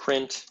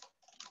 print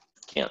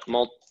cannot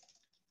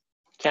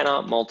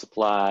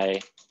multiply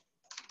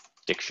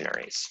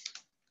dictionaries.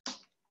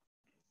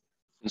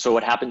 And so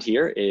what happened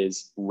here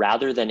is,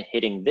 rather than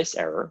hitting this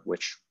error,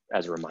 which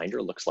as a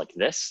reminder looks like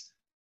this,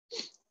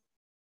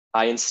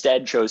 I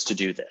instead chose to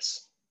do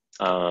this.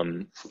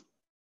 And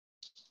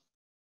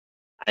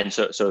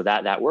so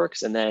that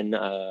works. And then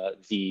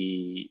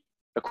the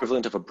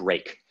equivalent of a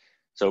break.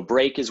 So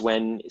break is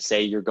when,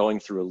 say, you're going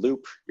through a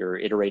loop, you're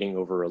iterating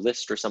over a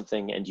list or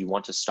something, and you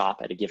want to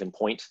stop at a given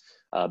point.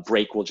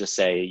 Break will just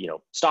say, you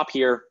know, stop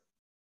here,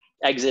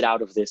 exit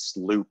out of this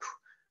loop,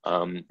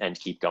 and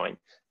keep going.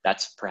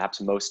 That's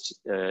perhaps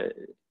most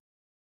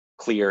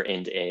clear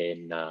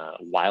in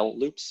while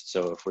loops.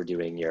 So if we're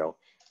doing, you know,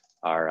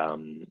 our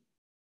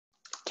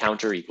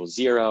counter equals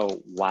 0,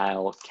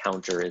 while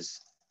counter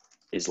is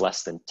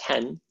less than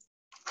 10,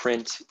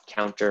 print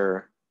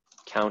counter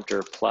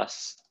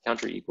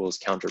equals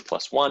counter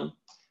plus 1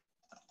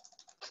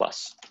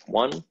 plus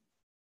 1.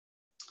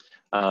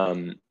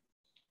 And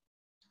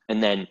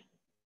then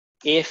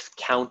if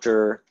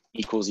counter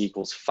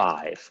equals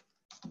 5,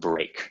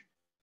 break.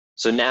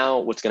 So now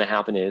what's going to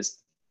happen is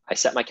I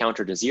set my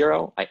counter to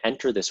 0, I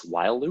enter this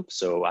while loop,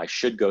 so I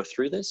should go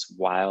through this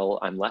while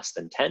I'm less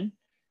than 10,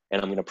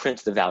 and I'm going to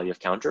print the value of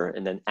counter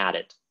and then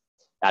add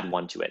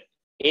 1 to it.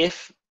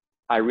 If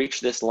I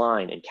reach this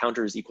line and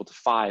counter is equal to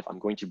 5, I'm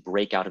going to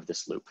break out of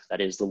this loop.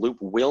 That is, the loop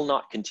will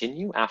not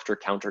continue after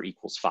counter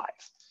equals 5.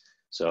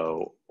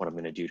 So what I'm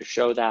going to do to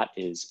show that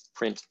is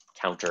print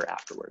counter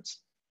afterwards.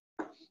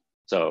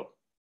 So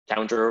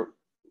counter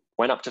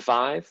went up to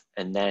 5,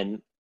 and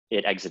then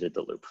it exited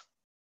the loop.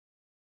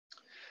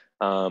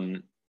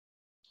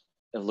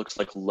 It looks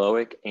like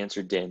Loic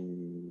answered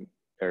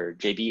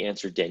JB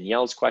answered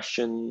Danielle's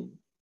question.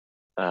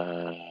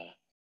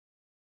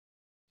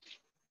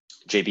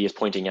 JB is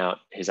pointing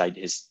out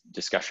his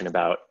discussion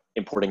about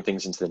importing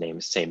things into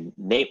the same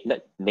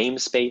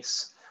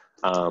namespace,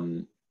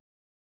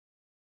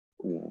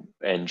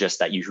 and just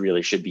that you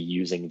really should be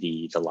using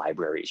the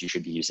libraries. You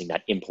should be using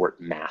that import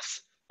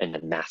math and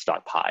then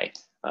math.py.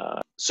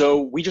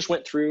 So we just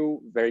went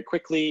through very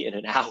quickly in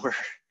an hour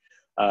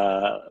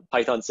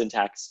Python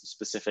syntax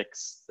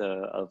specifics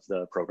of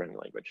the programming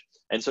language.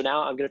 And so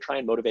now I'm going to try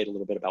and motivate a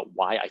little bit about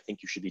why I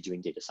think you should be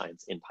doing data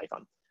science in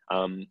Python.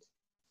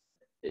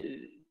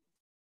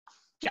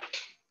 Yeah,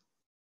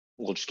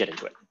 we'll just get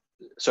into it.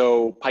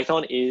 So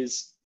Python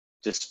is,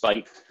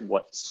 despite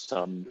what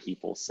some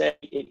people say,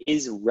 it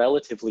is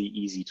relatively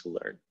easy to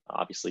learn.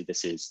 Obviously,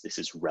 this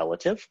is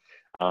relative,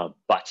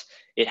 but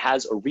it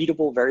has a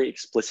readable, very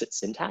explicit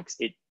syntax.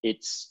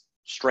 Its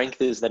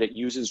strength is that it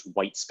uses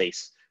white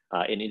space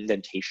and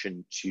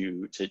indentation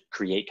to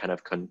create kind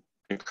of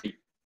concrete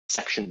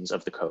sections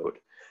of the code.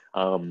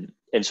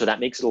 And so that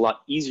makes it a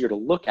lot easier to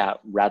look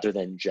at rather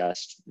than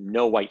just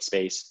no white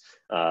space,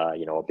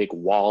 you know, a big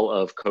wall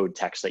of code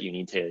text that you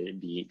need to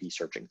be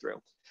searching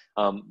through.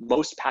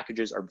 Most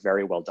packages are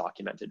very well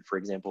documented. For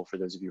example, for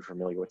those of you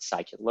familiar with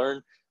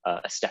scikit-learn,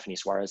 Stephanie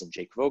Suarez and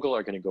Jake Vogel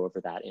are going to go over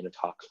that in a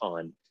talk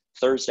on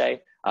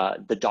Thursday.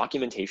 The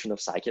documentation of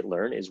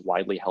scikit-learn is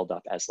widely held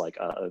up as like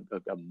a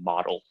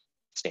model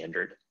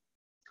standard.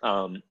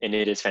 And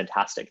it is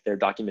fantastic. Their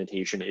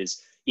documentation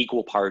is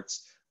equal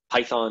parts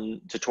Python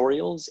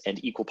tutorials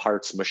and equal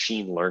parts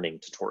machine learning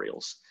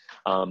tutorials.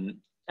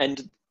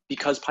 And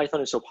because Python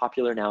is so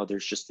popular now,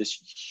 there's just this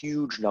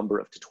huge number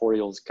of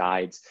tutorials,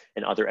 guides,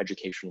 and other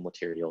educational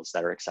materials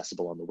that are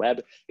accessible on the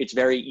web. It's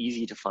very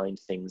easy to find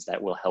things that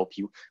will help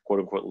you, quote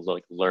unquote,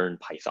 like learn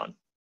Python.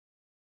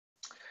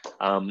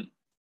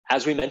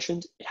 As we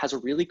mentioned, it has a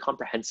really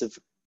comprehensive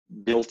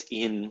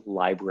built-in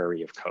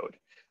library of code.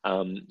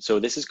 So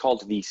this is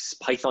called the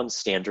Python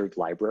standard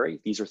library.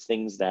 These are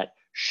things that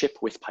ship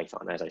with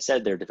Python. As I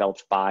said, they're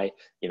developed by,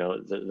 you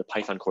know, the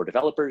Python core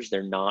developers.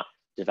 They're not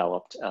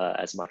developed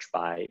as much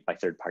by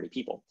third-party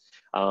people.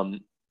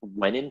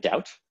 When in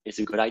doubt, it's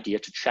a good idea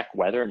to check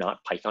whether or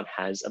not Python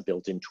has a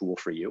built-in tool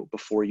for you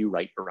before you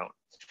write your own.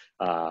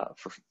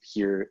 For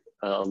here,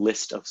 a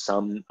list of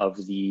some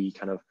of the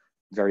kind of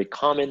very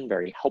common,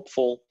 very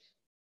helpful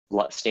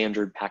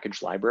standard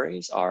package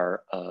libraries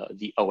are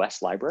the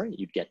OS library.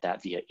 You'd get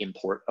that via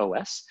import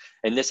OS.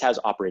 And this has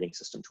operating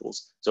system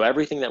tools. So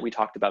everything that we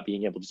talked about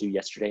being able to do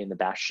yesterday in the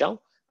bash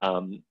shell,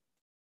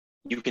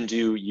 you can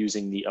do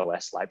using the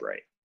OS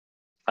library.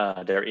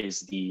 There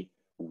is the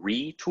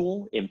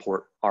tool,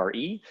 import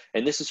RE,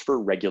 and this is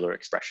for regular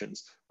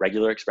expressions.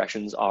 Regular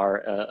expressions are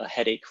a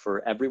headache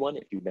for everyone.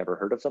 If you've never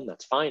heard of them,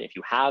 that's fine. If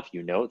you have,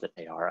 you know that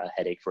they are a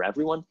headache for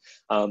everyone,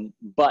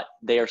 but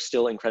they are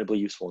still incredibly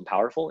useful and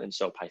powerful, and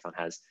so Python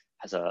has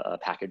a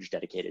package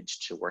dedicated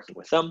to working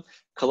with them.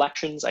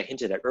 Collections, I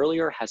hinted at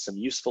earlier, has some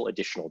useful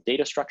additional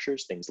data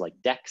structures, things like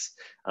dex,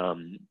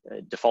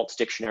 default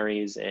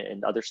dictionaries,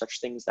 and other such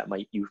things that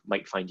you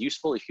might find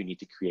useful if you need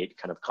to create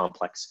kind of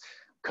complex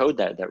code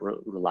that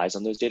relies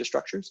on those data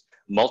structures.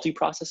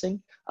 Multiprocessing,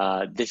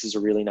 this is a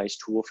really nice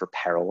tool for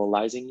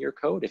parallelizing your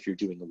code if you're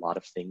doing a lot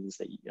of things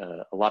that,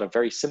 a lot of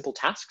very simple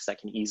tasks that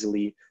can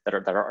easily, that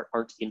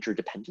aren't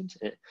interdependent.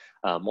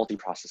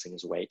 Multiprocessing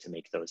is a way to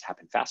make those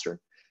happen faster.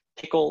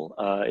 Pickle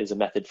is a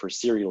method for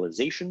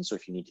serialization. So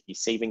if you need to be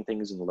saving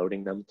things and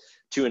loading them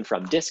to and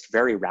from disk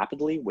very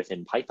rapidly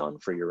within Python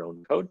for your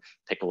own code,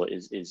 Pickle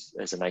is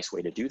a nice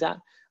way to do that.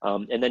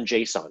 And then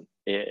JSON,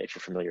 if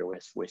you're familiar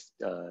with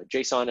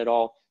JSON at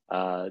all,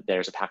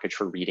 there's a package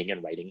for reading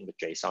and writing with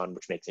JSON,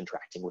 which makes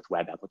interacting with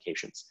web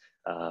applications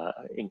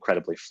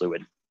incredibly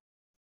fluid.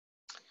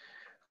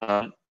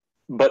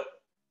 But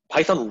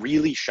Python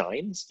really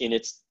shines in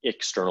its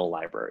external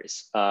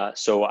libraries.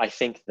 So I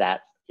think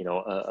that,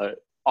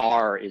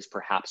 R is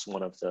perhaps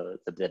one of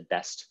the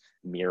best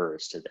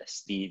mirrors to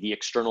this. The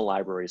external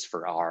libraries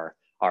for R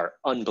are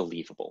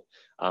unbelievable.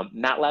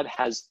 MATLAB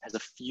has a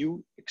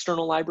few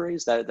external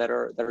libraries that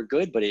are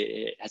good, but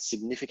it has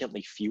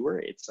significantly fewer.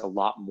 It's a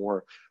lot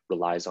more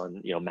relies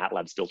on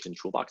MATLAB's built-in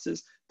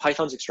toolboxes.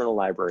 Python's external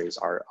libraries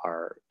are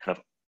kind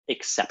of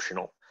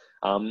exceptional.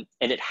 And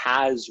it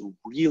has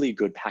really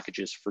good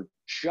packages for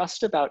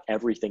just about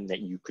everything that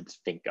you could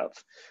think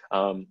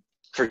of.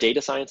 For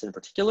data science in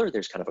particular,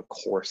 there's kind of a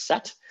core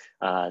set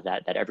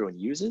that everyone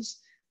uses.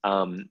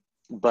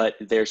 But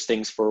there's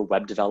things for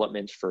web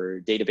development,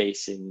 for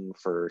databasing,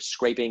 for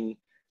scraping,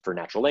 for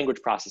natural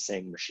language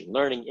processing, machine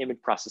learning,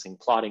 image processing,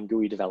 plotting,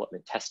 GUI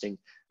development, testing,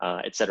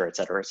 et cetera, et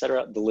cetera, et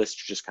cetera. The list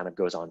just kind of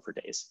goes on for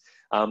days.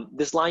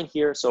 This line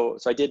here, so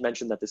I did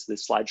mention that this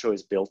slideshow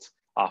is built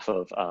off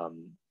of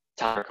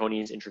Tal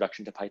Marconi's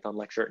Introduction to Python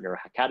lecture at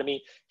NeuroHack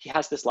Academy. He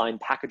has this line,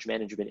 package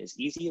management is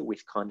easy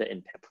with Conda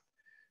and pip.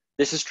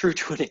 This is true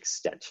to an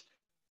extent.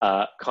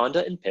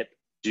 Conda and pip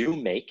do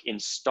make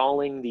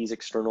installing these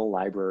external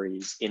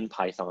libraries in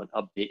Python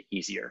a bit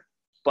easier.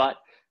 But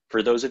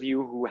for those of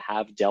you who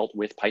have dealt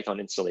with Python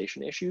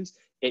installation issues,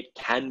 it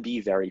can be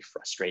very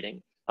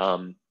frustrating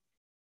to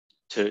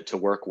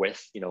work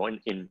with.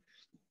 In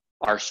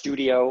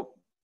RStudio,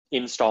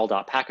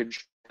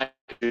 install.packages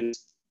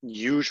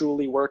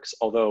usually works,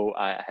 although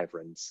I have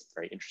run some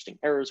very interesting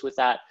errors with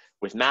that.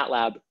 With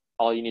MATLAB,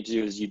 all you need to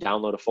do is you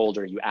download a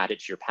folder, you add it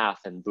to your path,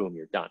 and boom,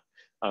 you're done.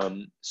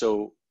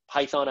 So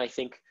Python, I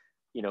think,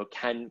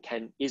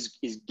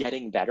 is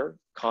getting better.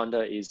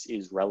 Conda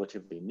is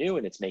relatively new,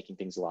 and it's making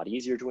things a lot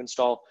easier to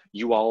install.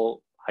 You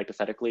all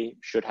hypothetically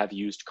should have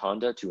used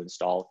Conda to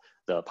install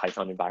the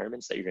Python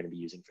environments that you're going to be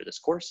using for this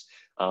course,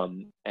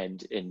 and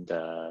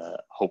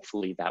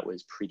hopefully that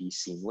was pretty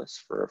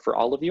seamless for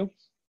all of you.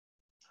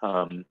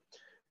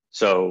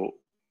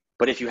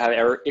 But if you have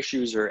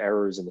issues or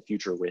errors in the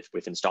future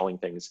with installing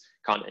things,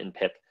 Conda and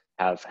pip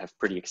have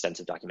pretty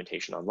extensive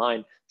documentation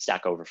online.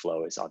 Stack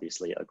Overflow is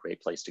obviously a great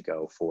place to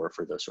go for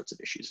those sorts of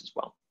issues as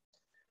well.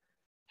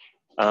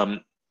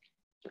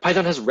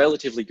 Python has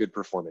relatively good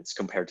performance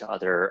compared to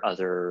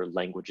other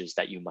languages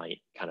that you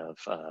might kind of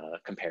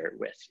compare it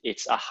with.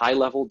 It's a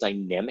high-level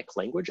dynamic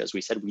language. As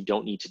we said, we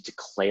don't need to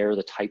declare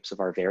the types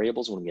of our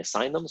variables when we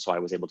assign them. So I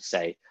was able to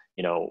say,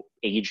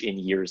 age in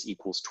years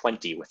equals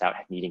 20 without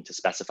needing to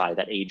specify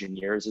that age in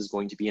years is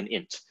going to be an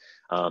int.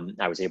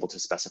 I was able to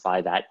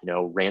specify that,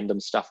 random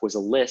stuff was a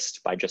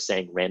list by just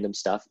saying random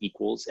stuff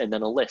equals and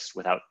then a list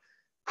without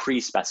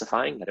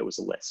pre-specifying that it was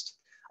a list.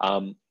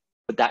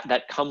 But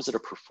that comes at a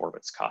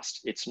performance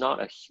cost. It's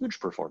not a huge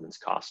performance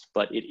cost,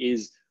 but it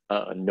is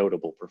a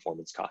notable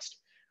performance cost.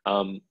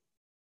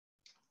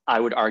 I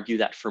would argue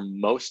that for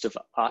most of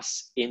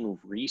us in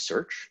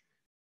research,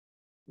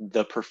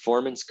 the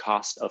performance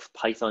cost of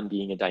Python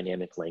being a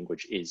dynamic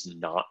language is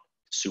not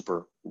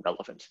super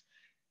relevant.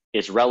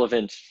 It's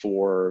relevant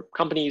for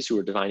companies who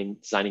are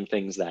designing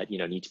things that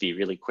need to be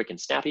really quick and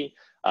snappy.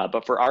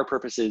 But for our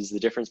purposes, the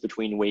difference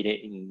between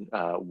waiting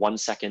 1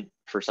 second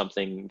for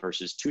something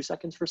versus 2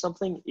 seconds for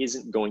something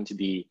isn't going to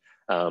be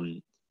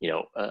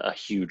a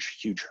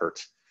huge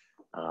hurt.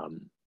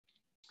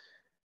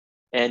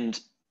 And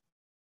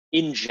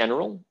in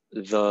general,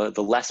 the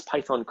less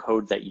Python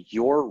code that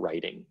you're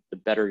writing, the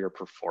better your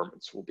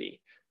performance will be.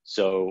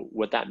 So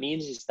what that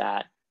means is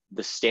that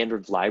the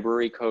standard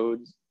library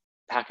code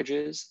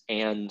packages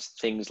and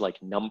things like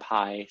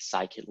NumPy,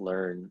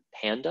 scikit-learn,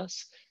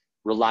 pandas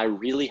rely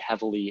really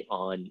heavily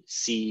on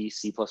C,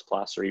 C++,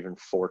 or even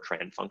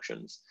Fortran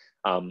functions.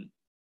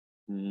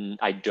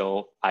 I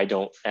don't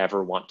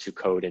ever want to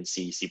code in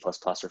C, C++, or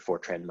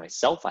Fortran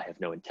myself. I have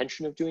no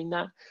intention of doing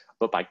that.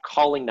 But by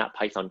calling that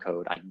Python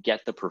code, I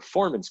get the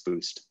performance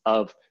boost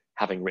of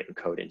having written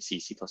code in C,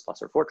 C++,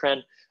 or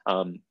Fortran.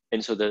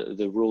 And so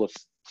the rule of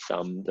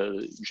thumb,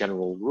 the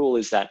general rule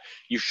is that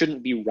you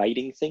shouldn't be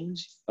writing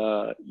things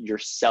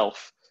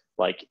yourself,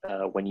 like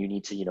when you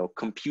need to,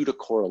 compute a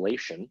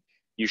correlation.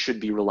 You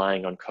should be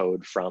relying on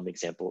code from,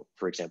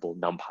 for example,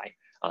 NumPy.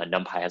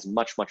 NumPy has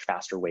much, much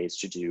faster ways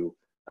to do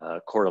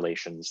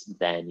correlations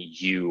than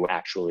you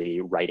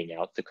actually writing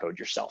out the code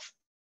yourself.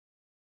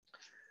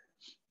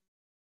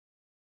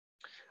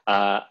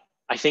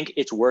 I think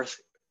it's worth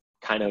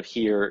kind of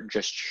here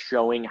just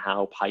showing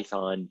how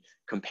Python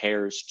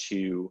compares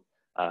to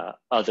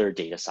other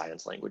data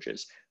science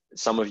languages.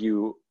 Some of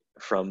you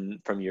from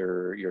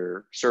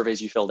your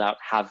surveys you filled out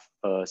have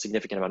a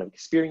significant amount of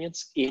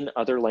experience in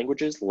other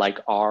languages like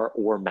R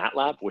or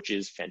MATLAB, which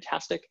is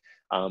fantastic.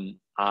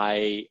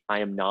 I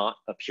am not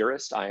a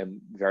purist. I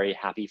am very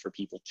happy for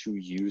people to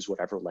use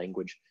whatever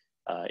language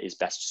is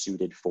best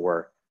suited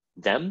for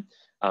them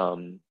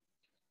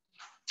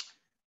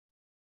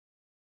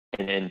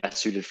and best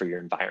suited for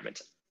your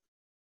environment.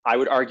 I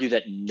would argue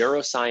that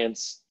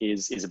neuroscience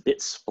is a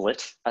bit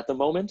split at the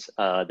moment.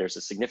 There's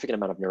a significant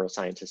amount of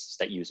neuroscientists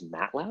that use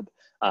MATLAB,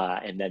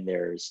 and then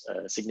there's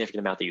a significant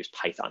amount that use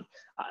Python.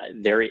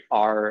 There's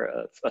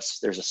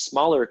a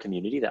smaller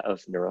community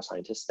of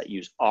neuroscientists that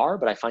use R,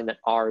 but I find that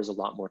R is a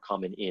lot more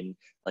common in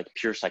like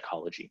pure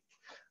psychology.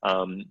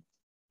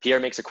 Pierre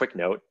makes a quick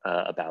note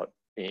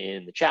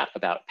in the chat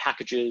about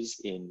packages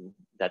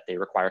that they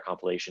require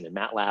compilation in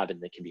MATLAB and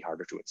they can be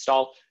harder to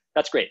install.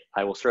 That's great.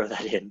 I will throw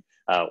that in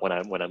when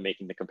I'm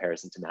making the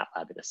comparison to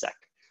MATLAB in a sec.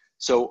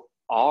 So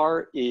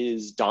R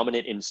is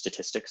dominant in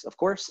statistics, of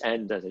course,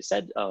 and as I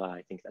said,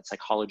 I think that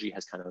psychology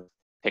has kind of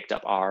picked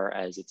up R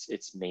as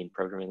its main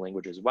programming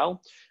language as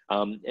well,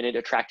 and it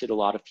attracted a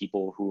lot of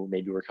people who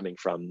maybe were coming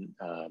from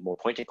more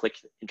point-and-click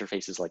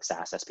interfaces like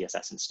SAS,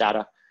 SPSS, and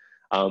Stata.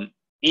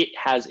 It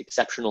has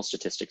exceptional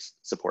statistics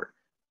support.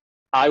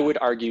 I would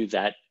argue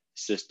that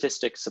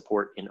statistics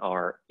support in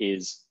R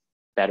is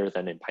better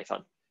than in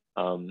Python.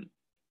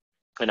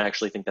 And I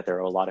actually think that there are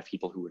a lot of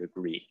people who would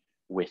agree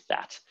with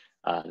that.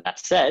 That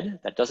said,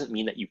 that doesn't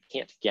mean that you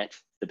can't get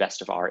the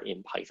best of R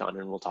in Python,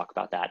 and we'll talk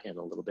about that in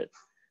a little bit.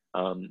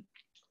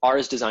 R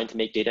is designed to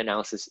make data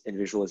analysis and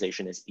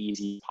visualization as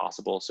easy as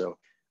possible. So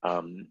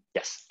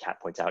yes, Kat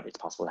points out it's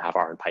possible to have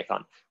R in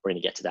Python. We're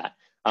gonna get to that.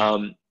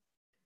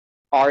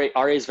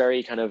 R is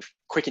very kind of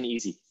quick and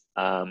easy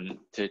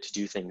to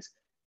do things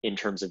in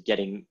terms of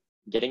getting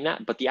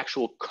that, but the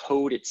actual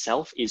code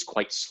itself is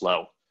quite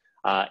slow.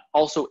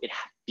 Also,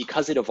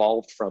 because it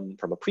evolved from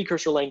a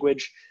precursor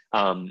language,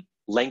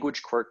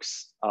 language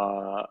quirks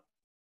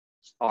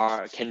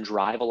can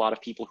drive a lot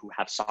of people who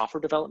have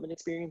software development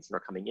experience and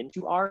are coming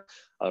into R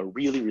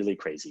really, really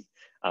crazy.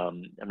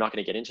 I'm not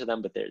going to get into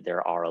them, but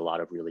there are a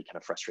lot of really kind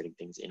of frustrating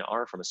things in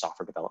R from a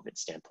software development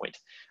standpoint.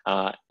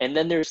 And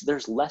then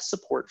there's less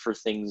support for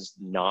things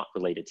not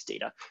related to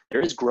data.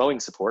 There is growing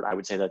support. I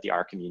would say that the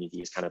R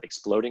community is kind of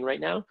exploding right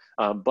now.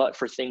 But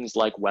for things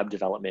like web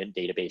development,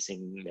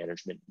 databasing,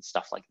 management, and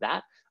stuff like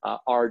that,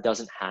 R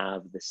doesn't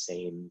have the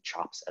same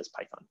chops as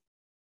Python.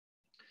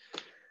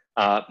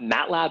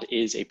 MATLAB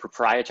is a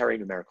proprietary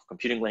numerical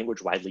computing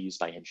language widely used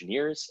by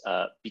engineers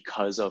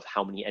because of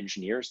how many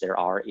engineers there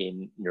are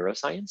in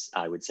neuroscience.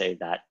 I would say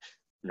that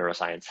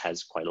neuroscience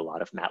has quite a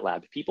lot of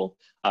MATLAB people.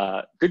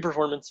 Good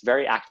performance,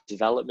 very active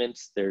development.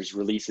 There's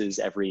releases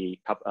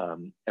every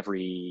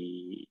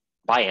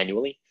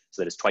biannually,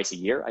 so that is twice a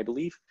year, I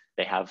believe.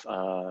 They have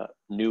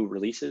new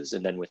releases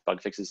and then with bug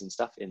fixes and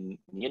stuff in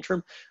the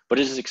interim, but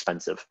it is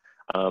expensive.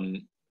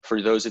 For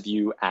those of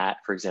you at,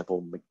 for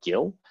example,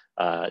 McGill,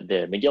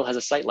 McGill has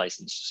a site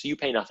license, so you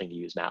pay nothing to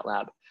use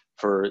MATLAB.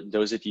 For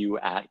those of you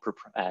at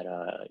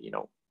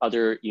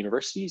other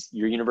universities,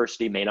 your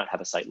university may not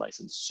have a site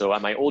license. So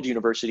at my old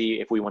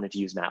university, if we wanted to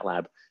use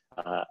MATLAB,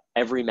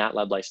 every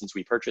MATLAB license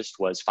we purchased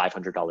was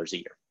 $500 a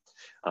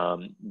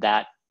year.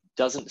 That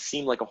doesn't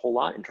seem like a whole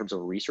lot in terms of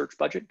a research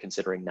budget,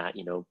 considering that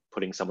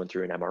putting someone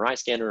through an MRI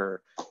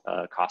scanner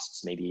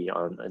costs maybe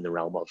in the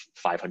realm of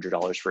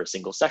 $500 for a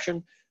single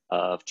session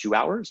of 2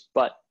 hours,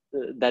 but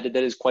that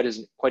is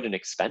quite an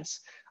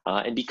expense.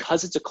 And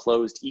because it's a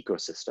closed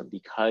ecosystem,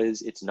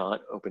 because it's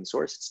not open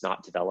source, it's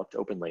not developed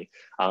openly,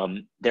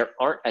 there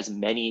aren't as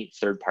many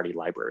third-party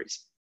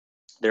libraries.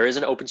 There is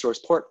an open source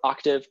port,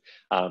 Octave.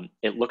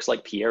 It looks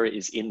like Pierre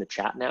is in the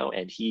chat now,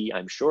 and he,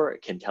 I'm sure,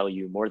 can tell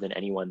you more than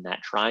anyone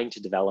that trying to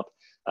develop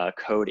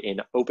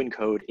open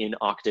code in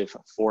Octave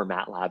for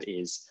MATLAB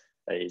is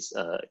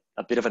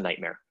a bit of a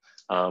nightmare.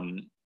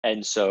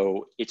 And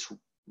so it's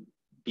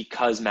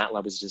because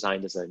MATLAB is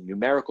designed as a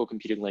numerical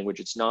computing language,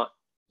 it's not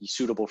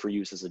suitable for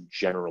use as a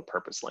general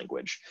purpose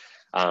language.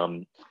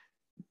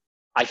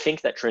 I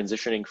think that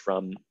transitioning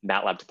from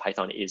MATLAB to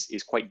Python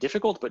is quite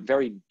difficult, but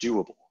very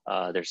doable.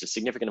 There's a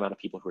significant amount of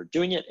people who are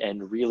doing it,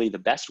 and really the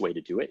best way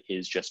to do it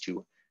is just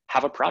to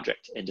have a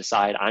project and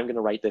decide, I'm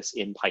gonna write this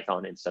in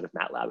Python instead of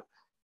MATLAB.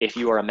 If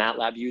you are a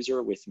MATLAB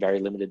user with very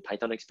limited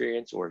Python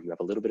experience, or you have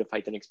a little bit of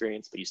Python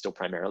experience, but you still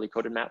primarily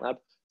code in MATLAB,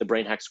 the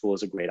BrainHack School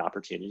is a great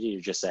opportunity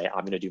to just say,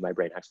 I'm gonna do my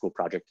BrainHack School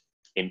project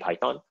in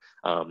Python,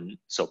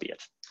 so be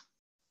it.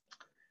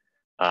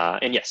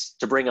 And yes,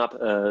 to bring up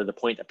the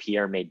point that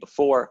Pierre made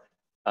before,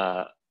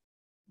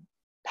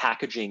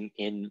 packaging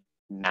in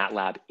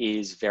MATLAB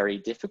is very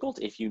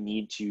difficult if you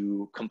need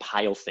to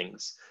compile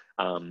things.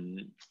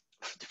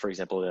 For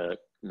example,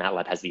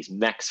 MATLAB has these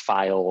MEX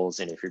files,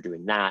 and if you're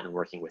doing that and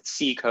working with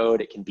C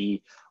code, it can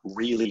be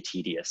really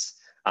tedious.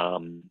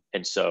 And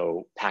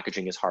so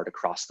packaging is hard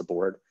across the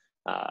board.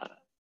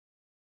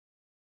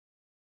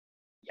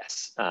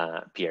 Yes,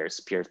 Pierre's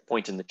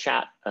point in the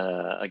chat,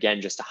 again,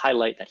 just to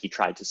highlight that he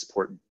tried to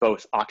support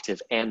both Octave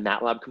and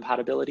MATLAB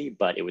compatibility,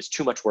 but it was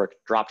too much work,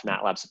 dropped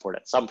MATLAB support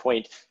at some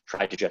point,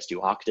 tried to just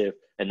do Octave,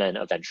 and then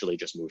eventually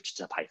just moved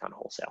to Python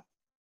wholesale.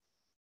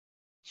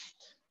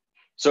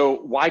 So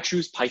why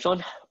choose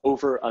Python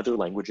over other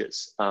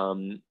languages?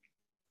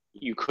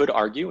 You could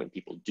argue, and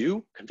people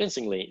do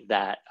convincingly,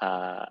 that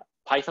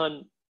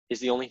Python is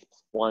the only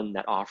one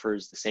that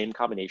offers the same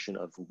combination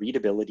of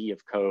readability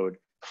of code,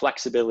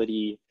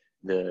 flexibility,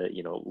 the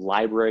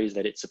libraries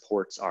that it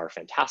supports are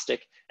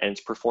fantastic, and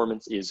its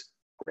performance is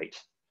great.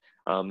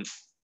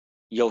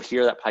 You'll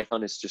hear that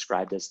Python is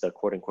described as the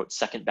quote unquote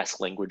second best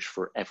language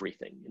for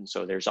everything. And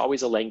so there's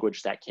always a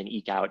language that can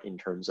eke out in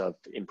terms of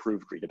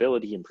improved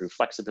readability, improved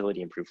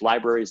flexibility, improved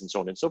libraries, and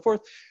so on and so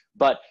forth.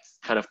 But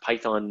kind of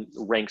Python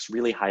ranks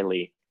really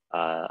highly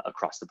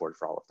across the board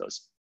for all of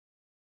those.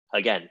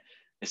 Again,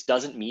 this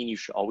doesn't mean you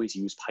should always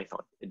use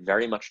Python. It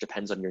very much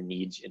depends on your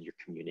needs and your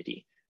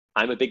community.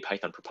 I'm a big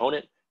Python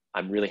proponent.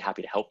 I'm really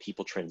happy to help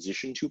people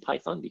transition to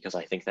Python because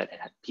I think that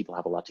people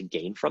have a lot to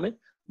gain from it.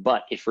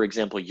 But if, for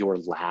example, your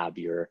lab,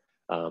 your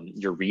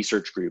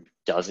research group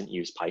doesn't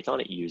use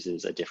Python, it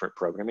uses a different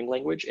programming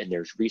language, and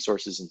there's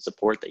resources and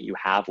support that you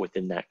have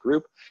within that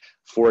group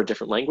for a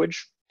different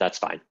language, that's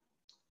fine.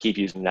 Keep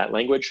using that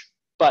language.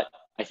 But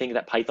I think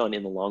that Python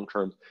in the long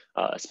term,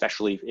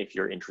 especially if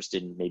you're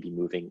interested in maybe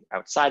moving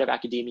outside of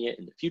academia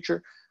in the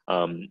future,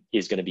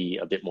 is going to be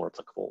a bit more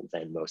applicable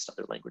than most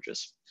other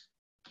languages.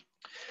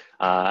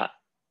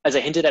 As I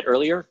hinted at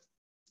earlier,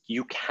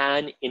 you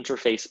can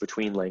interface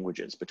between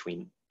languages,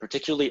 between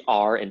particularly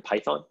R and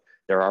Python.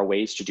 There are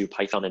ways to do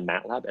Python and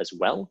MATLAB as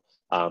well.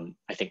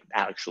 I think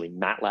actually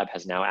MATLAB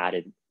has now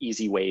added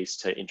easy ways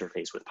to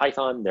interface with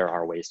Python. There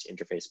are ways to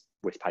interface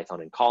with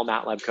Python and call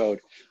MATLAB code,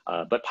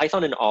 but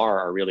Python and R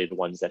are really the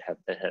ones that have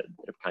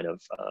kind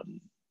of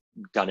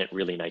done it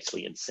really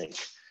nicely in sync.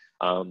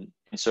 And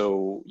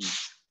so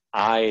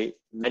I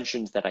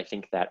mentioned that I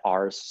think that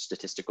R's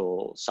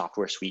statistical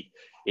software suite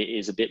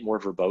is a bit more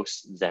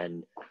verbose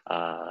than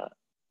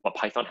what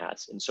Python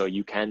has. And so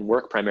you can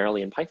work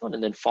primarily in Python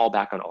and then fall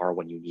back on R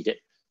when you need it,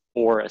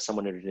 or as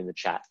someone noted in the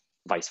chat,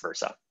 vice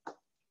versa.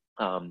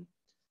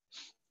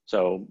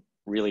 So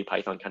really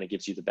Python kind of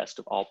gives you the best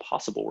of all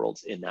possible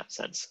worlds in that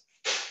sense.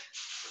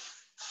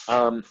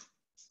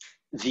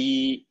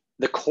 The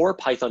core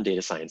Python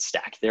data science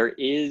stack, there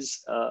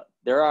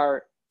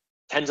are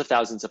tens of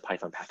thousands of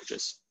Python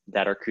packages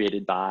that are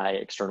created by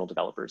external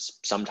developers.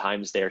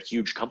 Sometimes they're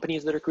huge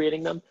companies that are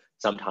creating them.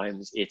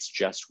 Sometimes it's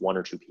just one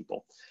or two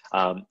people.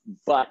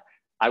 But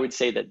I would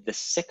say that the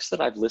 6 that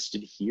I've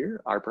listed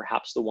here are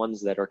perhaps the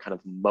ones that are kind of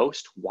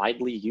most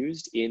widely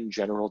used in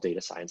general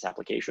data science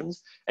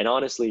applications. And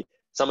honestly,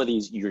 some of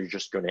these you're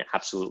just going to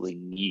absolutely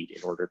need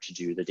in order to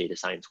do the data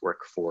science work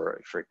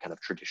for kind of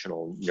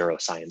traditional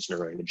neuroscience,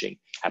 neuroimaging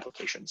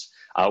applications.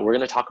 We're going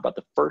to talk about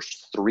the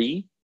first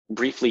 3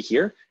 briefly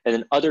here, and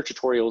then other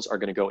tutorials are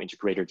going to go into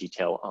greater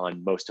detail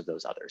on most of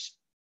those others.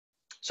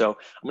 So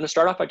I'm going to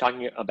start off by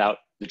talking about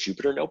the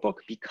Jupyter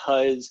Notebook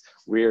because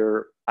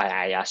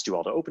I asked you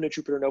all to open a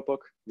Jupyter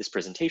Notebook. This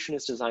presentation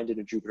is designed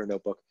in a Jupyter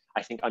Notebook.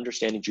 I think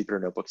understanding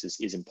Jupyter Notebooks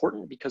is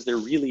important because they're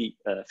really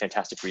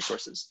fantastic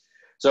resources.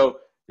 So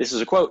this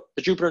is a quote: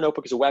 "The Jupyter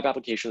Notebook is a web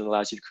application that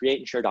allows you to create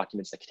and share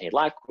documents that contain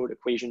live code,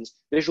 equations,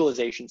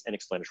 visualizations, and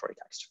explanatory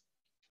text."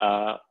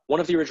 One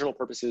of the original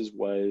purposes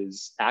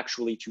was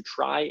actually to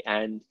try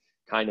and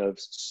kind of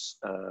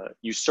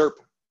usurp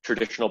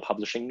traditional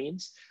publishing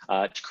means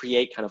to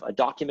create kind of a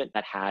document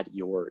that had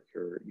your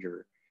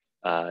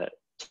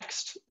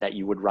text that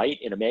you would write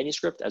in a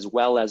manuscript, as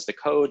well as the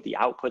code, the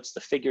outputs, the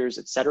figures,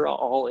 etc.,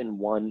 all in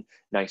one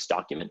nice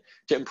document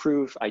to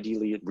improve,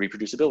 ideally,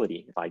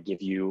 reproducibility. If I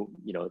give you,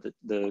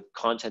 the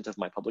content of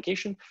my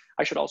publication,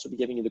 I should also be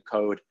giving you the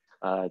code,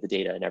 the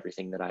data, and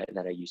everything that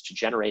I use to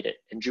generate it.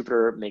 And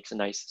Jupyter makes a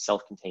nice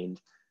self-contained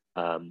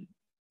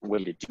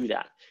way to do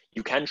that.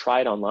 You can try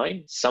it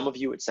online. Some of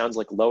you, it sounds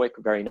like Loic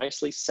very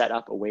nicely set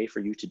up a way for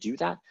you to do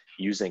that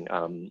using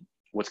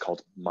what's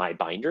called My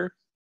Binder.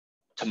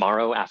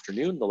 Tomorrow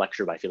afternoon, the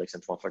lecture by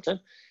Félix-Antoine Fortin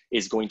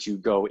is going to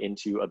go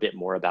into a bit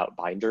more about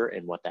Binder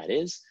and what that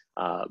is.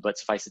 But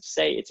suffice it to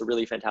say, it's a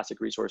really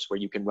fantastic resource where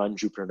you can run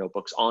Jupyter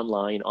Notebooks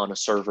online on a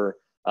server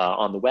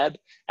on the web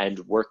and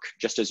work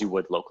just as you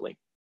would locally.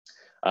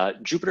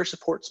 Jupyter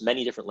supports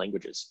many different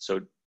languages.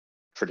 So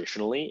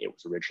traditionally, it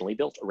was originally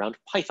built around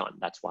Python.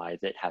 That's why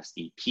it has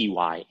the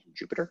PY in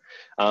Jupyter.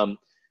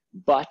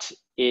 But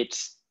it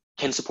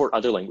can support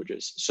other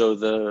languages. So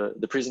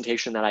the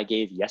presentation that I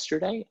gave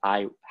yesterday,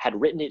 I had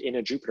written it in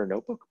a Jupyter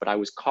Notebook, but I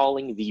was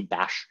calling the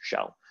bash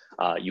shell.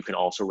 You can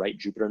also write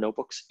Jupyter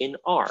notebooks in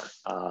R.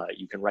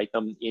 You can write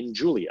them in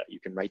Julia. You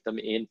can write them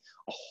in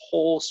a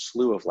whole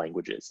slew of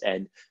languages.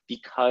 And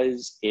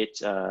because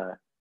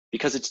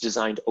it's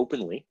designed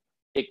openly,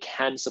 it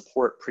can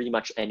support pretty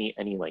much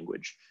any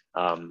language.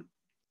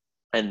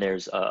 And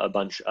there's a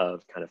bunch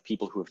of kind of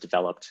people who have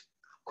developed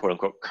quote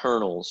unquote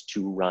kernels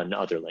to run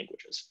other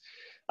languages.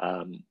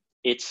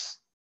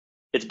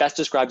 It's best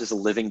described as a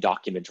living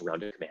document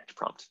around a command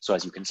prompt. So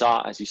as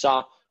you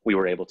saw, we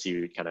were able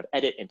to kind of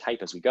edit and type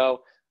as we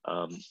go,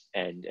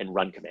 and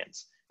run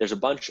commands. There's a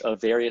bunch of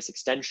various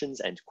extensions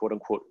and quote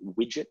unquote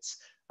widgets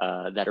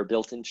that are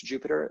built into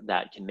Jupyter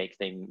that can make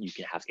things, you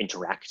can have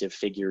interactive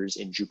figures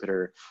in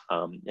Jupyter.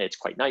 It's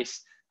quite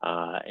nice.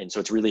 And so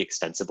it's really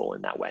extensible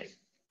in that way.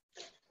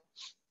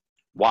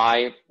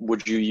 Why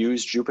would you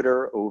use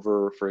Jupyter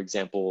over, for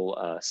example,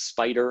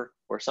 Spider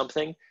or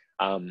something?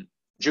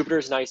 Jupyter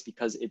is nice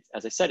because,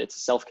 as I said, it's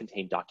a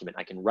self-contained document.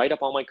 I can write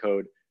up all my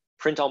code,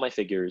 print all my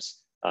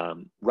figures,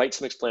 write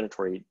some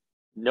explanatory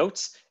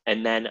notes,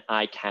 and then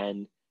I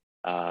can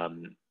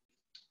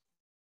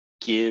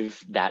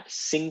give that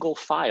single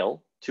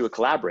file to a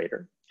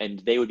collaborator,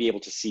 and they would be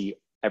able to see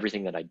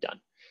everything that I'd done.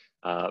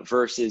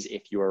 Versus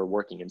if you're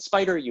working in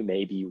Spider, you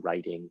may be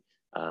writing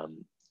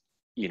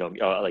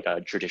like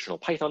a traditional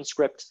Python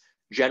script,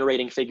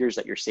 generating figures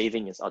that you're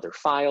saving as other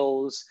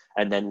files,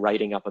 and then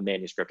writing up a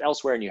manuscript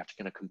elsewhere, and you have to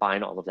kind of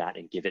combine all of that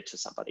and give it to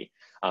somebody.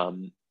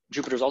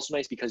 Jupyter is also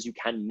nice because you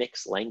can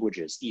mix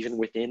languages even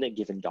within a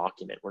given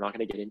document. We're not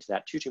going to get into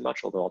that too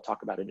much, although I'll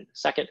talk about it in a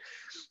second.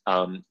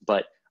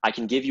 But I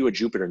can give you a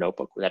Jupyter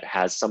notebook that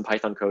has some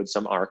Python code,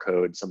 some R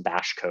code, some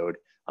Bash code,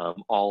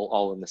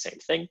 all in the same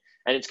thing,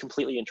 and it's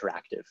completely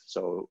interactive.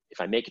 So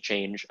if I make a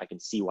change, I can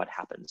see what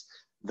happens.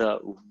 The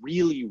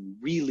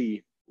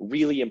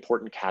really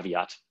important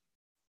caveat,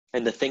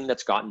 and the thing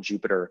that's gotten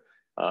Jupyter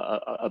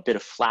a bit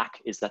of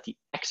flack, is that the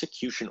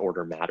execution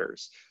order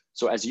matters.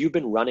 So as you've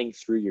been running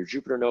through your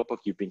Jupyter notebook,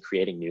 you've been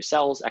creating new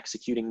cells,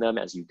 executing them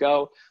as you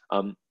go.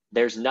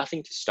 There's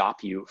nothing to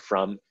stop you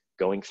from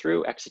going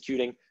through,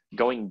 executing,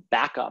 going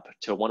back up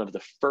to one of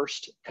the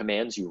first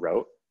commands you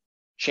wrote,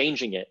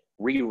 changing it,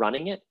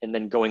 rerunning it, and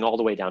then going all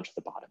the way down to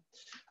the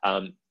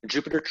bottom.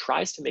 Jupyter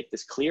tries to make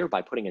this clear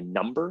by putting a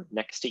number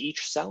next to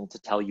each cell to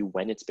tell you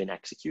when it's been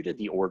executed,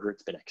 the order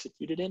it's been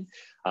executed in,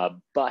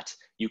 but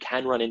you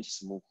can run into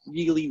some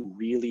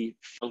really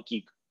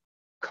funky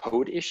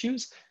code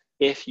issues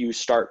if you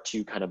start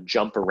to kind of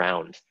jump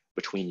around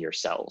between your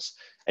cells.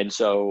 And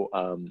so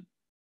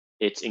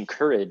it's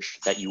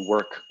encouraged that you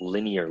work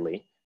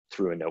linearly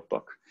through a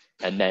notebook.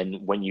 And then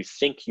when you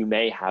think you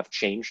may have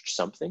changed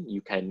something,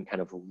 you can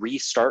kind of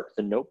restart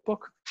the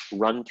notebook,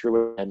 run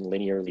through it and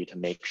linearly to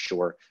make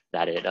sure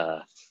that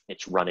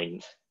it's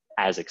running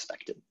as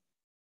expected.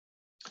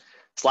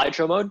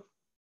 Slideshow mode.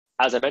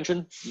 As I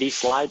mentioned, these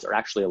slides are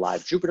actually a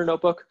live Jupyter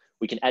notebook.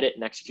 We can edit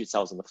and execute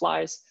cells on the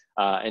flies.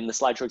 And the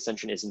slideshow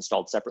extension is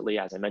installed separately.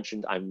 As I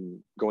mentioned,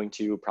 I'm going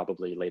to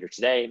probably later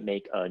today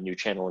make a new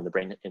channel in the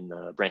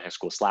BrainHack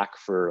School Slack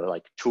for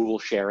like tool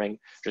sharing,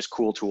 just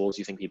cool tools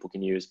you think people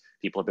can use.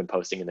 People have been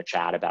posting in the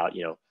chat about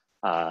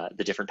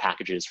the different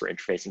packages for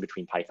interfacing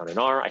between Python and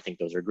R. I think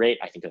those are great.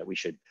 I think that we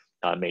should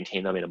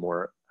maintain them in a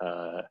more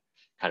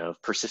kind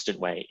of persistent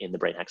way in the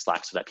BrainHack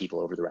Slack so that people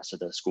over the rest of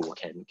the school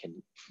can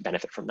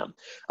benefit from them.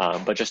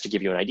 But just to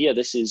give you an idea,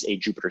 this is a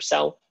Jupyter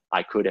cell.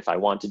 I could, if I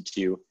wanted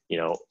to,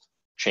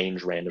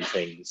 change random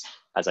things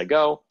as I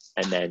go,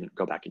 and then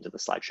go back into the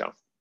slideshow.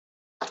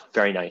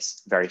 Very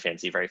nice, very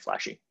fancy, very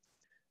flashy.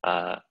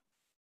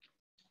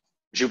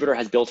 Jupyter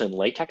has built-in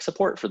LaTeX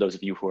support for those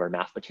of you who are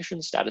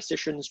mathematicians,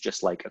 statisticians,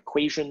 just like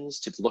equations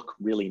to look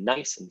really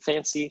nice and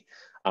fancy.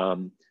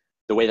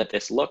 The way that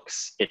this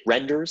looks, it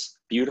renders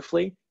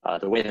beautifully.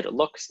 The way that it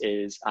looks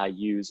is I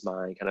use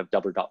my kind of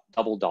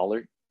double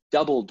dollar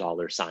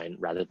sign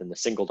rather than the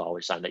single dollar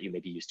sign that you may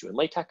be used to in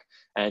LaTeX,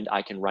 and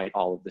I can write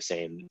all of the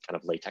same kind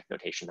of LaTeX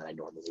notation that I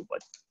normally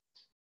would.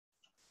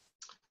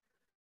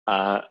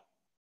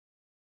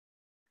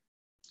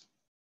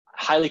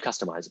 Highly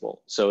customizable.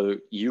 So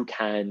you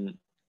can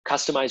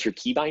customize your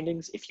key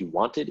bindings if you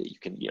wanted. You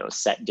can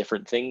set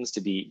different things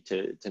to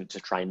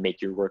try and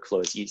make your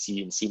workflow as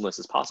easy and seamless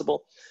as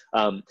possible.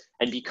 And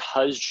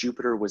because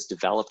Jupyter was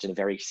developed in a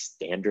very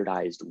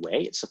standardized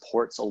way, it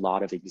supports a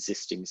lot of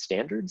existing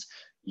standards.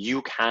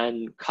 You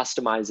can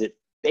customize it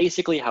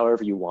basically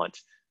however you want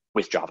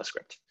with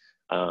JavaScript.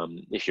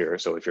 If you're a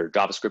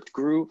JavaScript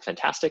guru,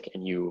 fantastic,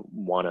 and you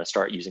want to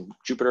start using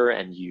Jupyter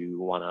and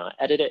you want to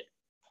edit it,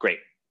 great.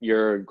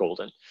 You're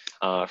golden.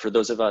 For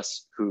those of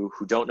us who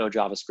don't know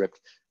JavaScript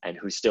and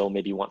who still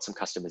maybe want some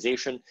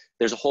customization,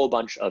 there's a whole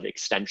bunch of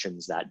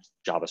extensions that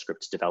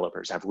JavaScript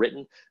developers have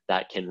written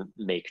that can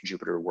make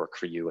Jupyter work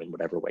for you in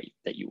whatever way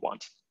that you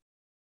want.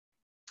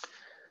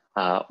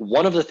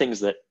 One of the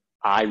things that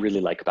I really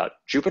like about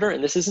Jupyter,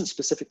 and this isn't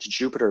specific to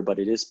Jupyter, but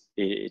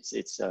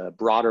it's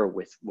broader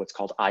with what's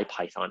called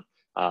IPython.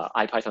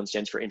 IPython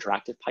stands for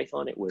Interactive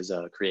Python. It was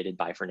created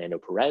by Fernando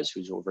Perez,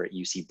 who's over at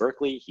UC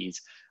Berkeley. He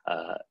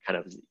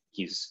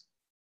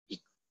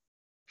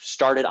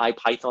started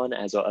IPython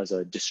as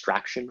a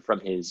distraction from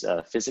his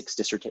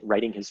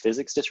writing his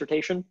physics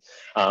dissertation,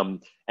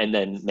 and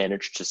then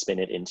managed to spin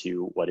it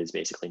into what is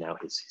basically now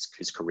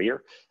his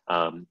career,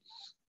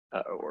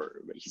 or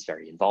he's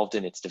very involved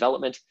in its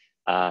development.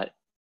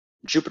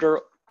 Jupyter,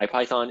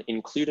 IPython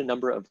include a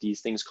number of these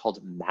things called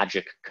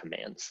magic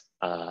commands,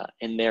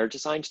 and they're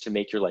designed to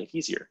make your life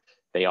easier.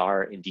 They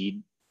are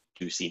indeed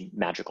do seem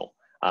magical.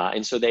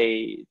 And so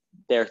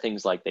they're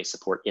things like they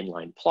support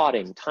inline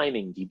plotting,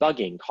 timing,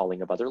 debugging,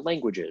 calling of other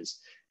languages.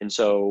 And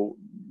so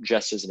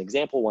just as an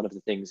example, one of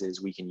the things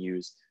is we can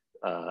use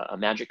a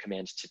magic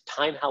command to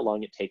time how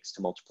long it takes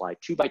to multiply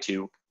 2 by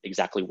 2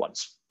 exactly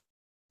once.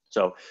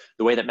 So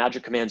the way that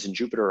magic commands in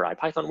Jupyter or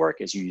IPython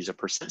work is you use a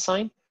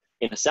 %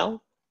 in a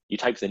cell, you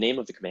type the name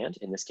of the command,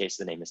 in this case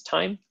the name is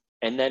time,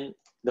 and then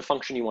the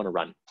function you want to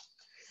run.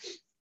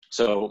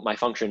 So my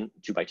function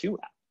 2 by 2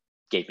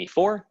 gave me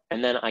 4,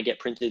 and then I get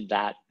printed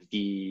that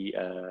the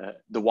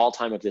wall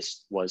time of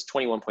this was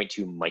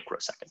 21.2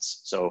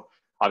 microseconds. So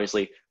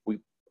obviously we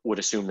would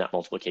assume that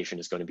multiplication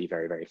is going to be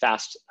very, very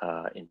fast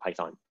in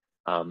Python.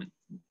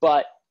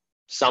 But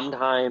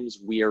sometimes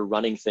we are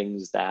running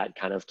things that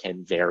kind of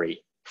can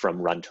vary from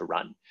run to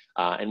run.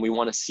 And we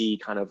want to see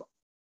kind of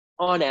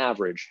on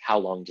average, how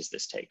long does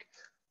this take?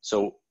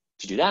 So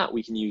to do that,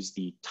 we can use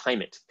the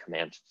timeit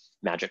command,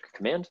 magic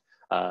command.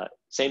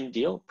 Same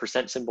deal,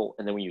 % symbol,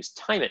 and then we use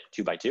timeit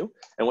 2 by 2.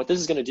 And what this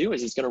is going to do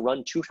is it's going to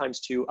run 2 times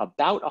 2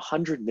 about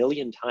 100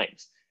 million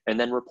times, and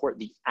then report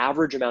the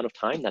average amount of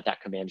time that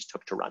that command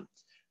took to run.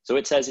 So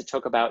it says it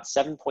took about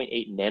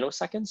 7.8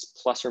 nanoseconds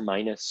plus or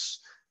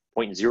minus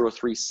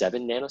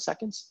 0.037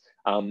 nanoseconds.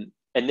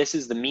 And this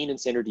is the mean and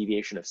standard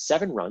deviation of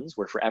 7 runs,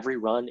 where for every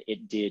run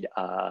it did,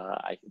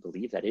 I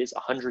believe that is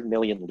 100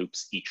 million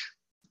loops each.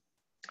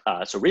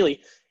 So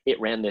really, it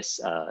ran this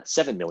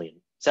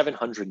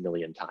 700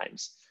 million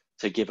times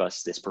to give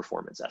us this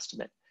performance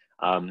estimate.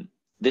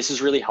 This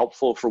is really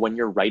helpful for when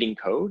you're writing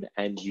code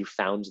and you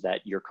found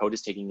that your code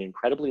is taking an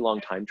incredibly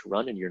long time to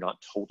run and you're not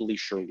totally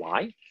sure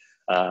why.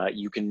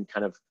 You can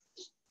kind of,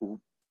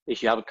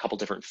 if you have a couple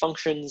different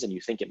functions and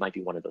you think it might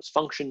be one of those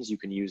functions, you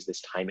can use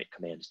this timeit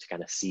command to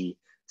kind of see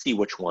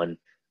which one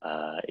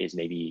is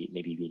maybe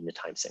being the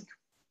time sink.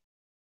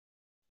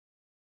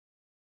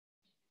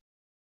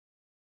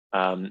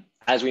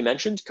 As we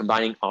mentioned,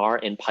 combining R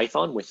and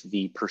Python with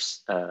the,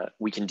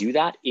 we can do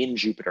that in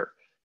Jupyter.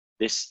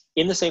 This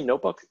in the same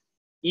notebook,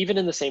 even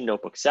in the same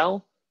notebook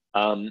cell,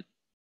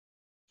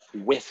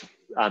 with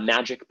a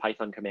magic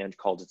Python command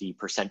called the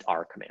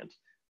 %r command.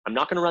 I'm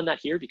not gonna run that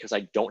here because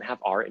I don't have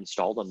R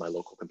installed on my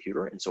local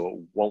computer, and so it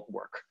won't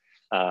work.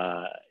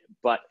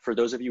 But for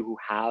those of you who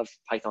have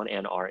Python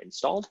and R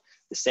installed,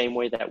 the same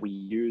way that we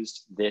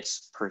used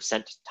this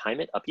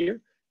 %timeit up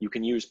here, you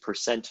can use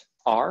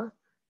 %r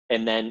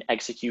and then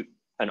execute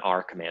an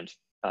R command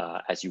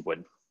as you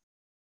would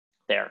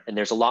there. And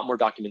there's a lot more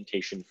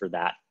documentation for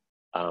that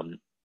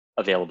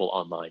available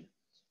online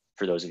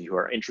for those of you who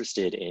are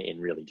interested in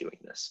really doing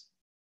this.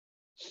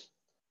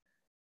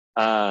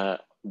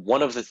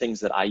 One of the things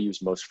that I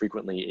use most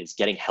frequently is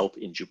getting help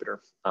in Jupyter.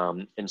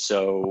 And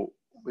so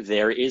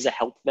there is a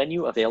help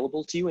menu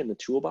available to you in the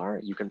toolbar.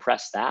 You can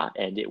press that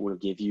and it will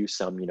give you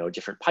some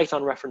different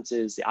Python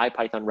references, the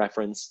IPython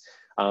reference.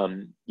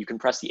 You can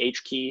press the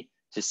H key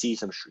to see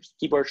some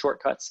keyboard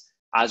shortcuts.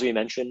 As we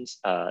mentioned,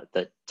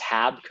 the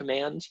tab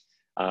command,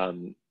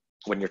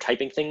 when you're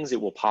typing things, it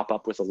will pop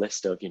up with a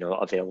list of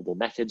available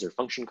methods or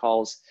function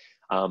calls.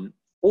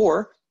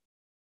 Or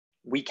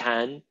we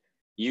can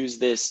use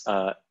this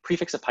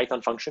prefix a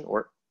Python function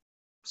or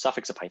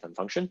suffix a Python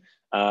function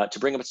to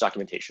bring up its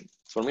documentation.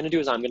 So what I'm going to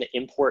do is I'm going to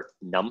import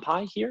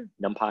NumPy here.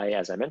 NumPy,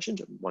 as I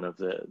mentioned, one of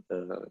the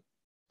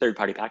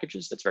third-party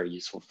packages that's very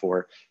useful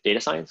for data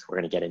science. We're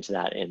going to get into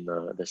that in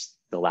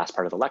the last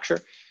part of the lecture.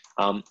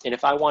 And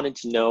if I wanted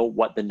to know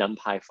what the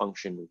NumPy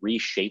function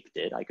reshape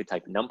did, I could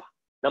type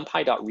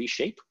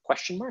numpy.reshape ?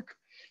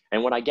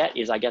 And what I get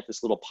is I get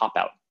this little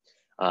pop-out.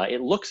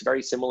 It looks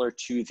very similar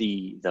to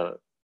the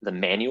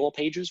manual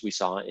pages we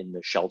saw in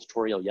the shell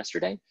tutorial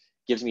yesterday.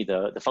 Gives me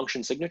the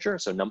function signature,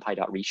 so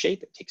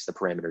numpy.reshape. It takes the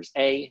parameters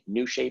a,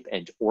 new shape,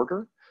 and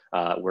order,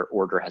 where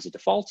order has a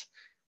default.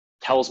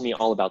 Tells me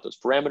all about those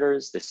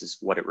parameters. This is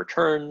what it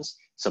returns,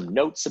 some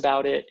notes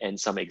about it, and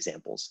some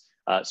examples.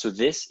 So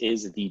this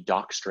is the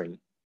docstring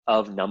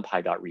of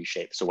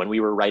numpy.reshape. So when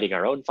we were writing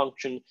our own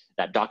function,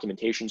 that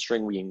documentation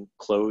string we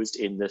enclosed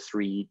in the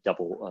 3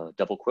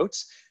 double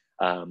quotes,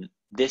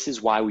 this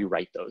is why we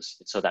write those,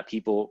 so that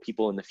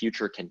people in the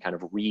future can kind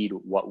of read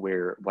what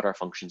our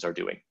functions are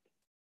doing.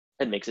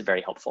 It makes it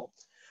very helpful.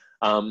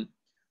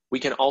 We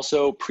can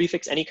also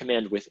prefix any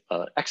command with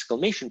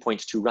exclamation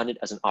points to run it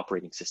as an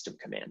operating system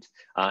command.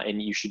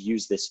 And you should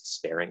use this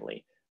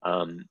sparingly.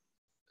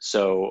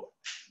 So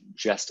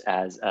just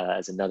as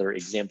another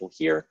example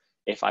here,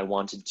 if I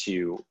wanted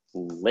to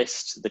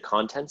list the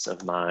contents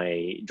of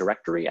my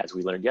directory, as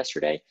we learned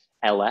yesterday,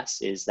 ls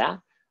is that.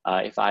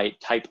 If I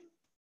type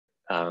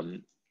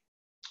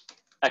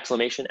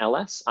exclamation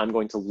ls, I'm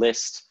going to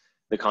list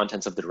the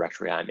contents of the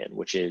directory I'm in,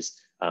 which is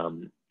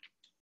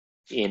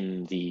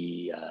in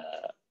the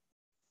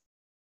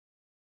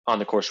on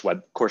the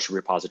course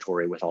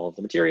repository with all of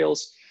the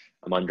materials.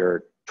 I'm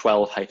under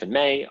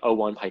 12-May,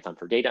 01 Python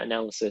for data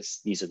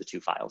analysis. These are the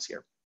two files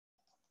here.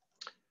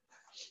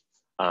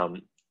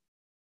 Awesome.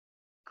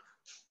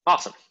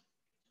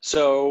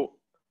 So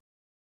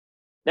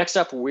next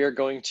up, we're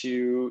going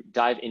to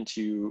dive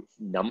into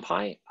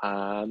NumPy.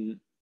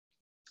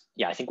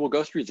 Yeah, I think we'll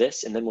go through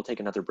this and then we'll take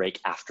another break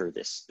after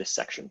this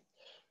section.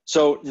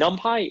 So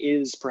NumPy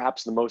is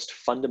perhaps the most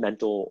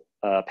fundamental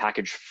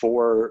package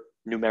for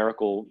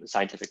numerical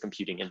scientific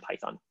computing in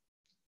Python.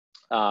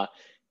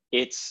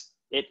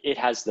 It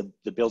has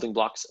the building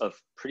blocks of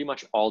pretty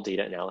much all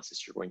data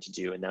analysis you're going to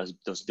do, and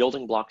those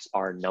building blocks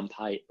are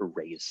NumPy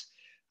arrays.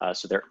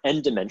 So they're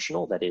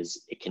n-dimensional, that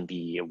is, it can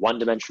be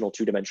 1-dimensional,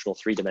 2-dimensional,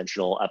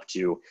 3-dimensional, up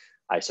to,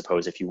 I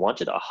suppose, if you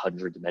wanted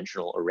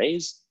 100-dimensional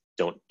arrays.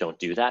 Don't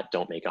do that.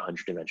 Don't make a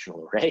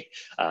 100-dimensional array.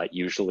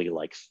 Usually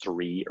like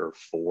 3 or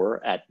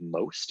 4 at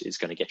most is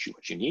going to get you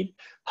what you need.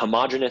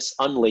 Homogeneous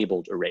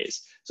unlabeled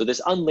arrays. So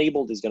this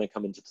unlabeled is going to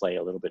come into play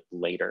a little bit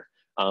later.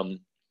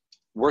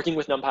 Working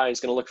with NumPy is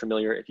going to look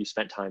familiar if you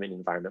spent time in an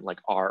environment like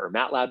R or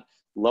MATLAB.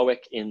 Loic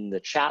in the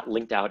chat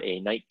linked out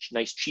a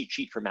nice cheat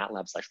sheet for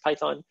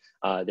MATLAB/Python.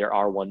 There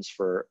are ones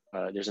for,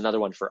 there's another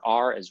one for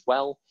R as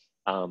well.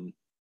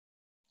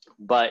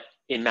 But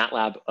in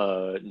MATLAB,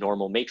 a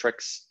normal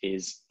matrix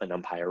is a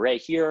NumPy array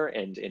here,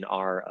 and in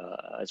R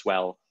as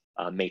well,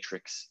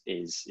 matrix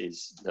is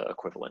the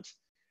equivalent.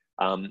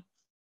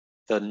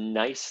 The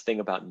nice thing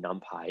about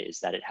NumPy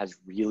is that it has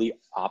really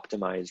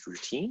optimized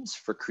routines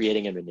for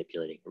creating and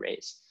manipulating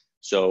arrays.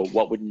 So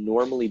what would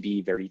normally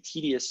be very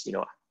tedious,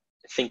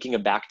 thinking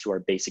back to our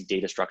basic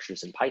data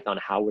structures in Python,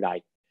 how would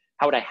I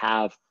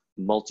have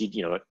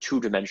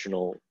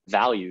two-dimensional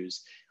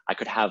values? I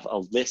could have a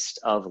list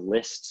of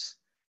lists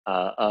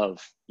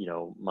of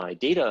my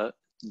data,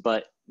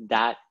 but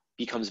that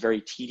becomes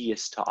very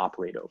tedious to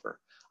operate over.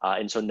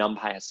 And so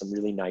NumPy has some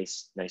really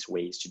nice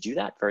ways to do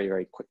that very,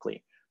 very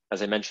quickly.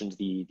 As I mentioned,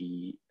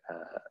 the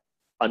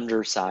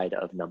underside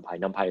of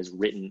NumPy is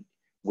written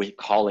with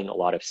calling a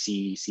lot of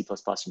C, C++,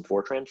 and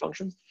Fortran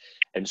functions.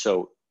 And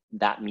so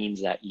that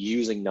means that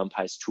using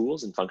NumPy's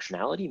tools and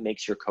functionality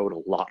makes your code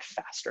a lot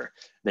faster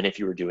than if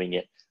you were doing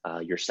it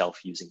yourself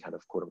using kind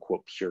of quote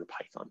unquote pure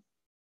Python.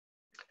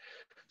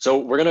 So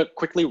we're going to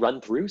quickly run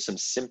through some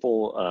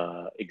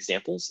simple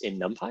examples in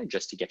NumPy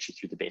just to get you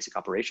through the basic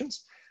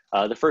operations.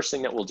 The first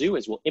thing that we'll do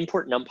is we'll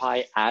import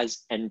NumPy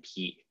as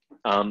NP.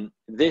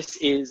 This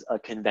is a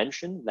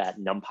convention that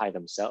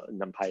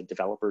NumPy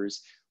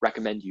developers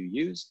recommend you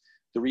use.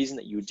 The reason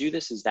that you would do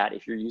this is that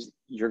if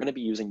you're going to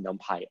be using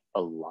NumPy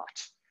a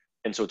lot.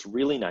 And so it's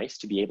really nice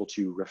to be able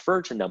to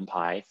refer to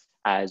NumPy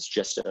as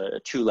just a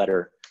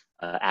 2-letter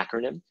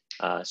acronym,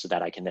 so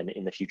that I can then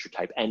in the future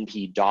type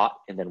np dot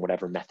and then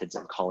whatever methods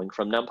I'm calling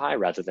from NumPy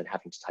rather than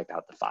having to type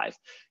out the 5.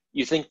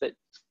 You think that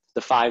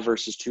the 5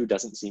 versus 2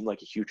 doesn't seem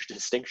like a huge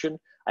distinction.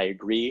 I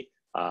agree,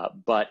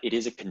 but it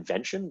is a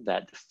convention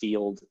that the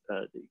field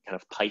kind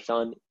of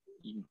Python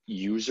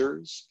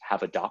users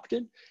have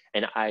adopted.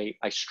 And I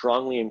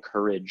strongly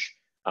encourage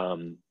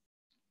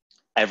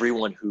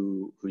everyone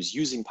who's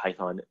using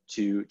Python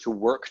to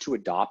work to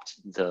adopt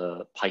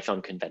the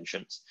Python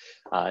conventions.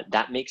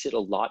 That makes it a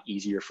lot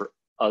easier for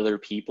other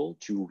people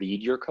to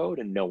read your code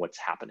and know what's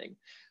happening.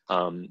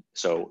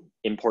 So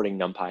importing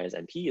NumPy as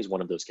NP is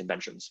one of those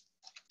conventions.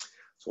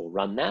 So we'll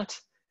run that.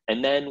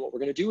 And then what we're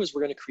going to do is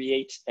we're going to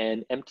create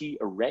an empty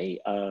array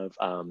of,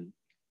 an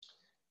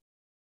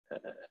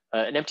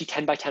empty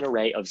 10 by 10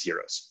 array of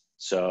zeros.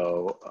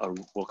 So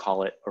we'll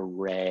call it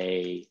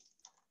array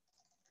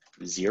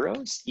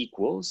zeros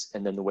equals,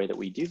 and then the way that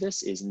we do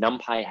this is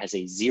NumPy has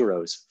a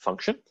zeros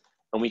function,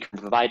 and we can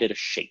provide it a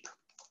shape.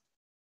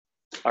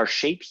 Our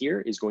shape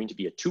here is going to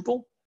be a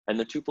tuple, and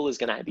the tuple is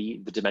going to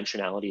be the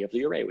dimensionality of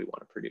the array we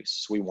want to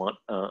produce. So we want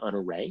an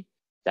array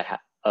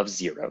of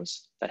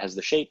zeros that has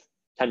the shape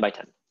 10 by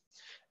 10.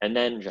 And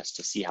then just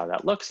to see how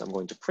that looks, I'm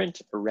going to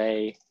print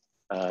array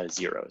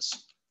zeros.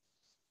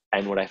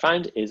 And what I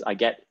find is I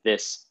get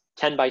this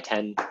 10 by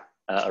 10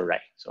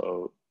 array.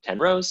 So 10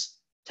 rows,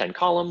 10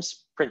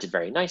 columns, printed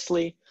very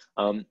nicely.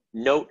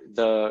 Note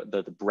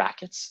the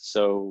brackets.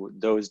 So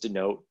those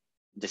denote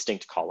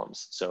distinct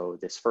columns. So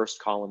this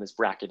first column is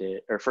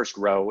bracketed, or first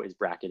row is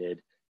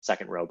bracketed,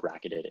 second row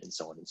bracketed, and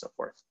so on and so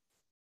forth.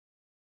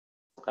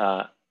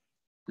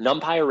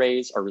 NumPy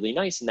arrays are really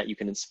nice in that you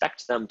can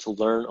inspect them to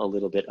learn a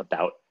little bit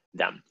about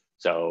them.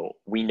 So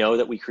we know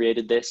that we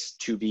created this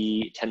to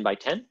be 10 by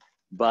 10,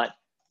 but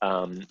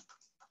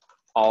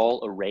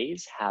all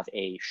arrays have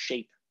a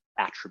shape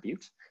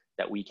attribute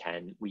that we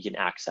can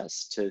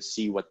access to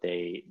see what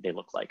they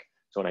look like.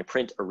 So when I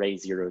print array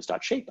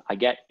zeros.shape, I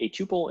get a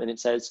tuple and it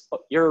says,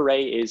 oh, your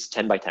array is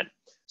 10 by 10.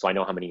 So I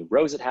know how many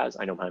rows it has,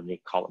 I know how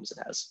many columns it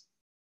has.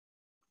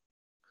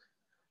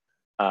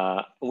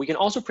 We can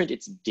also print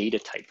its data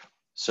type.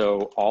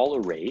 So all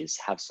arrays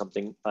have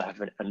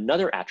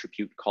another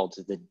attribute called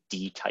the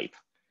D type.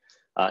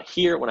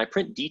 Here, when I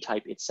print D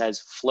type, it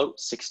says float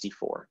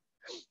 64.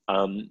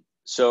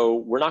 So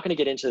we're not going to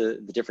get into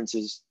the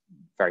differences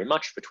very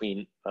much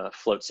between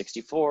float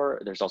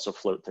 64. There's also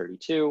float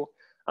 32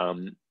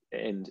 and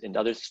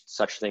other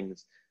such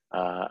things.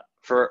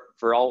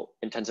 For all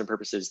intents and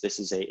purposes, this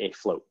is a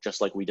float,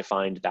 just like we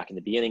defined back in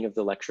the beginning of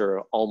the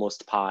lecture,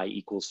 almost pi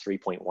equals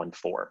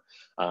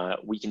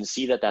 3.14. We can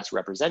see that that's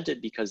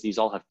represented because these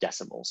all have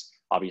decimals.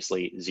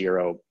 Obviously,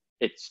 0,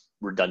 it's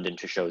redundant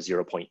to show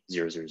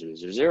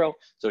 0.00000,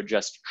 so it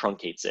just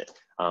truncates it.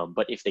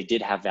 But if they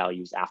did have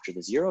values after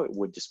the 0, it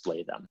would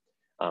display them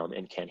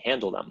and can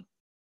handle them.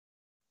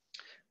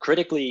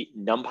 Critically,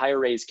 NumPy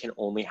arrays can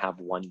only have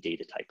one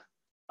data type.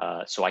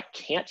 So I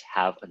can't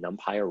have a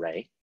NumPy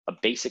array, a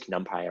basic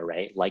NumPy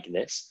array like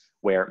this,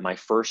 where my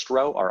first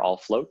row are all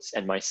floats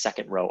and my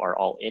second row are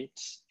all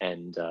ints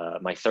and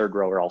my third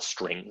row are all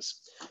strings.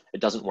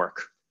 It doesn't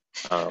work.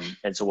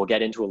 And so we'll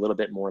get into a little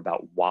bit more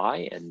about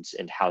why and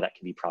how that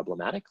can be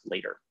problematic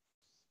later.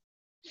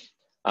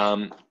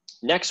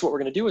 Next, what we're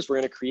going to do is we're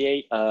going to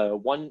create a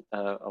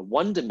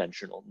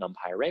one-dimensional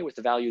NumPy array with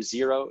the value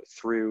 0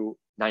 through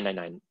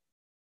 999.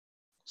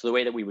 So the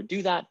way that we would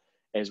do that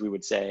is we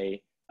would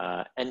say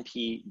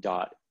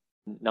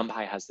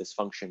np.numpy has this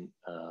function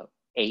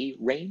a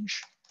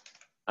range.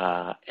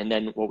 And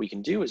then what we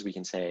can do is we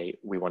can say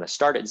we want to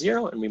start at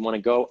 0 and we want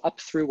to go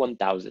up through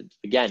 1000.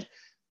 Again,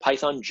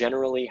 Python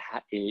generally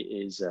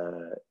is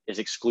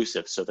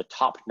exclusive, so the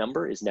top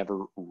number is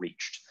never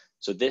reached.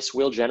 So this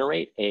will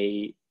generate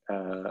a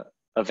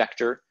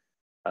vector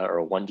or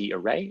a 1D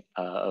array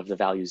of the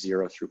value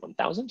 0 through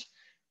 1000.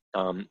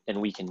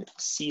 And we can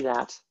see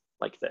that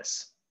like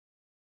this.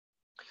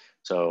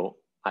 So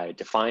I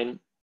define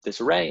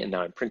this array and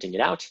now I'm printing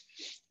it out.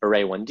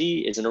 Array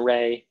 1D is an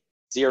array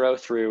 0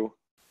 through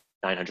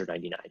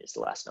 999 is the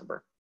last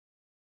number.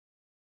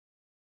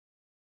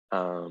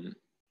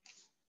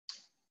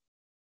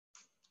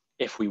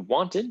 If we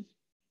wanted,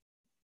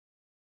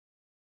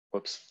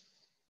 whoops,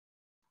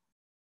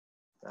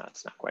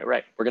 that's not quite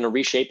right. We're going to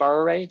reshape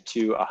our array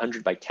to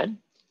 100 by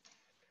 10.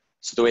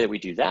 So the way that we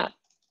do that,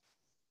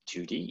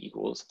 2D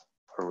equals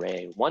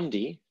array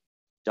 1D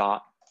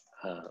dot,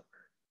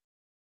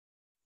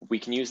 we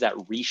can use that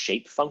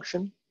reshape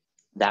function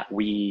that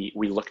we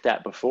looked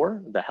at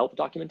before, the help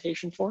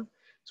documentation for.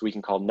 So we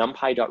can call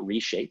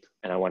numpy.reshape,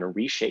 and I want to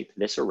reshape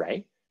this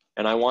array,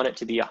 and I want it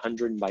to be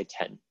 100 by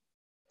 10.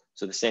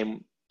 So the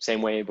same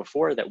way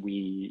before that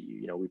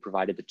we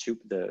provided the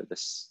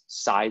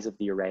size of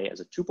the array as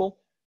a tuple,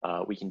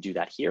 we can do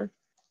that here.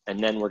 And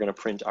then we're going to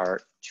print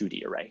our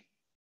 2D array.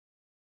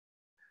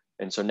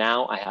 And so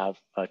now I have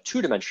a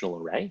two-dimensional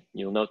array.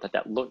 You'll note that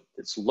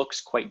this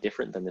looks quite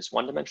different than this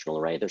one-dimensional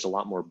array. There's a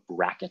lot more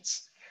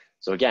brackets.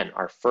 So again,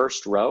 our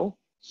first row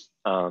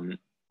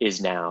is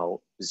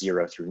now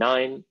 0 through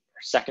 9, our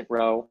second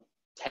row,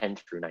 10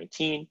 through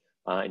 19,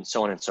 and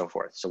so on and so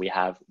forth. So we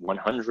have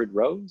 100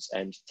 rows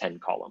and 10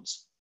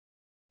 columns.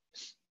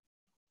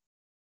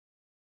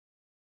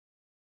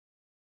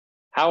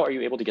 How are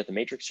you able to get the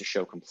matrix to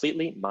show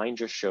completely? Mine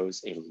just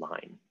shows a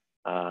line.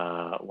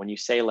 When you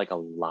say like a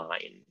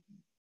line,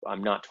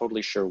 I'm not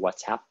totally sure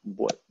what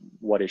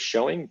is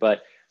showing,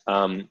 but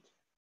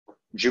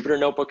Jupyter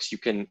Notebooks, you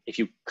can, if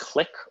you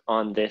click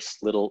on this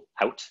little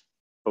out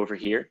over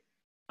here,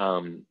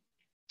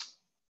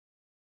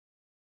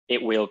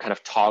 it will kind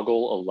of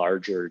toggle a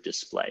larger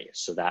display.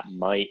 So that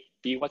might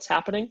be what's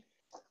happening.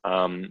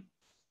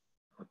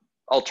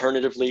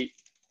 Alternatively,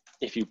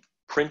 if you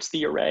print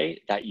the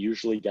array, that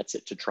usually gets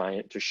it to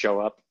try to show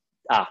up.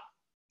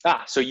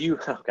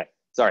 Okay,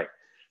 sorry.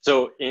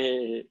 So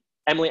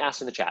Emily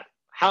asked in the chat,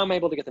 how am I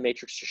able to get the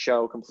matrix to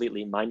show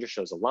completely? Mine just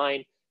shows a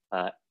line.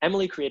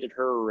 Emily created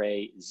her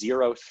array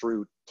 0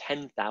 through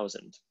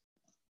 10,000.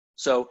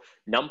 So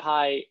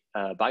NumPy,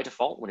 by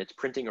default, when it's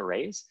printing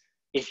arrays,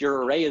 if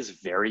your array is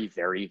very,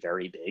 very,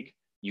 very big,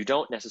 you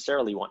don't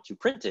necessarily want to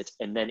print it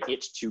and then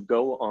it to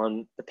go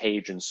on the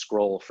page and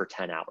scroll for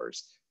 10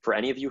 hours. For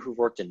any of you who've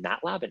worked in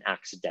MATLAB and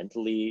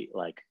accidentally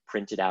like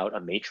printed out a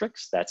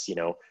matrix that's,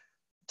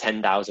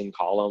 10,000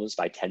 columns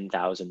by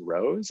 10,000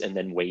 rows and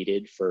then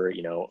waited for,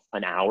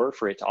 an hour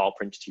for it to all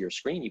print to your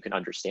screen, you can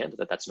understand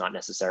that that's not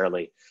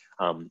necessarily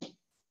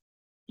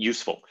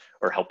useful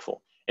or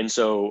helpful. And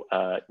so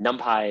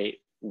NumPy,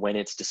 when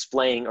it's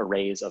displaying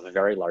arrays of a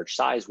very large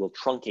size, will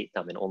truncate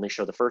them and only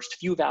show the first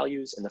few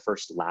values and the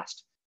first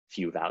last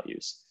few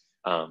values,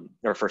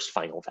 or first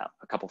final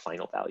a couple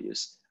final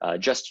values,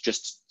 just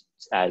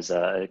as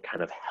a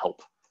kind of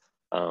help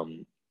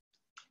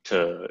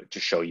to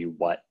show you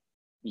what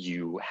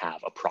you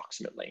have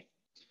approximately.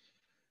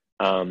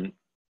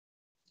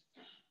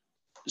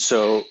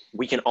 So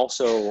we can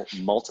also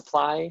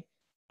multiply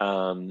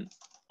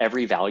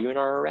every value in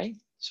our array.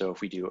 So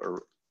if we do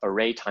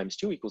array times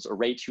 2 equals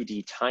array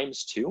 2D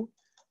times 2,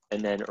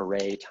 and then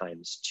array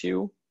times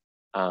 2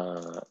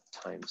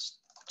 times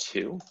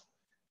 2.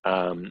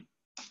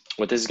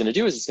 What this is going to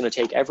do is it's going to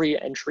take every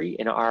entry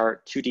in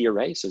our 2D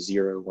array, so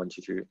 0, 1,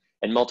 2, 3,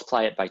 and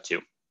multiply it by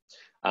 2.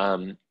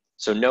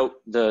 So note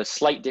the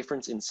slight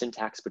difference in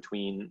syntax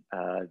between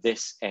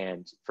this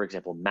and, for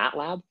example,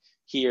 MATLAB.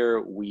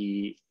 Here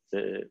we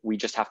we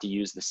just have to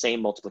use the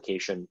same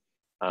multiplication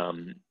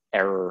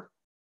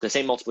the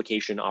same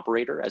multiplication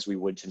operator as we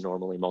would to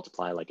normally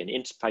multiply like an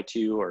int by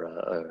 2 or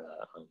a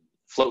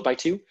float by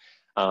 2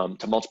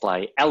 to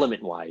multiply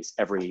element-wise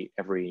every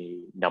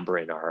number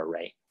in our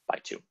array by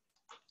 2.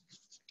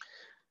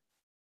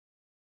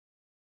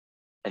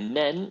 And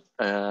then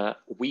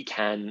we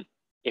can,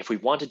 if we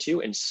wanted to,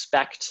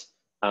 inspect,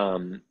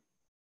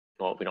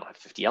 well, we don't have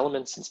 50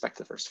 elements, inspect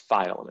the first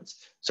 5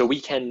 elements. So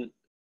we can,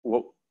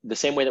 the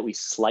same way that we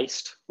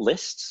sliced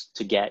lists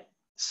to get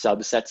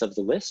subsets of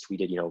the list, we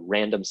did,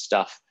 random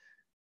stuff,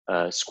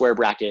 square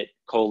bracket,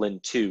 colon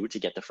 2 to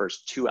get the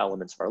first 2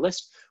 elements of our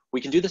list. We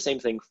can do the same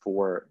thing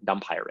for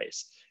NumPy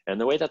arrays. And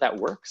the way that that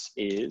works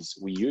is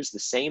we use the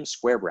same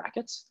square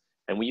brackets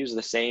and we use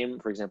the same,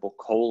 for example,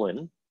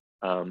 colon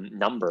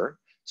number.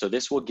 So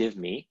this will give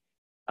me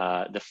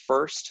the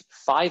first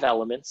 5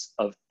 elements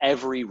of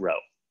every row.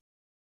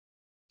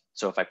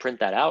 So if I print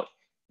that out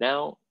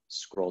now,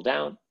 scroll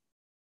down,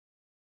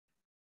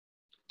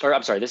 or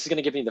I'm sorry, this is going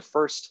to give me the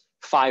first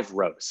 5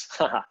 rows.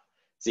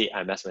 See,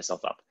 I messed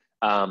myself up.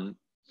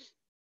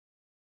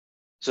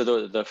 So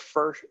the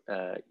first,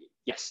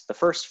 yes, the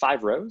first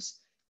 5 rows,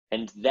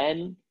 and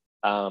then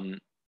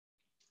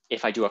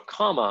if I do a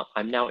comma,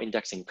 I'm now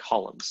indexing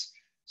columns.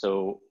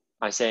 So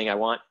I'm saying I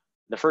want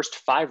the first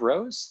 5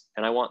 rows,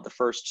 and I want the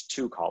first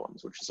 2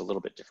 columns, which is a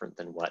little bit different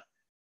than what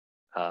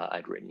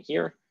I'd written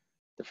here.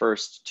 The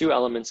first 2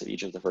 elements of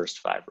each of the first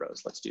 5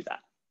 rows. Let's do that.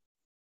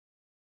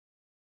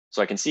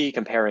 So I can see,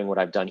 comparing what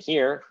I've done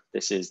here,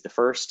 this is the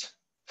first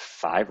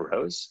 5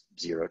 rows,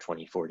 0,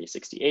 20, 40,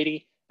 60,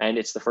 80, and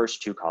it's the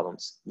first 2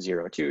 columns,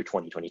 0, 2,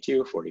 20,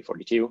 22, 40,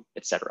 42,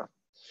 etc.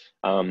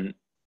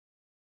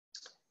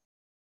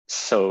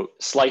 So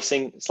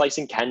slicing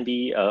can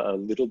be a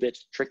little bit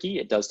tricky.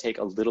 It does take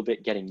a little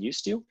bit getting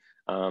used to,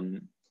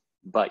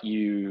 but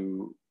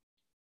you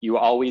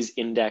always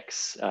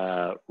index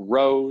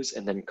rows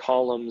and then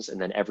columns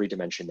and then every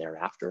dimension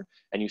thereafter,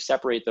 and you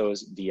separate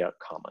those via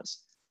commas.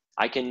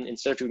 I can,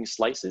 instead of doing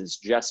slices,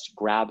 just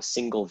grab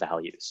single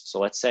values. So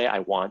let's say I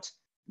want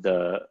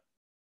the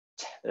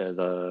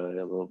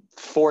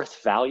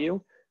 4th value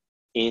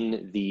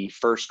in the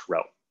first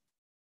row.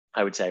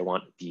 I would say I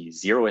want the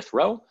 0th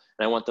row,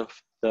 and I want the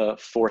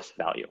 4th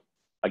value.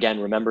 Again,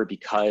 remember,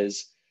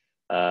 because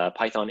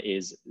Python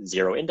is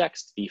 0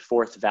 indexed, the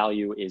 4th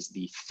value is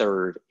the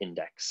 3rd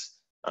index.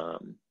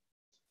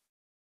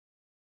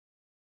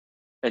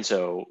 And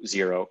so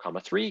 0,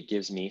 3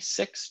 gives me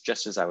 6,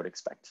 just as I would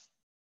expect.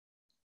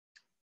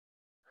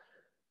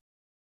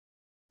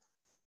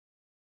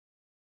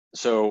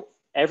 So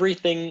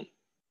everything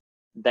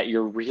that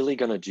you're really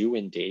going to do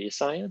in data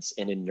science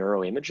and in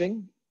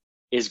neuroimaging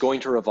is going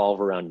to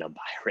revolve around NumPy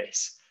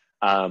arrays.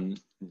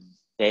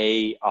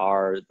 They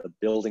are the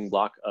building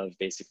block of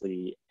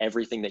basically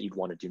everything that you'd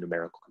want to do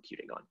numerical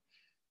computing on.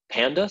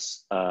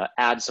 Pandas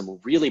adds some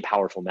really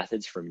powerful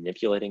methods for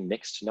manipulating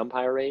mixed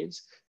NumPy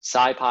arrays.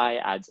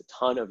 SciPy adds a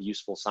ton of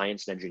useful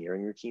science and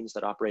engineering routines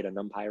that operate on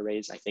NumPy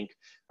arrays. I think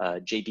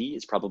JB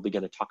is probably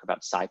going to talk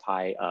about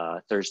SciPy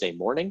Thursday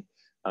morning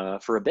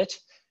for a bit.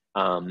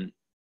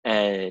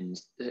 And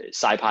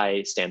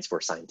SciPy stands for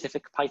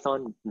scientific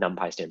Python.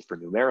 NumPy stands for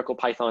numerical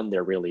Python.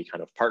 They're really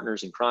kind of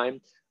partners in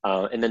crime.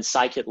 And then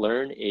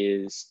scikit-learn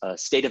is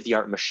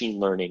state-of-the-art machine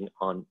learning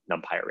on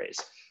NumPy arrays.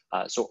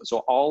 So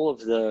all of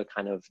the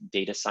kind of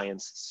data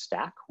science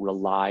stack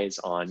relies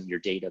on your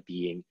data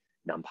being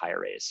NumPy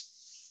arrays.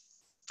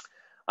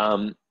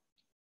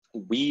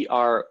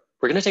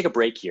 We're going to take a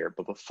break here,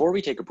 but before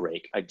we take a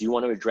break, I do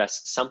want to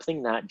address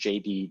something that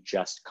JB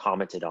just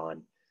commented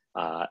on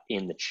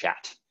in the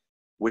chat,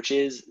 which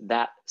is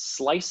that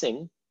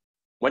slicing,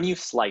 when you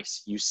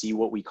slice, you see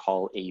what we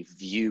call a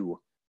view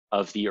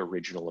of the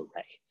original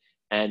array.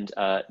 And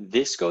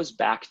this goes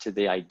back to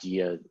the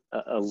idea,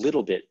 a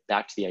little bit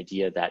back to the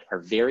idea that our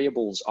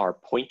variables are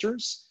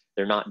pointers,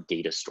 they're not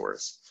data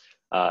stores.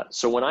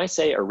 So when I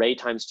say array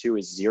times 2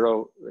 is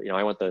 0,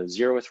 I want the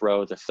 0th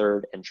row, the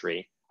 3rd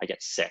entry, I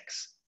get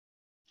 6.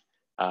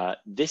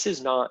 This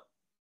is not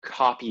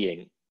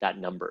copying that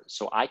number.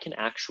 So I can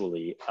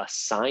actually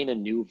assign a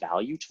new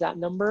value to that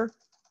number.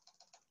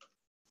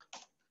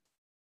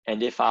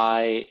 And if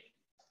I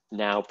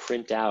now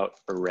print out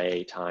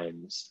array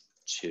times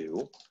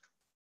 2,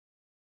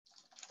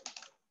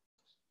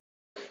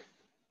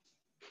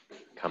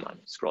 come on,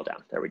 scroll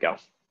down, there we go.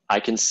 I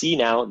can see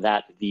now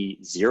that the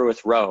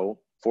 0th row,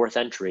 4th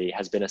entry,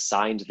 has been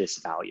assigned this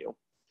value.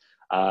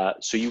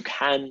 So you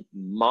can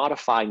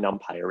modify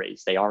NumPy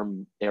arrays. They are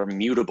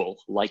mutable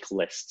like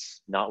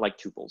lists, not like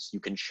tuples. You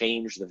can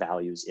change the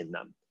values in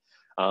them.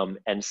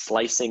 And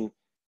slicing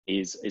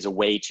is a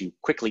way to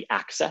quickly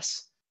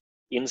access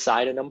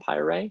inside a NumPy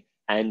array,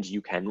 and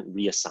you can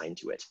reassign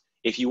to it.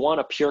 If you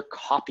want a pure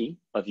copy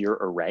of your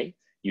array,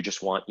 you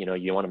just want,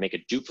 you want to make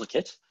a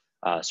duplicate.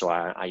 So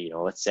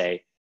let's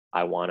say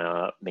I want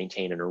to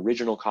maintain an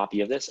original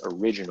copy of this.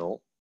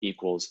 Original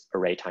equals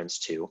array times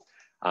 2.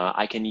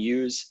 I can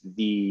use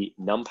the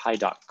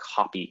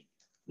numpy.copy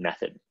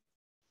method.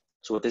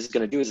 So what this is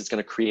going to do is it's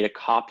going to create a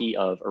copy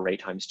of array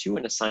times 2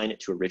 and assign it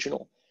to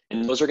original.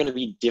 And those are going to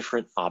be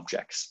different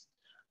objects.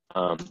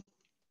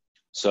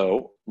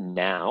 So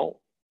now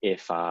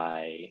if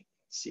I,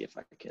 see if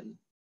I can,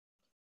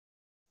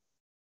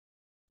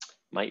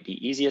 might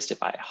be easiest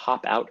if I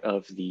hop out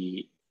of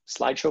the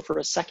slideshow for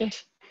a second.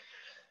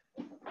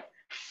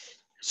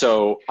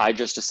 So I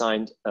just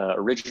assigned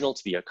original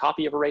to be a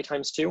copy of array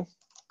times 2.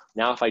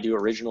 Now if I do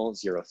original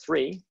 0,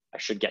 3, I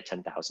should get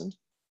 10,000.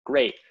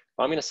 Great.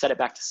 Well, I'm going to set it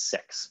back to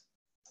 6.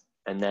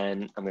 And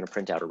then I'm going to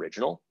print out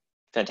original.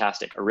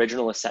 Fantastic.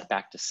 Original is set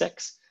back to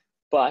 6,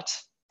 but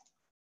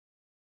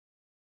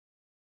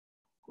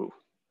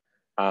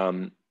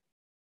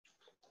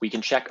we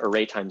can check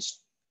array times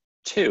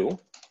 2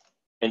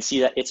 and see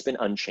that it's been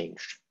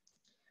unchanged.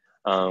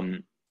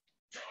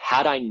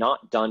 Had I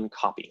not done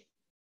copy,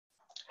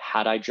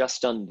 had I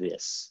just done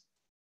this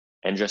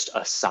and just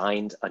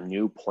assigned a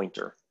new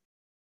pointer,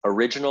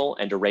 original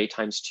and array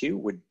times 2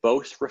 would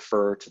both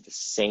refer to the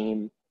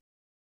same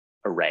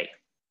array.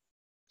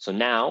 So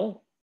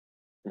now,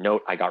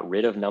 note I got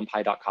rid of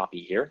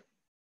numpy.copy here.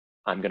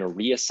 I'm going to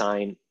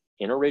reassign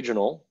in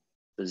original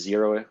the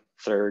 0,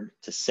 3rd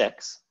to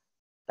 6.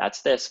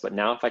 That's this, but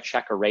now if I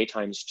check array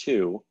times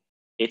 2,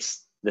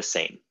 it's the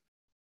same.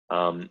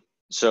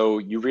 So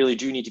you really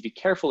do need to be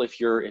careful if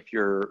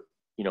you're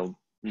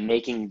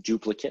making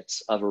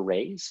duplicates of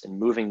arrays and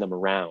moving them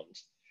around,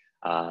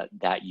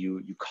 that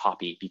you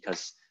copy,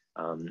 because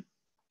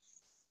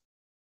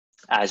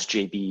as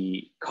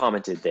JB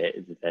commented,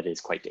 that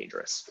is quite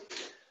dangerous.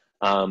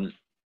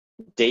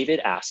 David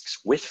asks,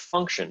 with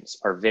functions,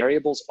 are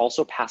variables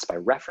also passed by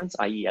reference,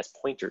 i.e. as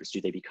pointers? Do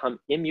they become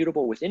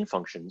immutable within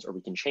functions, or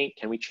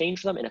can we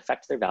change them and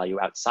affect their value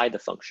outside the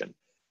function?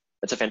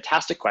 That's a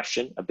fantastic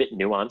question, a bit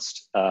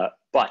nuanced,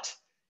 but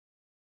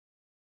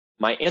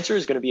my answer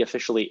is going to be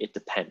officially, it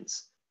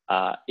depends.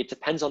 It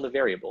depends on the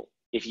variable.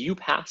 If you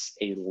pass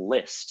a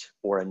list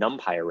or a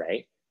NumPy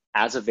array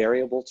as a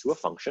variable to a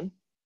function,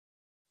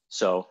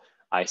 so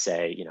I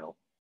say,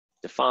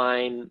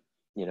 define,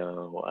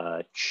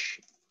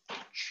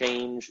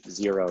 change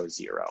 0,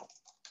 0,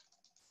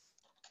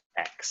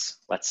 x.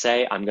 Let's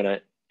say I'm going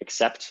to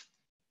accept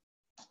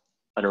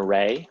an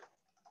array.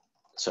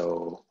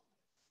 So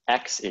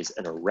x is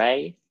an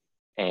array,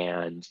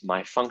 and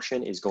my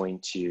function is going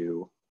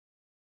to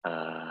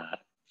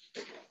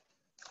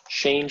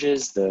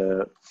changes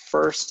the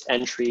first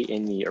entry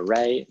in the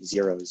array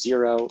 0,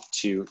 0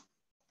 to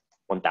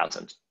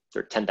 1,000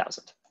 or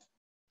 10,000,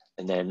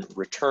 and then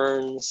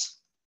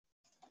returns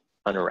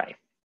an array.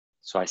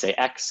 So I say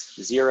x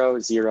 0,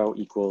 0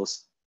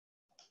 equals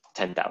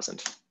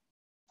 10,000.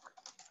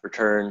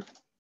 Return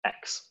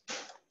x.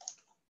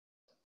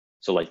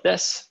 So like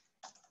this,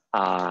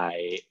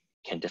 I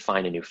can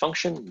define a new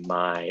function.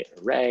 My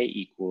array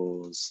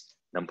equals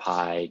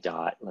numpy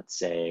dot, let's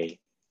say,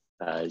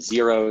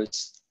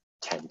 zeros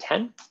 10,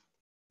 10,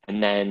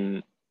 and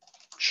then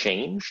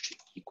changed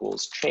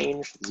equals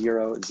change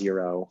 0,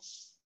 0,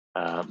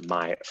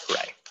 my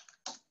array.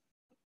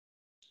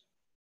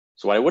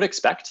 So what I would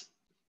expect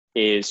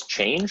is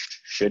changed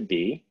should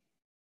be,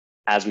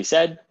 as we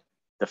said,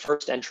 the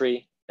first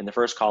entry in the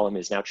first column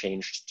is now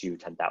changed to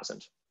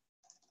 10,000.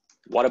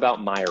 What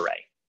about my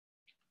array?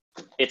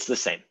 It's the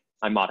same.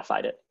 I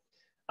modified it.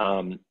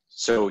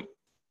 So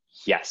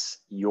yes,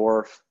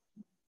 your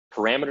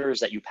parameters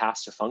that you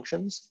pass to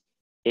functions,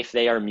 if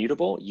they are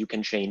mutable, you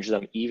can change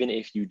them even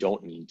if you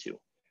don't need to.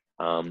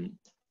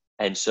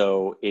 And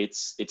so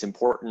it's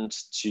important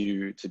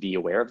to be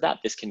aware of that.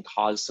 This can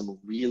cause some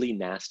really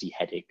nasty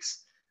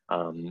headaches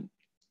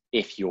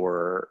if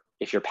you're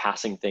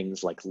passing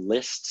things like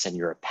lists and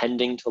you're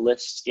appending to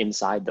lists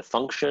inside the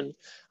function.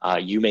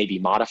 You may be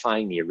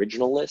modifying the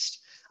original list.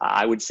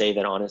 I would say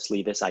that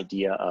honestly, this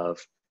idea of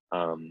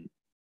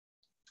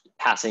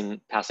passing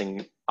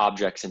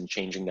objects and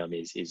changing them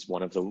is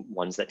one of the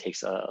ones that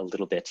takes a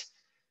little bit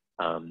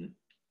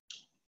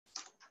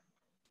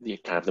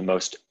the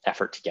most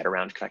effort to get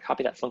around. Could I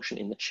copy that function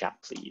in the chat,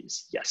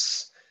 please?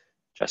 Yes,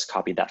 just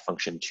copied that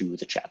function to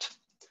the chat.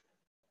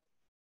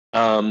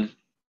 So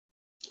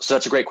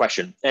that's a great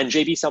question. And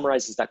JB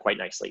summarizes that quite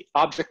nicely.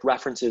 Object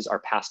references are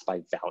passed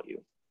by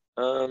value.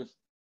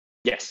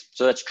 Yes,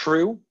 so that's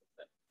true.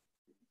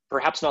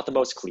 Perhaps not the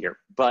most clear,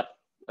 but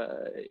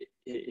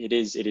it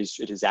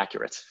is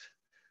accurate.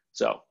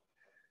 So,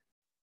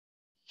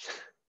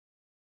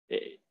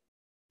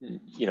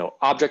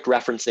 object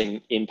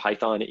referencing in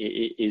Python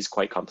is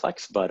quite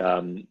complex, but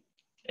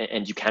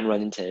and you can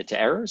run into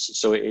errors.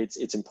 So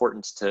it's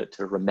important to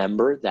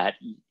remember that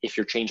if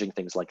you're changing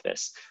things like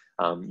this,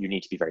 you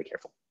need to be very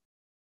careful.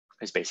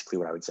 Is basically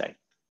what I would say.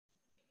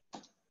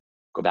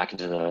 Go back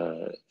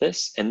into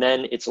this, and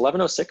then it's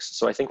 11:06.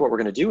 So I think what we're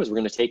going to do is we're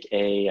going to take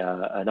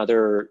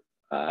another.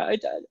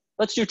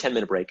 Let's do a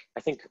 10-minute break.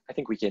 I think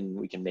we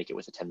can make it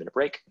with a 10-minute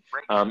break.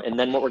 And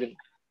then what we're going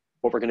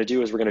to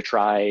do is we're going to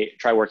try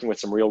working with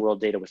some real world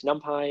data with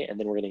NumPy, and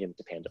then we're going to get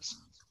into pandas.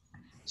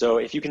 So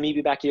if you can meet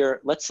me back here,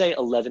 let's say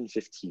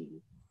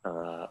 11:15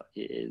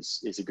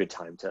 is a good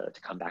time to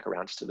come back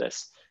around to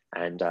this.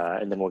 and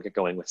then we'll get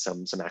going with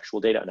some actual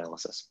data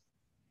analysis.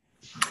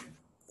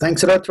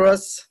 Thanks a lot,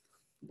 Ross.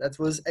 That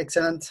was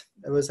excellent.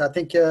 It was, I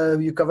think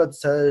you covered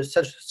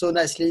so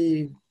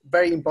nicely,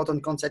 very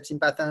important concepts in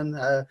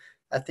Python.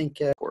 I think.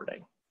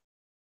 Recording.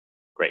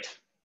 Great.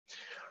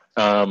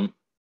 Real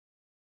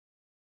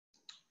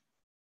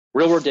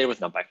world data with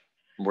NumPy.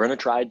 We're going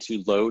to try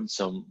to load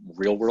some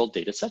real world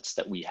data sets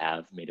that we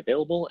have made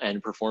available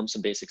and perform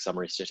some basic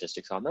summary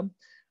statistics on them.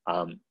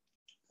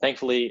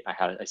 Thankfully,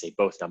 I say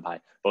both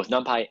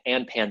NumPy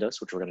and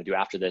Pandas, which we're going to do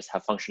after this,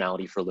 have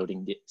functionality for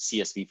loading the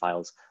CSV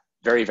files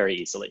very, very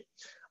easily.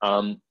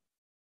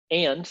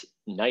 And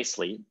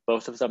nicely,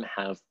 both of them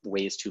have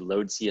ways to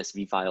load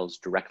CSV files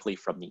directly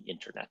from the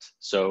internet.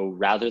 So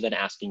rather than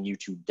asking you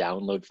to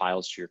download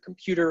files to your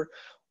computer,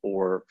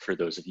 or for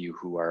those of you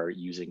who are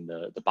using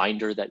the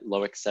binder that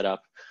Loic set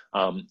up,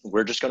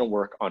 we're just going to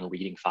work on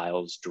reading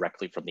files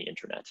directly from the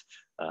internet.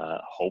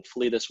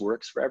 Hopefully this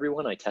works for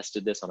everyone. I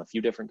tested this on a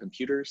few different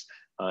computers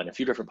and a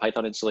few different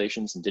Python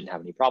installations and didn't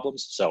have any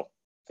problems. So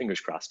fingers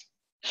crossed.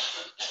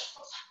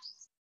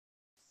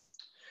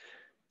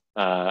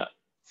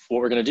 What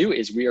we're going to do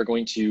is we are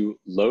going to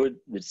load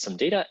some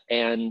data,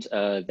 and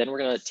then we're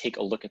going to take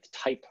a look at the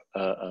type,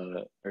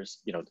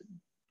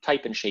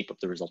 type and shape of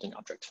the resulting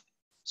object.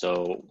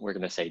 So we're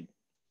going to say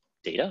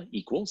data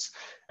equals,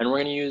 and we're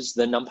going to use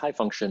the NumPy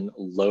function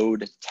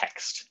load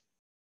text.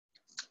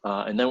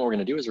 And then what we're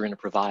going to do is we're going to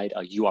provide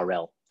a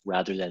URL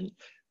rather than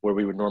where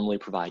we would normally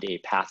provide a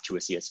path to a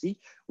CSV.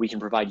 We can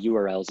provide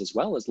URLs as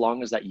well, as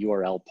long as that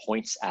URL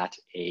points at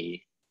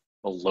a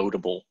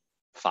loadable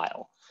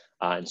file.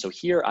 And so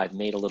here I've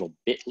made a little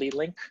bit.ly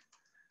link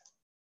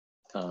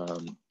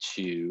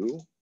to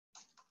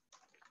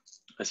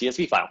a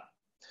CSV file.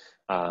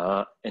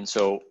 And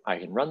so I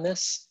can run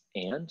this,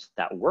 and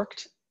that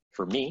worked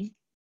for me.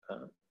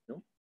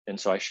 And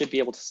so I should be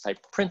able to type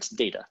print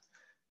data,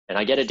 and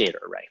I get a data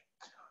array.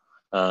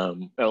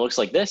 It looks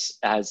like this.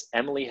 As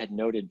Emily had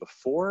noted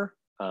before,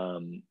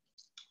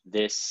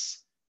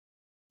 this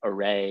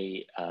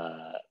array,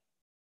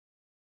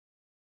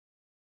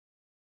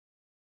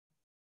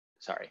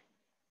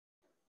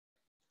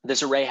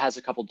 this array has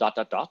a couple ...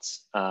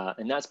 dots,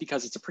 and that's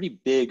because it's a pretty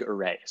big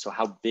array. So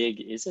how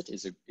big is it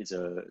is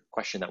a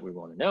question that we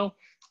want to know.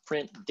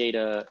 Print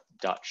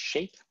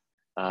data.shape.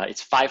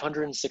 It's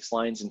 506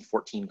 lines and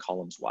 14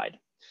 columns wide.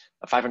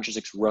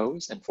 506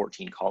 rows and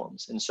 14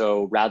 columns. And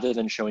so rather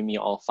than showing me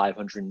all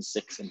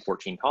 506 and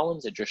 14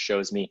 columns, it just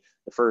shows me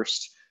the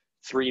first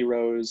 3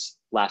 rows,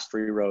 last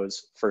 3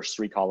 rows, first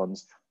 3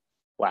 columns,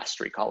 last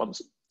 3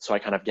 columns. So I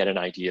kind of get an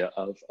idea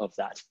of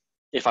that.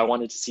 If I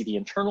wanted to see the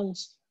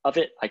internals of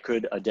it, I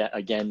could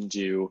again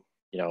do,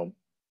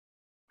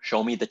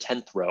 show me the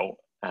 10th row,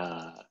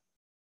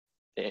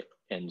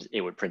 and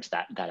it would print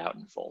that out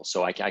in full.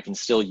 So I can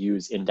still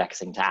use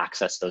indexing to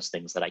access those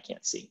things that I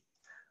can't see.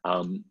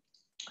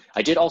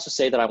 I did also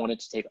say that I wanted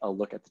to take a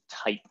look at the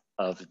type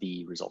of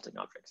the resulting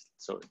object.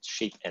 So it's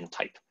shape and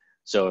type.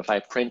 So if I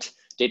print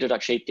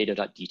data.shape,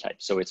 data.dtype.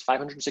 So it's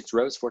 506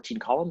 rows, 14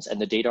 columns,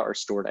 and the data are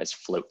stored as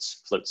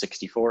floats. Float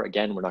 64,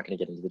 again, we're not going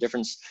to get into the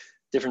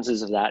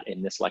differences of that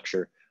in this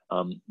lecture.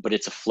 But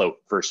it's a float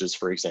versus,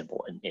 for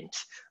example, an int.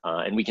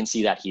 And we can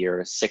see that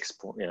here,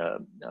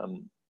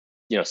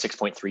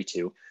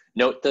 6.32.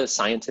 Note the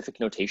scientific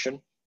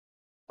notation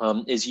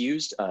is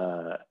used.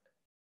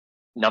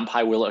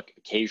 NumPy will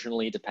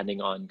occasionally,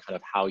 depending on kind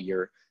of how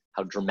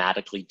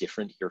dramatically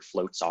different your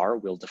floats are,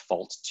 will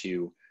default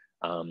to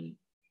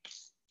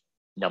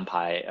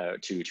NumPy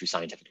to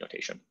scientific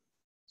notation.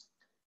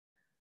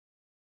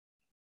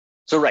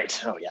 So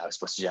right, oh yeah, I was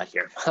supposed to do that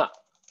here.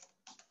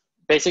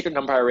 Basic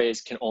NumPy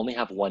arrays can only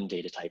have one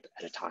data type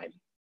at a time.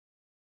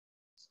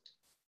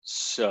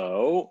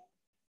 So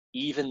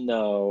even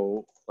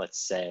though,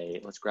 let's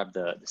grab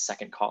the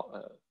second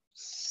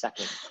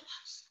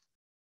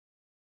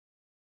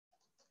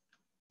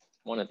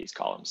one of these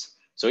columns.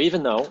 So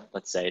even though,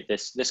 let's say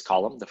this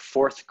column, the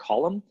 4th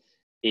column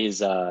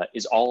is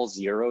all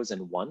 0s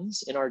and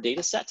 1s in our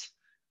data set,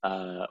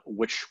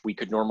 which we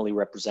could normally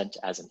represent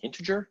as an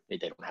integer. They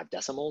don't have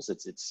decimals.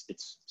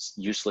 It's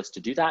useless to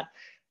do that.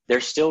 They're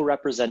still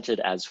represented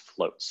as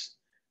floats.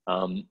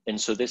 And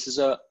so this is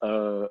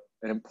an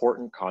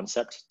important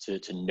concept to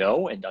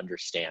know and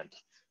understand.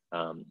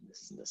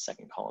 This is in the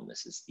 2nd column.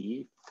 This is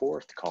the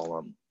 4th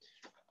column.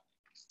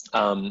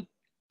 And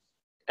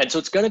so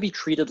it's going to be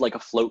treated like a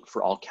float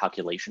for all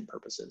calculation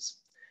purposes.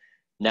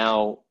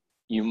 Now,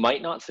 you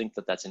might not think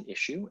that that's an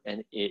issue,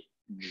 and it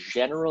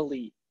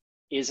generally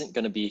isn't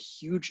going to be a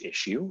huge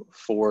issue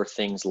for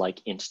things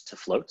like int to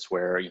floats,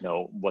 where,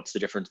 what's the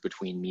difference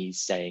between me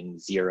saying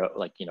 0,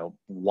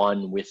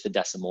 1 with the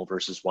decimal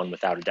versus 1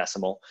 without a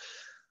decimal.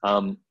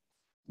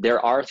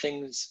 There are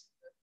things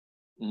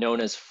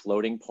known as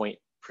floating point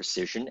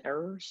precision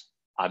errors.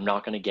 I'm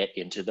not going to get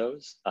into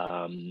those.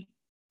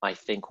 I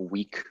think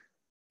week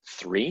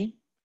 3,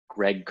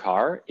 Greg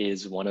Carr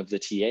is one of the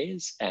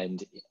TAs,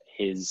 and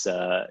he's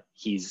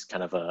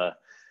kind of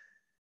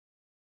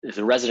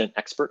the resident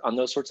expert on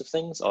those sorts of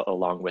things,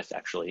 along with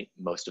actually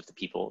most of the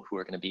people who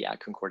are going to be at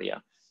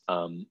Concordia.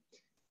 And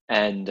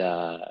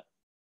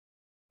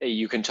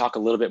you can talk a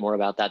little bit more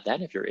about that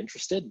then if you're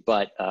interested,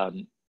 but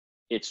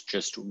it's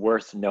just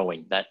worth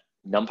knowing that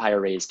NumPy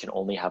arrays can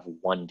only have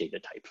one data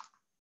type.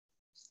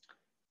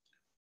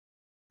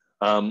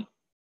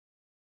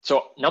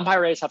 So NumPy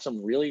arrays have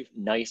some really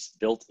nice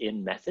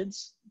built-in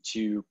methods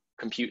to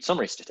compute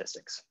summary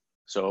statistics.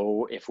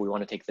 So if we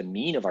want to take the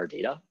mean of our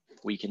data,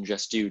 we can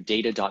just do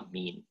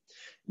data.mean.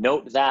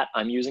 Note that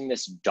I'm using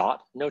this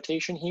dot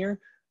notation here.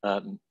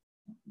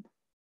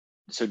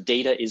 So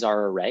data is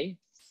our array.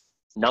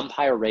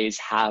 NumPy arrays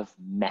have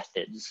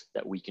methods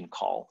that we can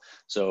call.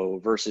 So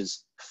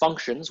versus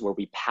functions where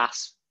we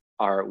pass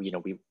our, we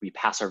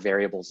pass our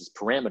variables as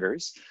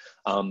parameters.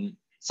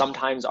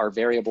 Sometimes our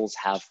variables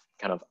have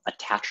kind of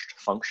attached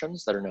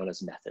functions that are known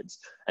as methods.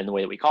 And the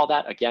way that we call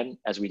that, again,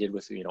 as we did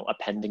with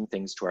appending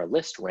things to our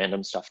list,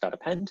 random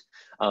stuff.append,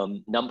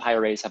 NumPy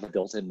arrays have a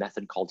built-in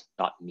method called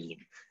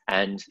 .mean.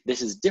 And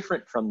this is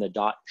different from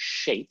the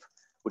 .shape,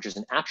 which is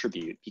an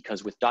attribute,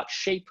 because with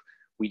 .shape,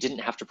 we didn't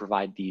have to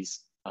provide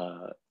these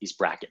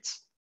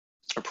brackets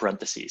or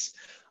parentheses.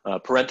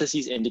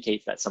 Parentheses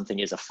indicate that something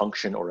is a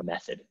function or a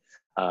method.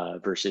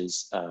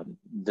 Versus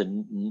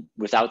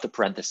without the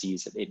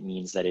parentheses, it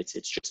means that it's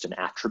just an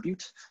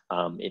attribute.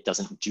 It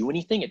doesn't do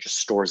anything, it just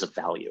stores a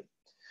value.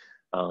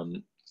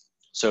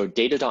 So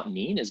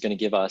data.mean is going to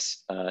give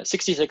us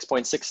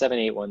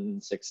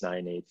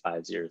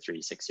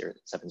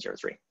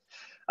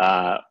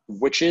 66.6781698503600703,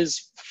 which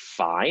is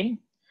fine,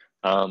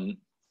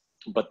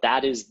 but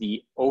that is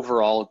the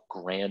overall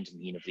grand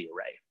mean of the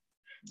array.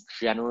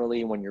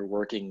 Generally, when you're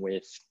working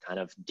with kind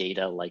of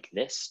data like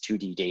this,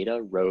 2D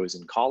data, rows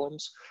and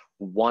columns,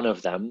 one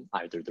of them,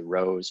 either the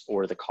rows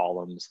or the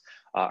columns,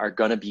 are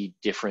going to be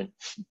different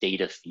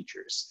data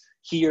features.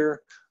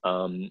 Here,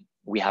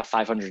 we have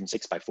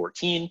 506 by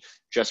 14,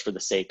 just for the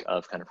sake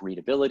of kind of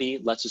readability.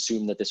 Let's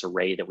assume that this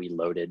array that we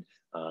loaded,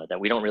 that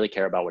we don't really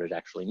care about what it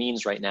actually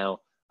means right now.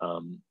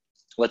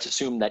 Let's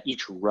assume that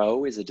each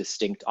row is a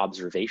distinct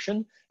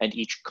observation and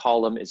each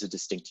column is a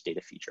distinct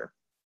data feature.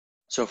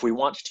 So if we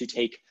want to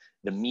take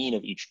the mean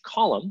of each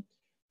column,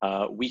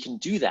 we can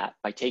do that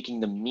by taking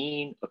the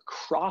mean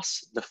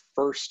across the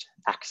first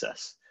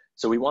axis.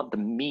 So we want the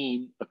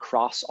mean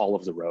across all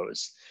of the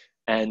rows.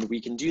 And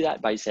we can do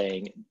that by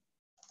saying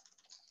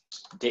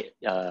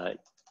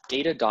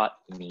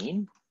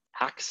data.mean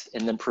ax,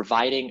 and then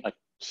providing a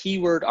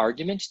keyword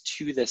argument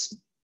to this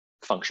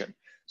function.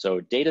 So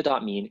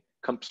data.mean,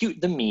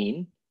 compute the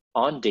mean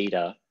on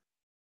data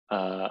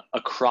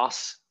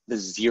across the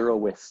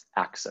 0th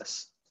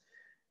axis.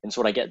 And so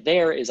what I get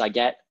there is I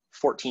get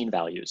 14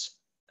 values.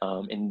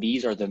 And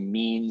these are the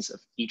means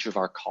of each of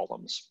our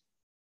columns.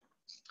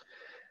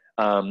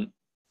 So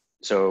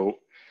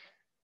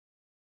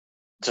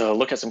to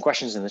look at some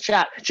questions in the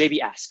chat,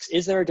 JB asks,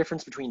 is there a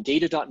difference between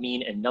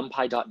data.mean and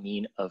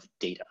numpy.mean of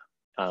data?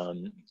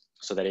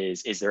 So that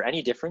is there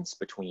any difference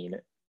between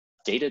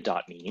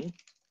data.mean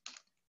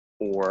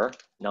or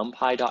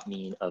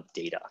numpy.mean of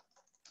data?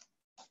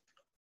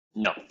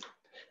 No,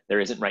 there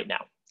isn't right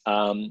now.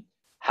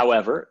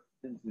 However,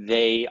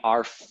 they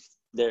are,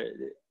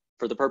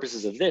 for the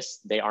purposes of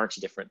this, they aren't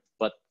different,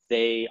 but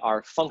they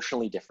are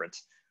functionally different,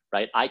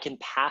 right? I can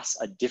pass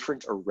a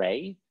different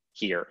array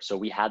here. So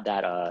we had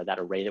that, that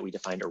array that we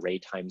defined, array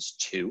times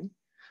 2.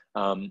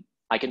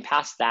 I can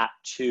pass that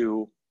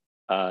to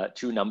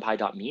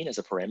numpy.mean as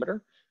a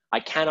parameter. I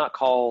cannot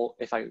call,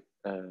 if I,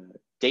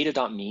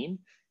 data.mean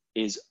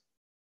is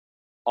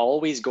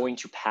always going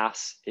to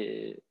pass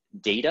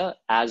data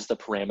as the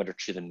parameter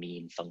to the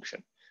mean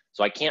function.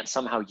 So I can't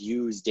somehow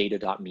use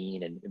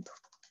data.mean and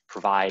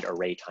provide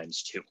array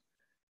times 2.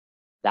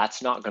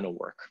 That's not going to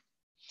work.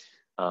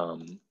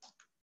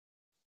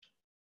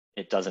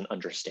 It doesn't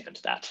understand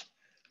that.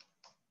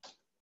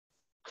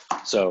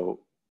 So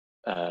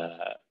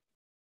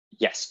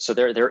yes, so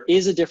there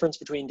is a difference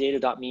between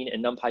data.mean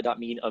and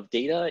numpy.mean of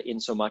data in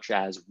so much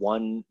as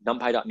one,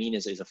 numpy.mean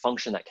is a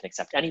function that can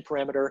accept any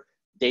parameter.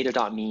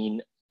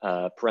 Data.mean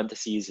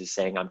parentheses is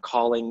saying I'm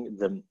calling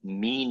the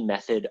mean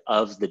method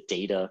of the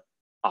data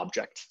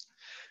object.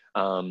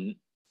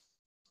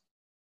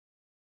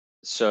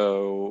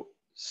 So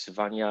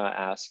Sivanya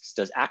asks,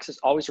 does axis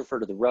always refer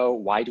to the row?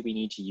 Why do we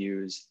need to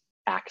use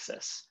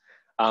axis?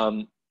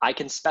 I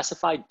can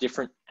specify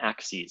different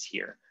axes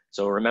here.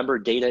 So remember,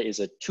 data is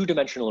a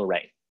 2-dimensional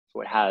array.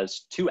 So it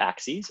has 2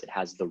 axes. It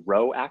has the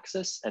row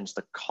axis and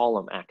the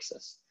column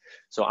axis.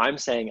 So I'm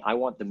saying I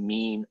want the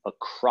mean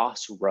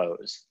across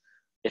rows.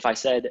 If I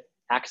said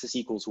axis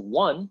equals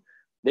 1,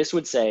 this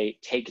would say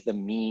take the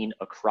mean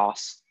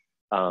across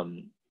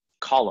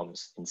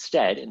columns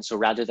instead. And so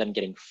rather than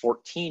getting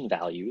 14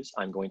 values,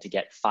 I'm going to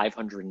get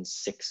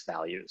 506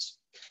 values.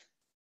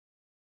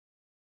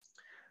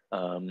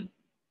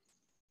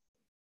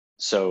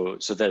 So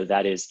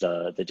that is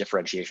the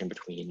differentiation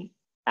between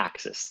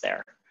axis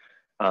there.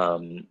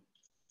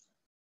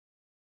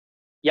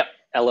 Yep,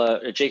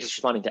 Ella, Jake is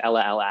responding to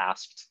Ella. Ella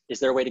asked, is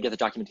there a way to get the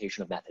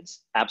documentation of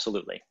methods?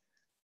 Absolutely.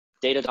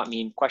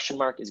 Data.mean question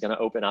mark is going to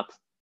open up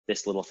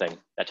this little thing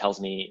that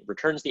tells me,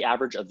 returns the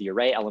average of the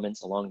array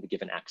elements along the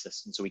given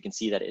axis. And so we can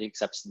see that it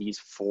accepts these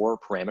 4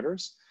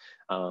 parameters,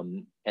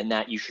 and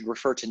that you should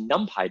refer to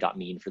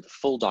numpy.mean for the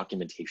full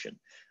documentation.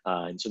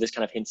 And so this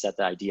kind of hints at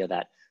the idea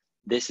that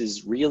this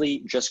is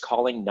really just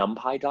calling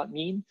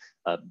numpy.mean,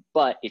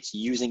 but it's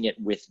using it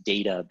with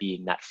data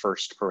being that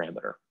first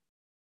parameter.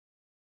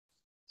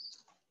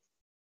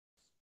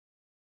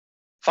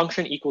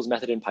 Function equals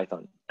method in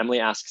Python. Emily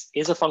asks,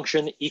 is a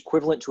function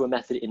equivalent to a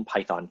method in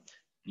Python?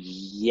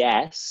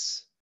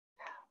 Yes.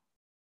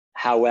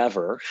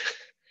 However,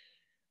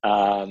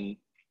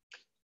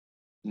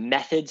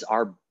 methods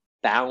are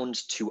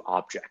bound to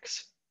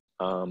objects.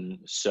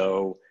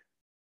 So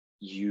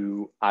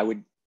I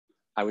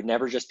would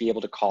never just be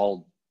able to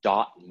call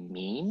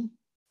 .mean.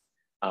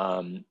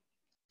 A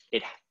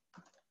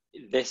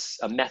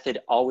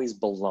method always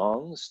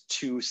belongs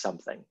to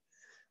something,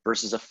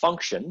 versus a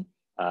function,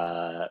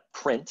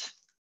 print,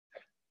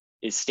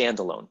 is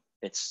standalone.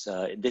 This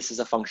is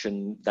a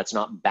function that's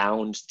not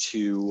bound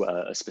to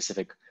a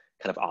specific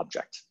kind of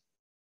object.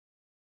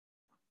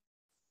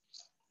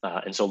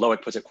 And so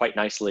Loic puts it quite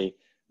nicely,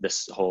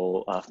 this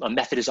whole, a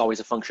method is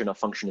always a function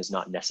is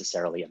not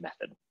necessarily a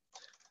method.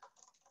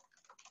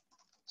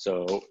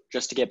 So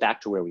just to get back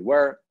to where we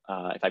were,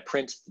 if I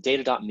print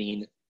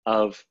data.mean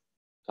of,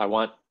 I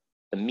want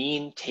the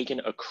mean taken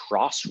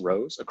across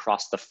rows,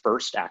 across the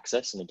first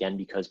axis, and again,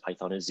 because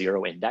Python is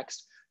 0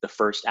 indexed, the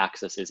first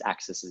axis is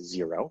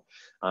 0.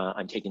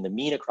 I'm taking the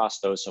mean across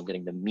those, so I'm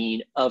getting the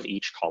mean of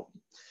each column.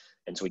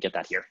 And so we get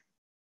that here.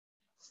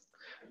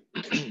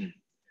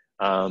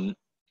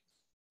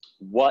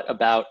 What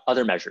about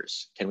other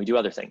measures? Can we do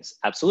other things?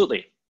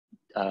 Absolutely.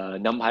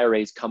 NumPy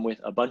arrays come with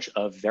a bunch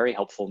of very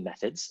helpful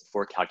methods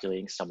for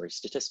calculating summary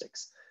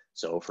statistics.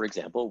 So for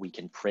example, we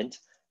can print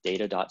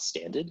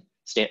data.standard,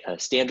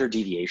 standard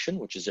deviation,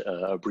 which is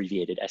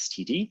abbreviated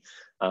STD,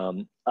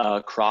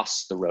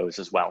 across the rows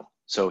as well.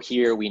 So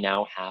here we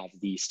now have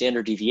the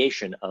standard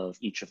deviation of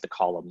each of the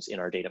columns in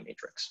our data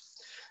matrix.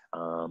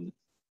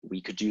 We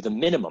could do the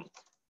minimum.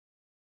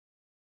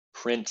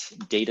 Print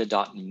data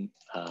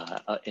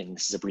and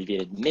this is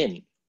abbreviated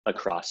min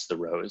across the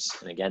rows.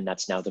 And again,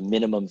 that's now the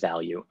minimum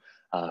value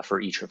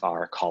for each of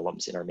our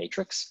columns in our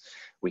matrix.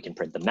 We can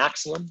print the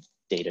maximum,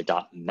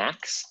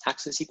 data.max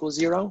axis equals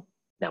 0.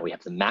 Now we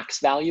have the max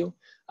value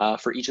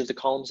for each of the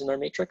columns in our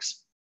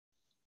matrix,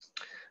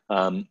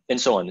 and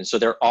so on. And so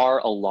there are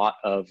a lot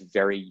of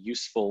very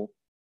useful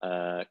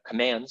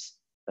commands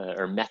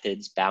or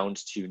methods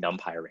bound to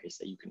NumPy arrays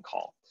that you can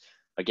call.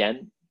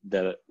 Again,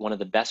 one of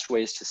the best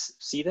ways to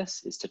see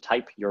this is to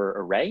type your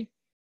array,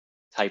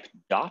 type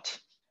dot,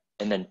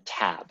 and then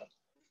tab.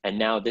 And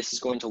now this is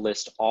going to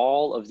list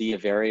all of the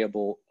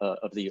available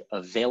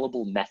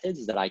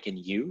methods that I can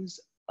use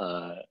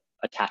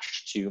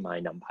attached to my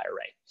NumPy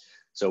array.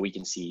 So we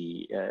can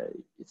see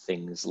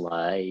things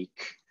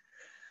like,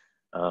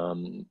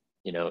 you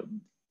know,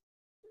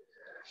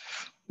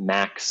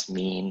 max,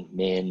 mean,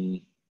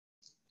 min,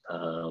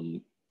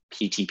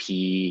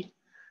 PTP.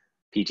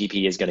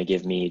 PTP is going to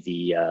give me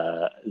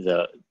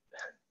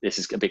this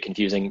is a bit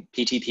confusing.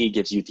 PTP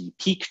gives you the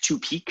peak to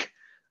peak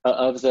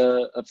of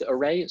the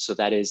array. So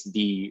that is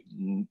the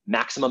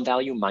maximum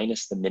value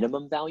minus the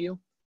minimum value,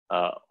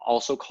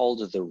 also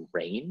called the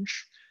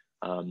range.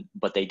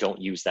 But they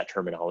don't use that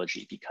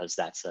terminology because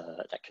that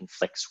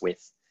conflicts with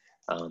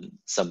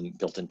some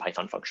built-in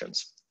Python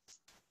functions.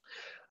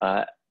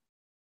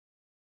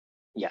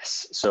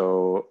 Yes,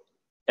 so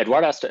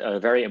Eduard asked a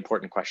very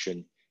important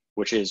question,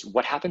 which is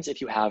what happens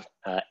if you have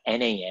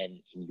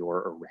NaN in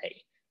your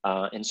array?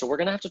 And so we're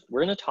gonna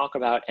talk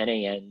about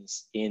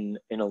NaNs in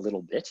a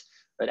little bit,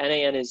 but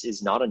NaN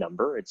is not a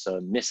number, it's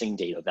a missing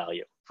data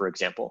value, for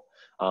example.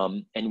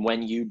 And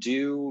when you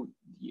do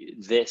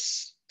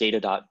this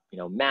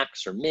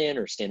data.max or min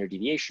or standard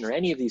deviation or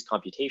any of these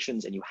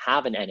computations and you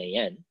have an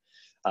NaN,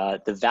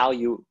 the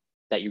value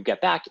that you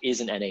get back is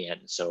an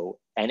NaN. So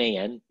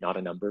NaN, not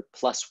a number,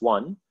 plus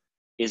 1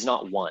 is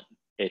not 1,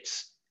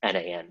 it's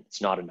NaN,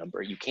 it's not a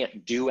number. You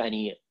can't do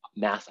any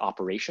math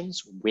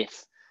operations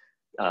with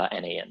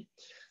NaN.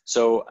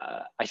 So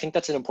I think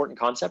that's an important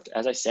concept.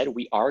 As I said,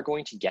 we are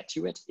going to get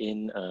to it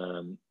in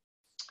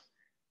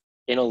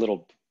a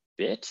little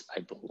bit,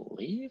 I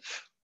believe.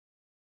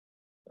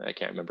 I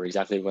can't remember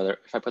exactly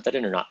if I put that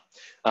in or not.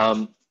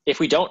 If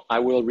we don't, I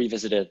will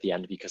revisit it at the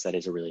end because that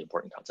is a really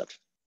important concept.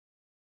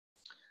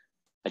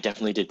 I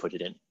definitely did put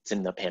it in. It's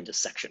in the pandas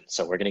section.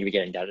 So we're going to be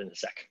getting that in a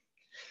sec.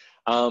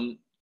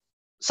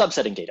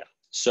 Subsetting data.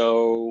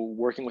 So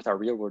working with our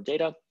real world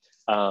data,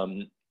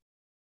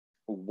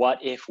 what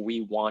if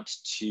we want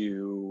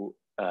to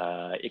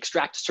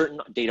extract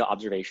certain data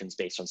observations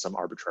based on some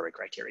arbitrary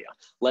criteria?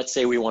 Let's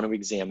say we want to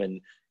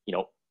examine,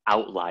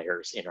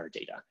 outliers in our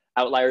data.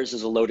 Outliers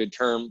is a loaded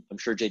term. I'm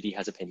sure JB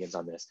has opinions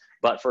on this,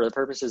 but for the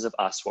purposes of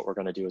us, what we're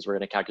going to do is we're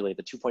going to calculate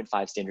the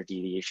 2.5 standard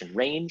deviation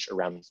range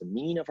around the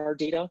mean of our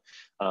data,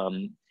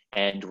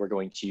 and we're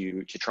going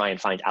to try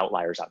and find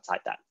outliers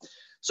outside that.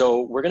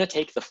 So we're going to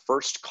take the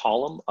first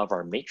column of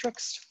our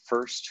matrix,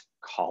 first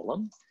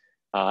column,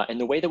 And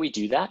the way that we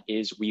do that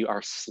is we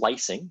are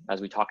slicing,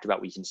 as we talked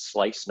about, we can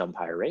slice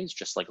NumPy arrays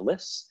just like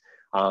lists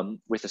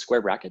with the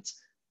square brackets.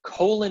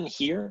 Colon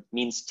here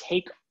means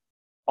take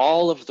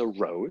all of the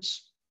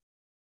rows,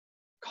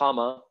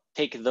 comma,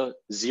 take the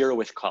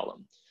 0th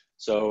column.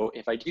 So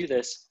if I do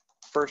this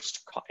first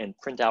and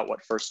print out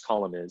what first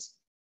column is,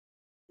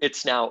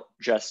 it's now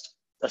just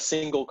a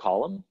single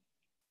column.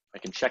 I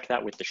can check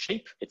that with the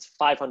shape. It's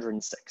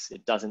 506.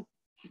 It doesn't,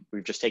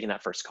 we've just taken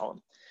that first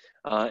column.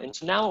 And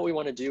so now what we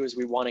want to do is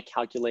we want to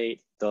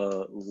calculate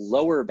the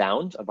lower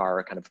bound of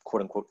our kind of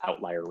quote unquote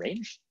outlier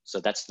range. So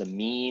that's the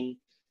mean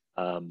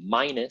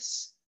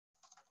minus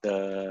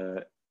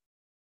the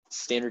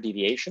standard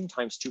deviation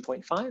times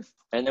 2.5.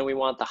 And then we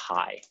want the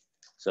high.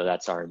 So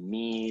that's our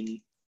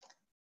mean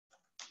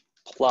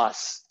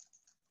plus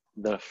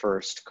the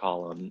first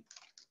column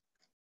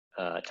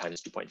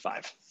times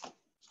 2.5.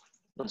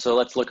 And so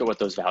let's look at what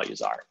those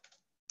values are.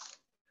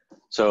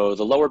 So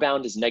the lower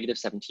bound is negative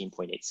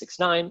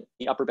 17.869.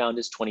 The upper bound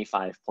is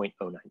 25.096.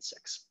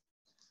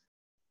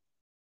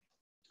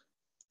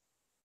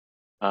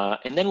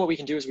 And then what we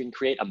can do is we can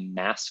create a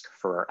mask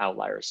for our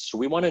outliers. So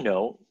we want to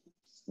know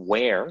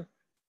where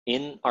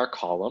in our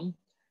column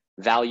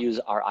values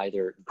are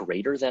either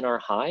greater than our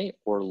high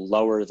or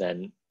lower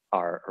than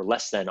our, or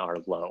less than our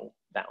low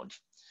bound.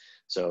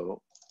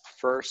 So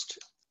first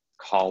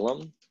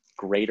column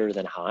greater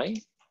than high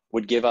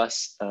would give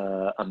us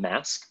a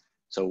mask.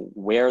 So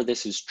where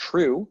this is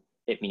true,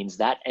 it means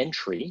that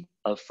entry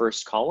of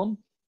first column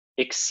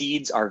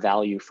exceeds our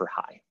value for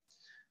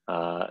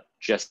high.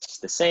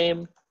 Just the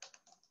same,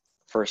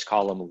 first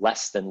column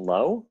less than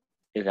low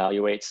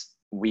evaluates.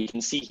 We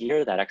can see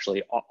here that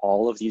actually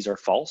all of these are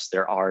false.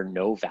 There are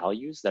no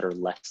values that are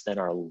less than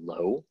our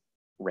low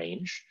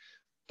range.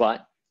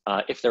 But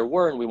if there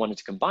were and we wanted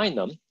to combine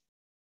them,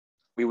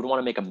 we would want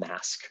to make a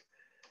mask.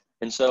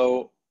 And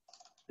so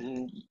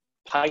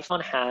Python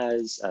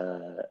has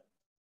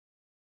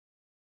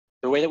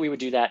the way that we would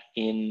do that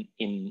in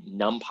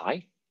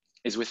NumPy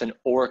is with an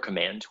OR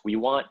command. We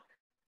want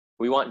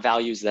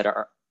values that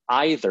are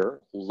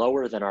either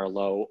lower than our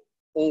low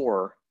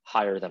or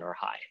higher than our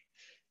high.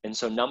 And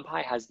so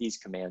NumPy has these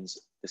commands,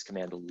 this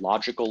command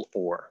logical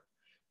OR.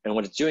 And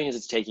what it's doing is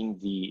it's taking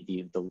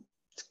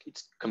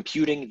it's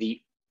computing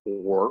the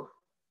OR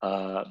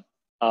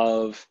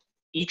of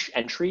each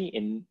entry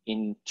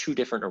in two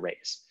different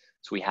arrays.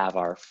 So we have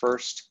our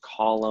first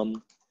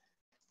column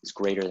is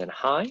greater than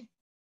high.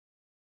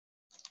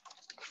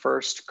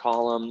 First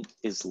column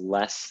is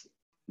less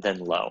than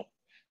low.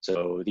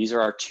 So these are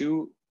our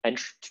two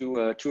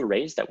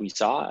arrays that we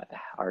saw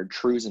are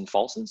trues and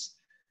falses.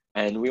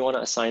 And we want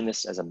to assign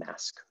this as a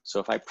mask. So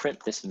if I print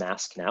this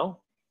mask now,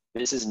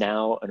 this is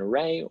now an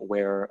array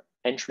where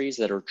entries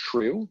that are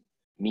true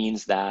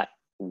means that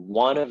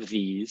one of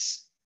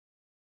these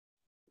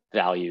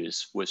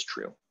values was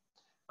true.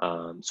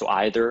 So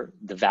either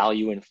the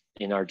value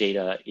in our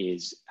data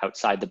is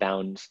outside the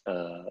bound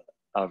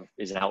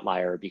is an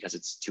outlier because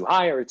it's too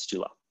high or it's too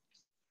low.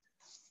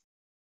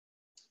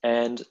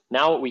 And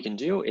now what we can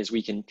do is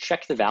we can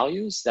check the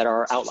values that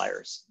are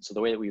outliers. So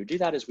the way that we would do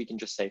that is we can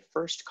just say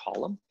first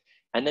column,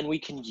 and then we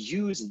can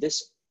use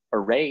this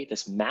array,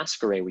 this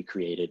mask array we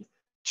created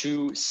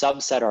to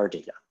subset our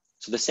data.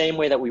 So the same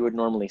way that we would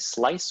normally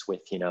slice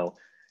with,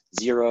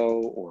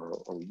 0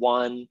 or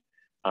 1,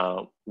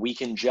 we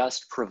can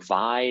just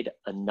provide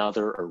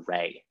another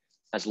array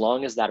as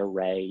long as that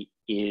array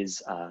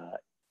is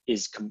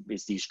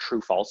these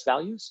true false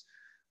values.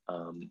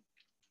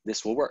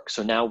 This will work.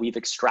 So now we've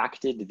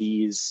extracted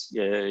these,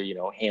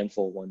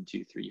 handful 1,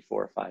 2, 3,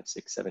 4, 5,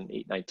 6, 7,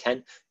 8, 9,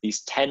 10.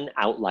 These 10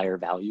 outlier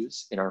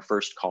values in our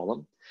first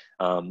column,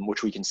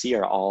 which we can see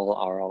are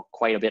all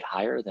quite a bit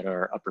higher than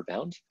our upper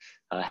bound,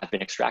 have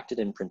been extracted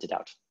and printed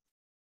out.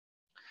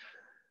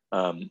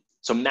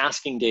 So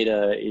masking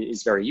data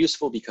is very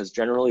useful because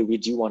generally we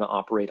do want to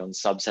operate on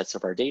subsets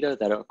of our data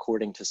that are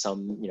according to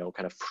some,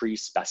 kind of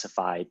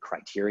pre-specified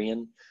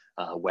criterion.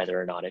 Whether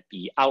or not it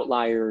be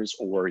outliers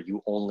or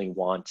you only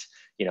want,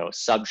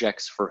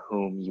 subjects for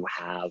whom you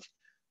have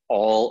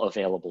all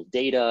available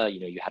data.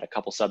 You had a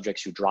couple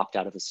subjects who dropped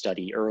out of a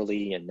study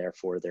early and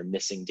therefore they're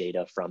missing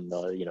data from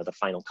the, the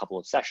final couple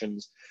of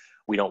sessions.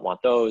 We don't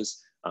want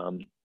those.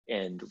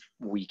 And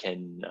we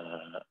can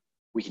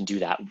do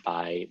that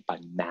by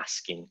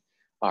masking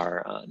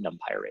our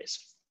NumPy arrays.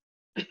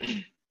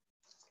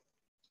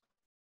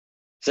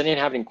 Does anyone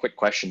have any quick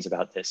questions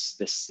about this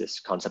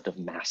concept of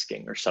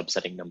masking or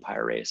subsetting NumPy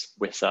arrays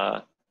with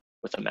a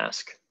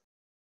mask?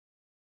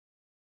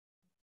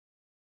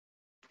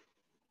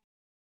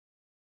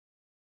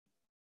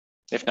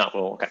 If not,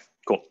 well, okay,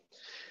 cool.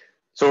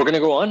 So we're going to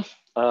go on.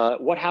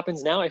 What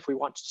happens now if we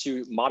want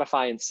to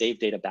modify and save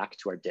data back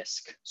to our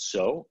disk?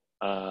 So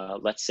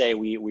let's say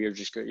we are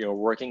just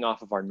working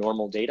off of our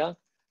normal data.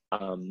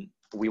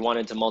 We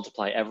wanted to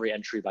multiply every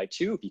entry by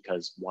 2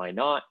 because why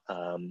not?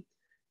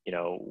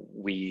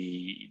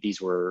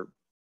 These were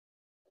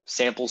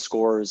sample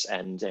scores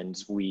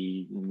and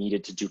we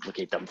needed to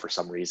duplicate them for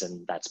some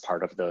reason. That's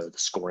part of the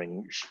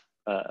scoring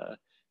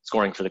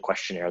scoring for the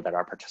questionnaire that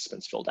our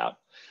participants filled out.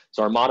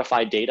 So our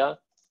modified data,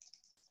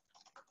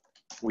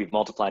 we've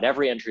multiplied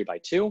every entry by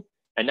 2,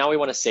 and now we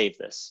want to save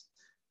this.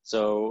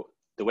 So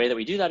the way that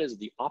we do that is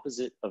the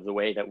opposite of the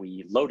way that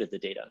we loaded the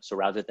data. So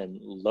rather than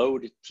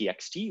load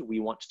txt, we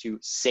want to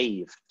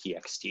save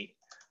txt.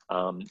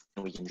 And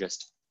we can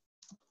just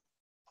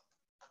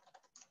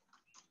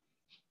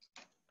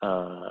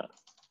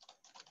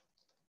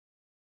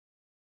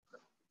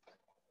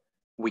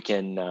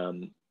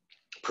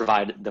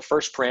provide the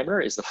first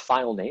parameter is the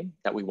file name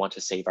that we want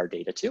to save our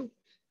data to.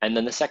 And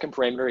then the second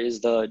parameter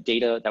is the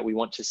data that we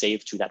want to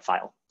save to that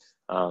file.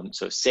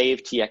 So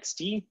save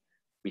txt,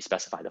 we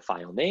specify the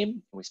file name,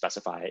 and we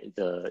specify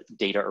the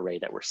data array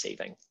that we're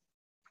saving.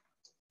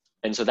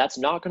 And so that's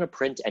not going to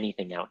print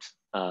anything out.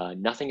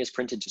 Nothing is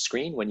printed to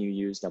screen when you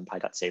use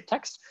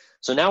numpy.saveText.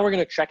 So now we're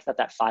going to check that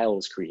that file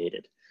is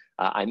created.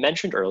 I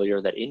mentioned earlier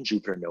that in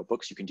Jupyter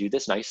Notebooks, you can do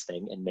this nice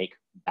thing and make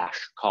bash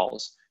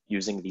calls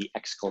using the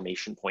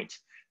exclamation point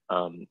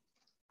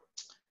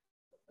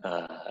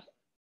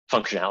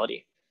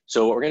functionality.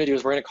 So what we're going to do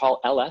is we're going to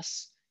call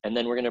ls, and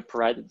then we're going to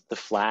provide the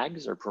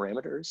flags or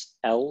parameters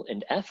L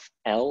and F.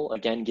 L,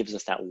 again, gives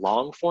us that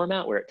long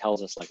format where it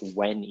tells us like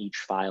when each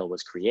file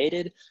was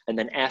created. And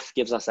then F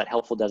gives us that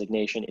helpful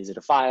designation. Is it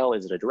a file?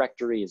 Is it a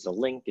directory? Is it a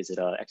link? Is it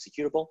a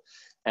executable?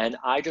 And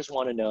I just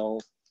want to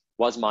know,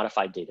 was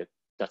modified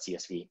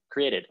data.csv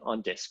created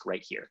on disk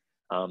right here?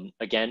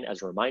 Again,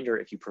 as a reminder,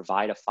 if you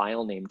provide a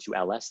file name to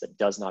ls that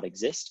does not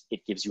exist,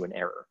 it gives you an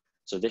error.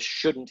 So this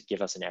shouldn't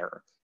give us an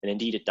error. And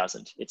indeed it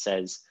doesn't. It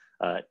says,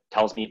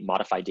 tells me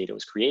modified data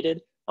was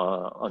created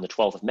on the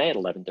 12th of May at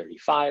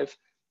 11:35.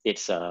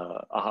 It's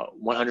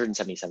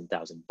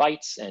 177,000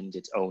 bytes and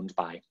it's owned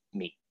by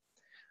me.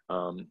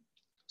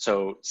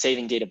 So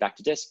saving data back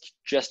to disk,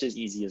 just as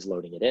easy as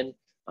loading it in,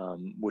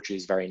 which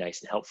is very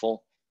nice and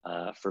helpful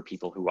for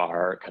people who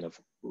are kind of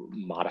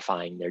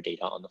modifying their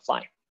data on the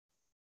fly.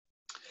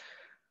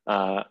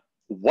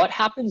 What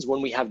happens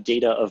when we have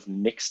data of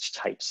mixed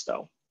types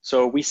though?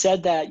 So we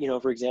said that,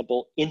 for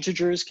example,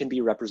 integers can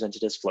be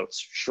represented as floats.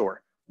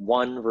 Sure,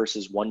 1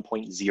 versus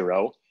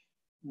 1.0,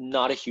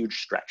 not a huge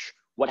stretch.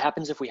 What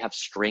happens if we have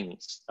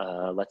strings?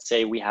 Let's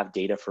say we have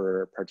data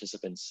for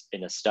participants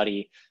in a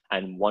study,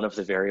 and one of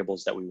the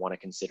variables that we want to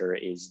consider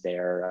is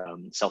their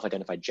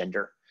self-identified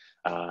gender.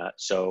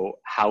 So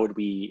how would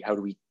we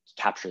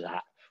capture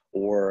that?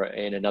 Or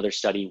in another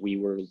study, we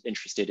were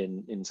interested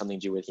in something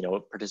to do with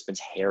participants'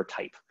 hair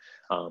type,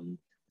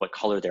 what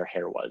color their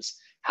hair was.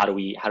 How do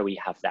we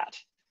have that?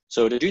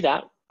 So to do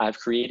that, I've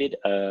created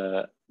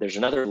there's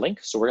another link.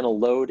 So we're going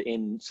to load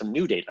in some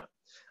new data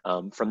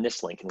from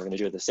this link, and we're going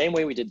to do it the same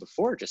way we did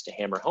before, just to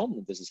hammer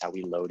home. This is how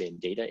we load in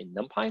data in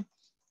NumPy.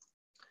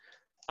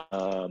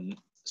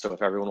 So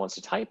if everyone wants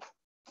to type,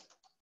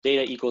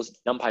 data equals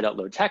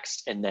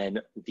numpy.loadText, and then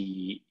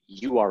the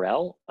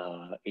URL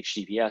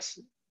https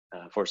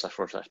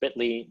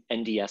 //bit.ly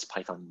nds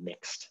python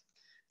mixed,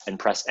 and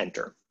press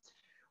enter.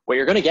 What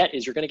you're going to get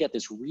is you're going to get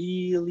this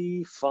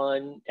really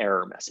fun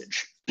error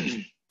message.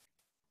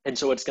 And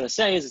so what it's going to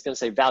say is it's going to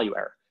say value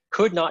error,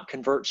 could not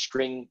convert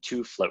string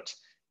to float.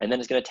 And then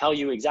it's going to tell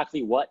you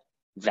exactly what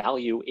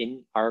value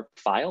in our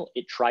file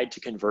it tried to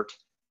convert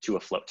to a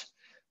float.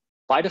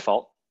 By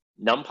default,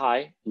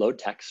 NumPy load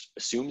text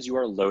assumes you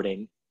are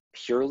loading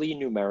purely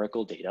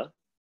numerical data,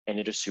 and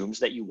it assumes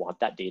that you want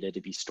that data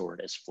to be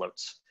stored as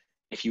floats.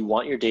 If you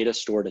want your data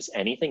stored as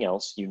anything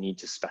else, you need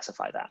to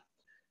specify that.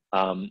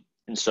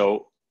 And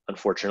so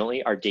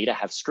unfortunately, our data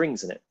have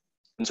strings in it.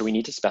 And so we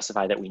need to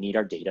specify that we need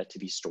our data to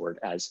be stored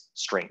as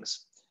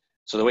strings.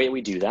 So the way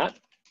we do that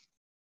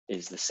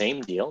is the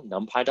same deal,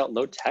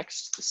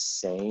 numpy.loadText, the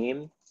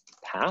same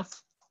path.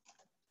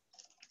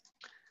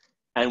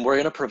 And we're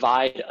going to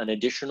provide an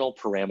additional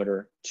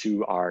parameter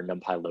to our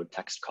NumPy load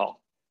text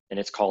call. And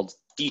it's called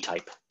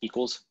dtype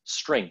equals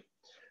string.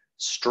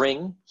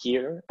 String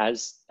here,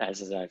 as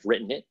I've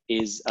written it,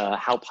 is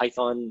how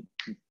Python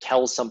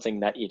tells something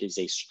that it is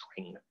a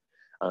string.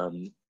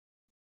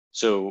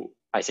 So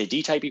I say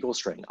dtype equals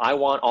string. I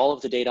want all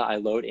of the data I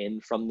load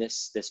in from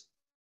this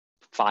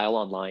file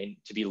online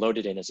to be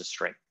loaded in as a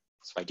string.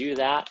 So if I do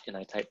that and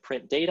I type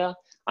print data,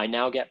 I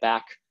now get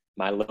back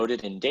my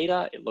loaded in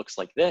data. It looks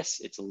like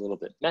this. It's a little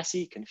bit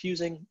messy,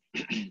 confusing.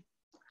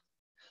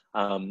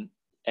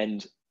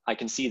 And I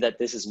can see that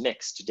this is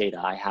mixed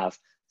data. I have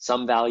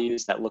some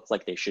values that look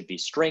like they should be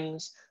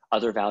strings,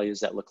 other values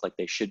that look like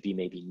they should be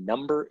maybe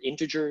number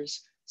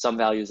integers, some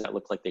values that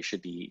look like they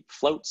should be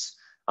floats.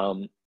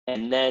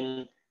 And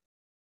then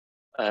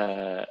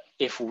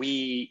if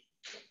we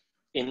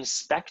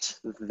inspect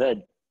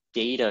the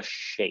data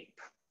shape,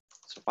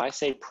 so if I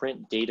say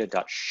print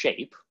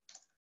data.shape,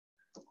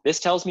 this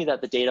tells me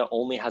that the data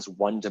only has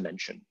one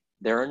dimension.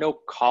 There are no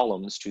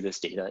columns to this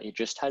data. It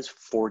just has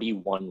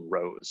 41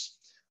 rows.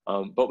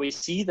 But we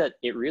see that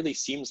it really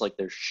seems like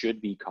there should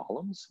be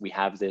columns. We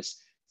have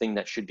this thing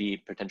that should be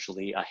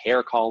potentially a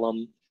hair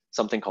column,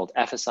 something called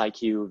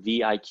FSIQ,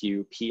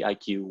 VIQ,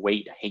 PIQ,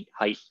 weight,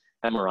 height,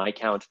 MRI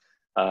count.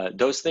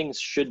 Those things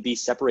should be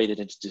separated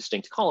into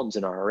distinct columns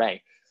in our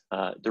array.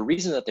 The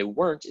reason that they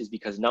weren't is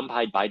because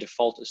NumPy by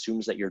default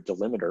assumes that your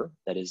delimiter,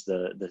 that is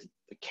the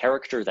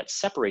character that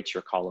separates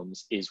your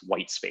columns, is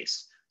white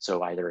space.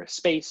 So either a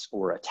space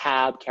or a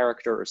tab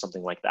character or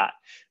something like that.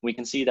 We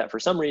can see that for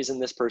some reason,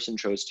 this person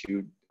chose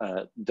to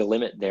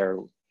delimit their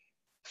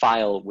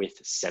file with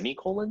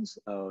semicolons,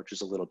 which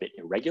is a little bit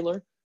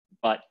irregular,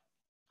 but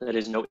that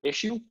is no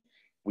issue.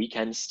 We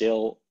can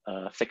still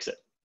fix it.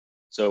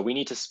 So we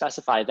need to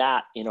specify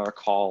that in our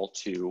call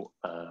to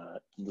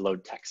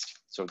load text.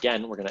 So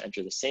again, we're gonna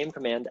enter the same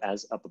command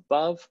as up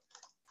above,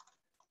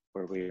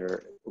 where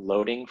we're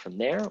loading from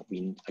there.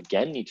 We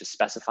again need to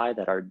specify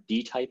that our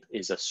D type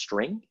is a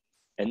string.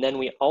 And then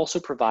we also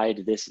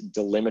provide this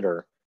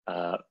delimiter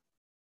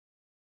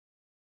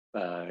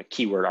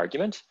keyword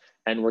argument.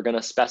 And we're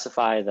gonna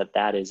specify that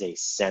that is a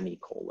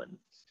semicolon.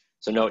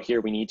 So note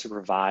here, we need to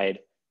provide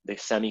the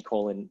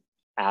semicolon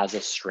as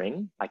a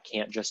string. I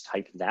can't just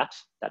type that,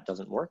 that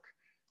doesn't work.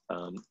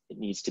 It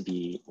needs to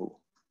be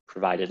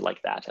provided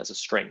like that as a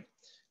string.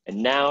 And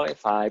now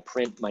if I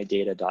print my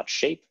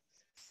data.shape,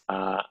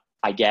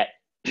 I get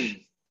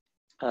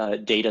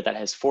data that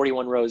has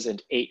 41 rows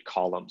and 8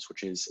 columns,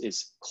 which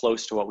is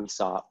close to what we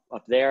saw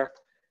up there.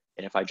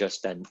 And if I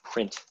just then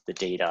print the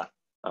data,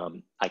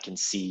 I can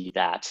see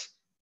that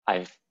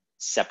I've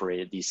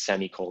separated, these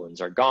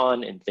semicolons are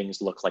gone and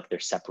things look like they're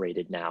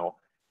separated now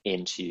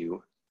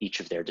into each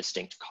of their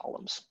distinct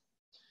columns.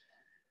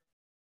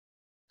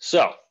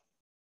 So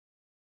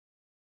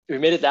we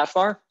made it that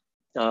far.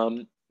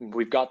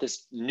 We've got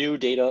this new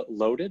data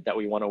loaded that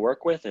we want to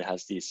work with. It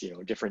has these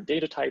different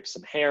data types,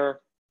 some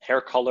hair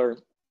color,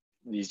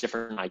 these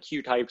different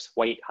IQ types,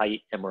 weight,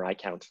 height, MRI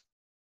count.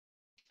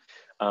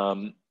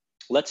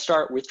 Let's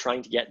start with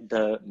trying to get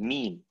the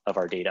mean of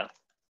our data.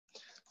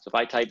 So if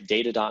I type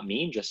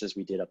data.mean, just as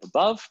we did up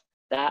above,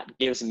 that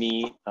gives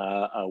me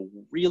a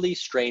really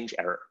strange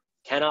error.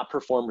 Cannot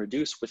perform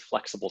reduce with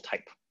flexible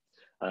type.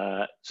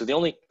 So the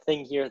only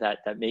thing here that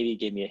maybe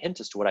gave me a hint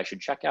as to what I should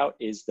check out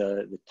is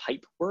the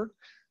type word.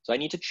 So I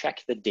need to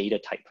check the data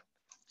type.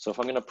 So if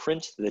I'm gonna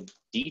print the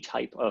D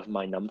type of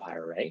my NumPy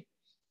array,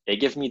 they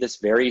give me this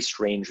very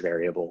strange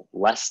variable,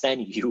 less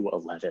than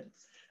U11.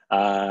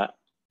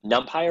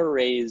 NumPy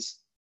arrays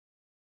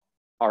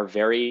are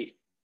very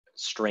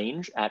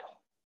strange at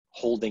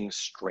holding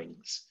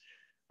strings.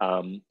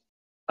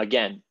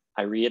 Again,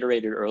 I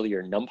reiterated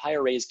earlier, NumPy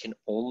arrays can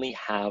only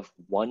have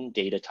one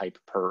data type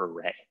per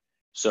array.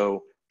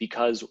 So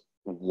because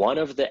one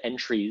of the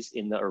entries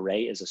in the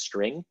array is a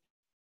string,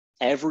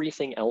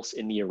 everything else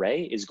in the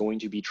array is going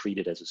to be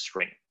treated as a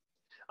string.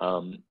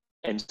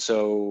 And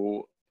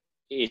so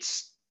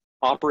it's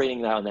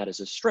operating on that as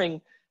a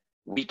string.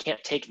 We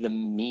can't take the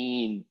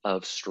mean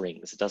of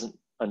strings. It doesn't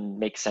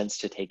make sense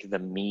to take the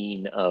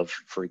mean of,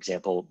 for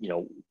example,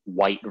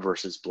 white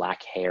versus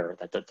black hair.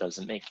 That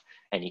doesn't make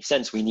any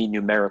sense. We need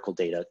numerical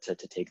data to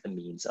take the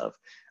means of.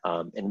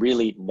 And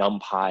really,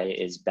 NumPy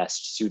is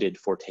best suited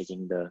for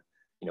taking the,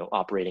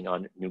 operating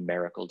on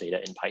numerical data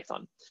in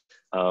Python.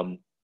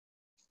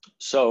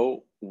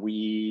 So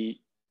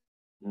we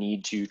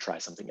need to try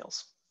something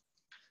else.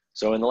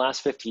 So in the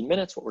last 15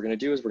 minutes, what we're going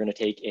to do is we're going to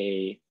take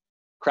a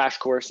crash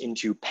course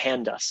into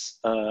pandas,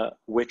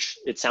 which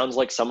it sounds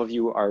like some of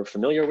you are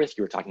familiar with.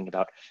 You were talking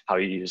about how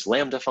you use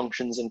Lambda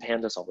functions in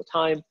pandas all the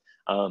time.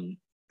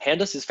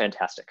 Pandas is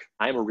fantastic.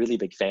 I'm a really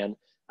big fan.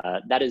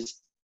 That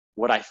is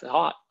what I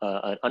thought,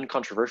 an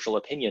uncontroversial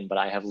opinion, but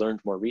I have learned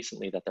more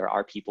recently that there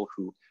are people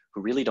who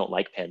really don't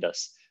like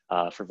pandas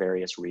for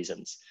various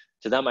reasons.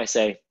 To them, I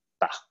say,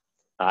 bah,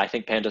 I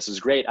think pandas is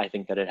great. I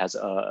think that it has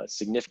a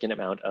significant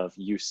amount of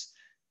use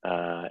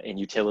and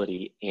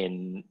utility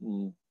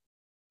in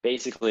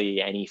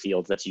basically any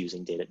field that's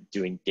using data,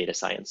 doing data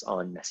science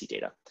on messy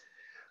data.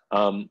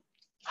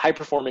 High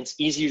performance,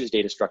 easy to use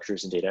data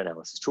structures and data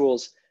analysis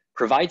tools,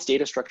 provides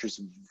data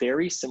structures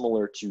very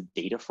similar to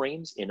data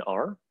frames in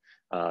R,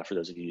 for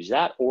those of you who use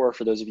that, or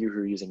for those of you who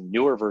are using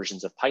newer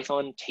versions of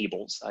Python,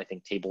 tables. I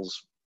think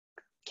tables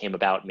came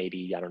about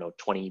maybe, I don't know,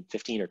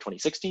 2015 or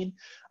 2016.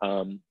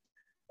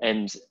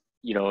 And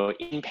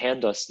in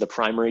pandas, the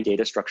primary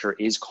data structure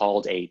is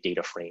called a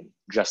data frame,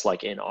 just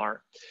like in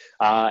R.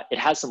 It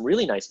has some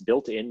really nice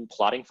built-in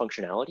plotting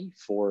functionality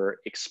for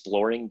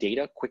exploring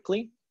data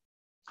quickly.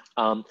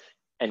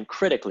 And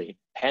critically,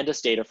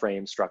 pandas data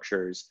frame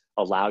structures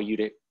allow you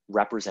to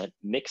represent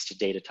mixed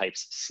data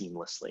types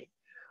seamlessly.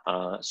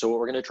 So what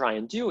we're going to try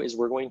and do is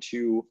we're going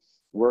to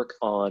work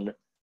on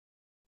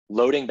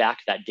loading back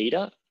that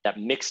data, that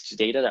mixed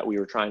data that we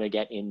were trying to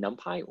get in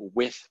NumPy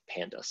with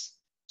pandas.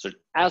 So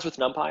as with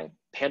NumPy,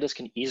 pandas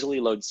can easily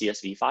load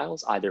CSV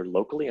files either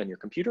locally on your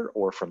computer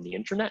or from the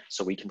internet,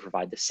 so we can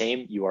provide the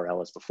same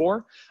URL as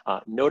before.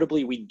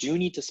 Notably, we do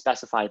need to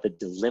specify the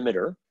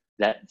delimiter,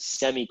 that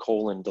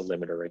semicolon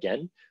delimiter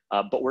again,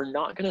 but we're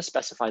not going to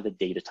specify the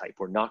data type.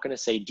 We're not going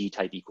to say D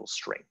type equals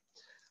string.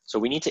 So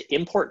we need to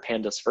import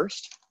pandas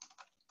first.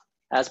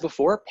 As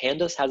before,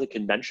 pandas has a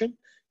convention.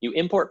 You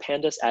import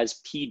pandas as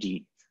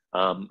PD.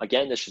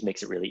 Again, this just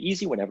makes it really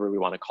easy. Whenever we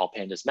want to call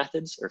pandas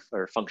methods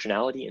or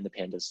functionality in the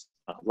pandas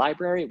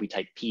library, we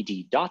type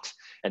pd dot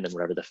and then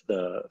whatever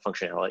the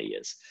functionality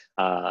is.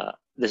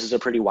 This is a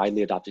pretty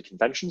widely adopted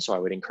convention, so I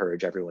would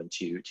encourage everyone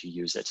to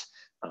use it.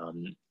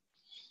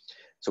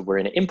 So we're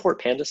going to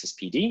import pandas as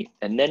PD,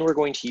 and then we're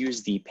going to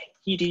use the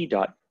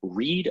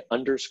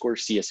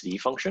pd.read_CSV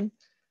function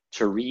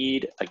to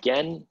read,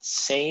 again,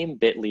 same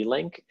bit.ly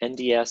link,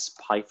 NDS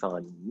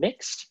Python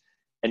mixed.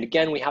 And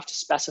again, we have to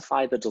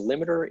specify the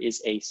delimiter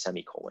is a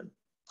semicolon.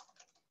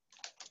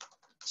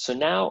 So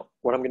now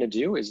what I'm going to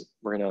do is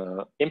we're going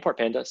to import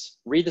pandas,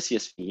 read the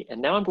CSV,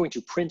 and now I'm going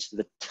to print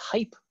the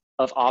type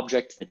of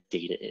object the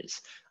data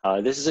is.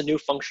 This is a new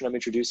function I'm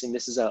introducing.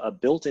 This is a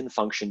built-in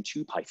function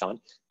to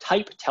Python.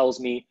 Type tells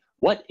me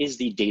what is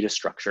the data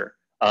structure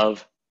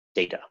of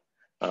data.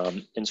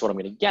 And so what I'm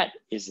going to get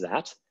is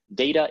that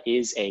data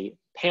is a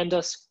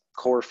pandas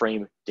core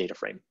frame data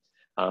frame.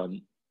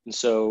 And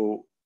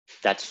so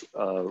that's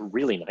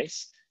really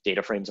nice.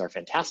 Data frames are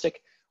fantastic.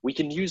 We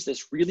can use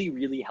this really,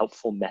 really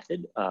helpful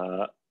method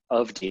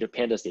of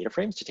pandas data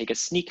frames to take a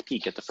sneak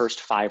peek at the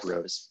first 5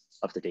 rows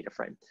of the data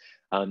frame.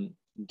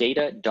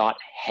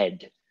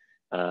 Data.head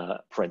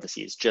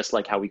parentheses, just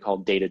like how we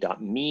called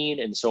data.mean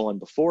and so on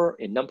before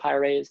in NumPy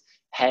arrays.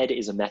 Head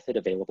is a method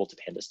available to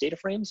pandas data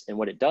frames, and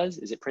what it does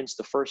is it prints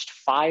the first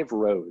 5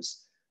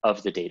 rows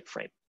of the data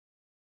frame.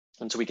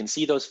 And so we can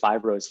see those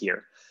 5 rows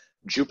here.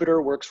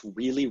 Jupyter works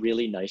really,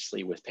 really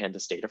nicely with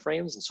pandas data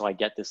frames, and so I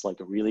get this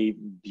like a really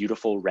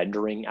beautiful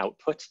rendering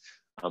output,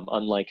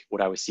 unlike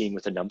what I was seeing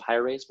with the NumPy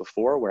arrays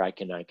before, where I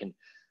can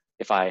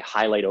if I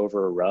highlight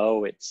over a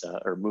row,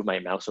 or move my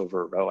mouse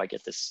over a row, I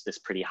get this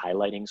pretty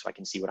highlighting so I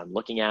can see what I'm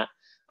looking at.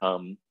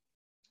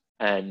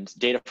 And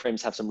data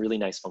frames have some really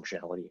nice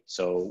functionality.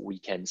 So we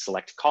can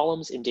select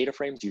columns in data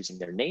frames using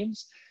their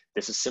names.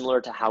 This is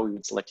similar to how we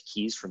would select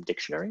keys from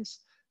dictionaries.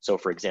 So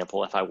for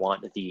example, if I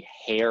want the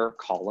hair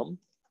column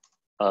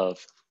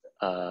of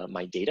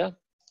my data,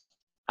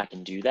 I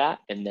can do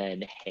that. And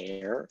then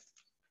hair,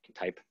 I can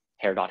type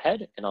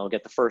hair.head, and I'll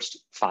get the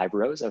first 5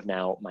 rows of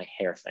now my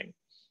hair thing.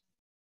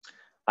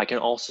 I can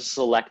also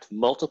select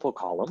multiple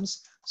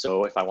columns.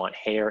 So if I want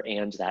hair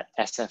and that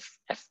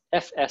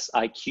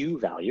FSIQ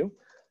value,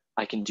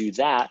 I can do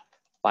that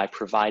by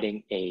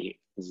providing a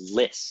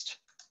list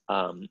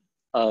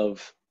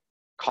of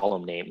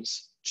column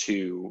names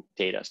to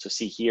data. So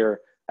see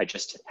here, I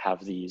just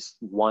have these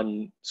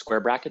 1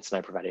 square brackets and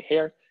I provided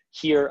hair.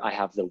 Here I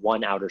have the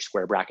 1 outer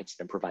square brackets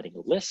and I'm providing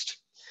a list,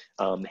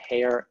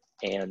 hair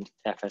and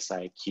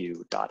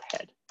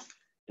FSIQ.head.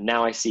 And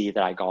now I see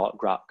that I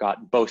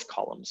got both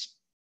columns.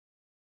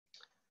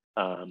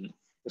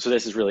 So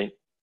this is really,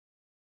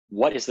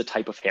 what is the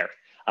type of hair?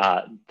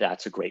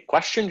 That's a great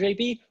question,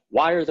 JB.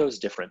 Why are those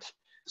different?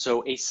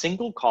 So a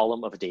single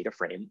column of a data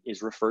frame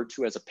is referred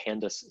to as a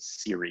pandas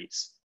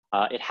series.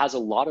 It has a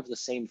lot of the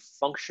same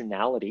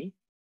functionality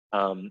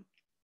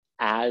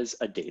as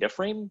a data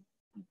frame,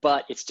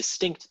 but it's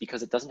distinct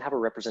because it doesn't have a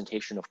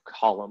representation of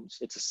columns.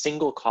 It's a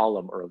single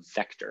column or a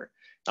vector.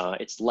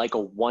 It's like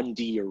a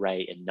 1D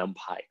array in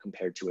NumPy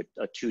compared to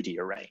a 2D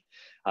array.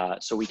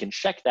 So we can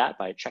check that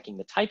by checking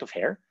the type of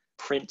hair,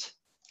 print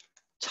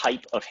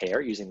type of hair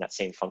using that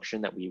same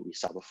function that we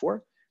saw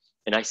before.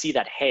 And I see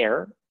that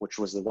hair, which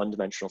was the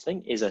one-dimensional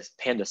thing, is a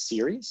pandas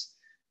series,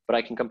 but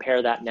I can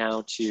compare that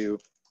now to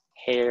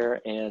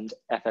hair and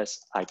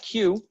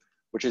FSIQ,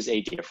 which is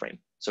a data frame.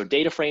 So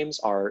data frames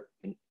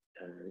can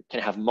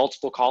have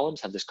multiple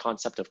columns, have this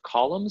concept of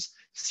columns.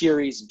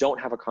 Series don't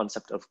have a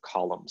concept of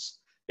columns.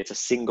 It's a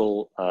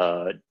single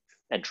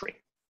entry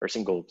or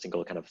single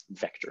kind of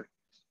vector.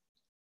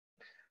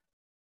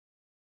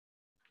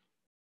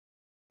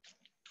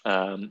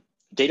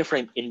 Data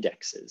frame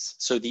indexes.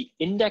 So the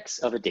index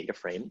of a data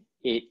frame,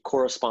 it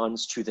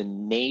corresponds to the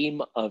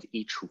name of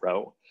each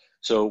row.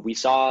 So we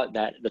saw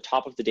that the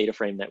top of the data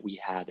frame that we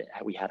had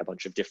a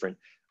bunch of different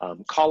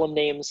column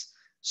names.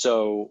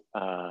 So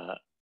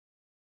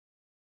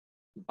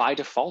by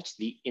default,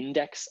 the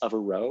index of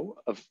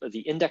the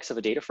index of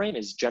a data frame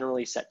is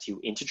generally set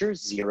to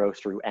integers, 0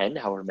 through n,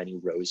 however many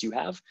rows you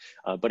have,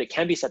 but it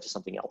can be set to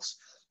something else.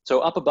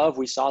 So up above,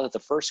 we saw that the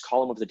first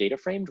column of the data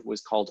frame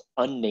was called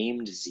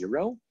unnamed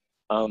 0.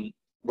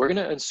 We're going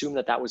to assume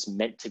that that was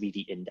meant to be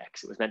the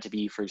index. It was meant to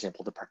be, for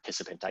example, the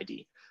participant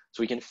ID.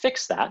 So we can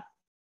fix that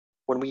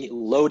when we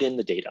load in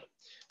the data.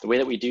 The way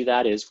that we do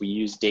that is we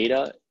use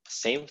data,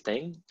 same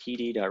thing,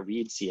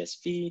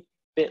 pd.read_csv,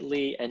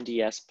 bit.ly,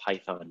 NDS,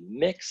 Python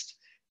mixed,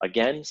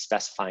 again,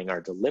 specifying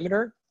our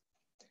delimiter.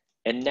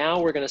 And now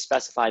we're going to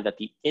specify that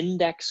the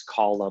index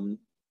column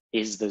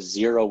is the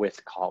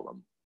 0th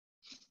column.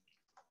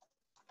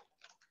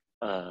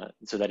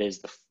 So that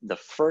is the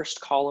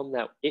first column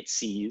that it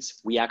sees.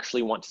 We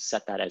actually want to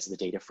set that as the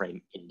data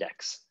frame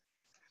index.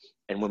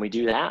 And when we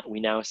do that, we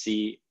now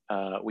see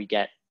we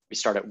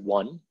start at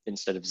 1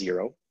 instead of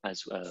 0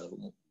 as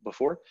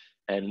before.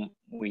 And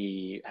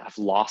we have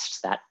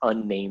lost that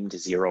unnamed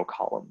 0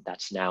 column.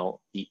 That's now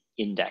the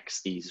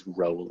index, these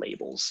row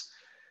labels.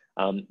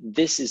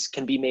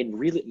 Can be made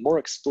really more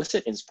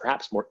explicit and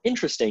perhaps more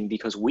interesting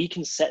because we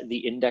can set the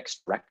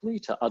index directly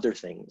to other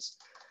things.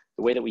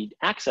 The way that we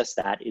access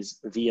that is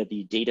via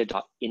the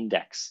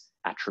data.index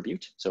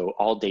attribute. So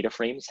all data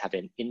frames have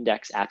an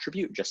index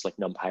attribute, just like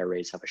NumPy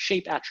arrays have a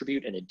shape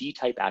attribute and a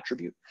dtype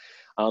attribute.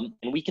 And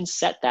we can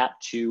set that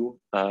to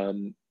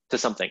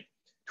something,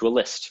 to a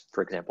list,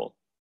 for example.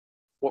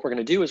 What we're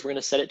going to do is we're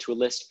going to set it to a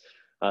list.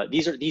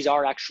 These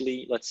are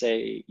actually, let's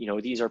say,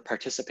 these are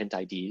participant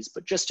IDs,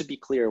 but just to be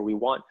clear, we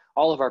want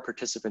all of our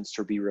participants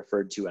to be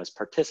referred to as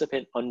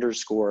participant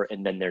underscore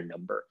and then their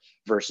number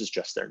versus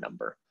just their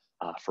number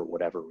for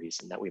whatever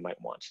reason that we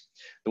might want.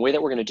 The way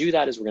that we're going to do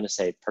that is we're going to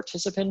say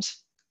participant,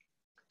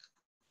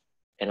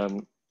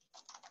 and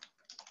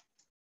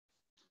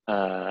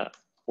we're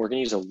going to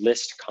use a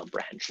list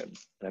comprehension.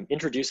 And I'm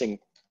introducing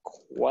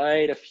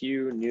quite a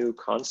few new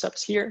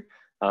concepts here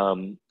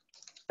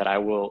that I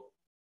will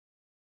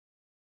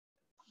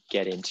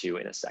get into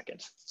in a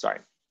second. Sorry.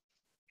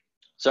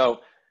 So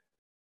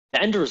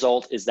the end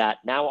result is that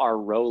now our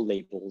row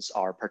labels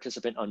are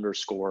participant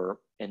underscore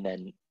and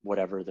then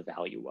whatever the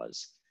value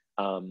was,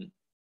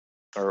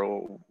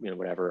 or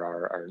whatever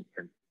our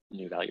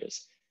new value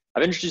is.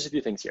 I've introduced a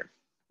few things here.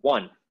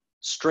 One,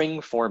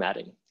 string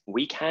formatting.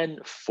 We can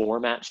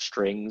format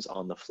strings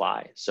on the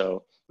fly.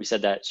 So we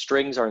said that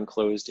strings are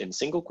enclosed in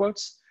single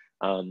quotes.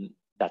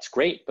 That's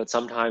great, but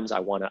sometimes I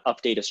want to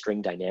update a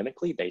string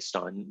dynamically based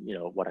on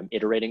what I'm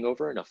iterating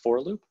over in a for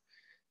loop.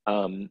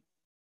 The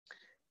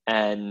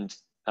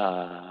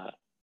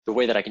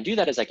way that I can do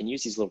that is I can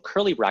use these little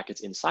curly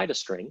brackets inside a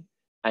string,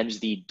 and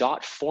the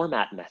dot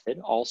format method.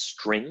 All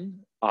string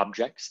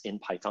objects in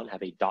Python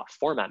have a dot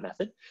format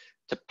method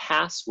to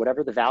pass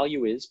whatever the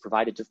value is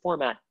provided to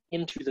format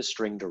into the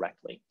string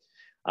directly.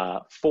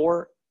 And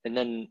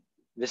then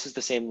this is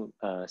the same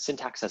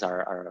syntax as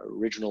our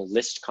original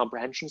list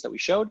comprehensions that we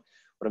showed.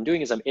 What I'm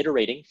doing is I'm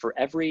iterating for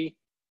every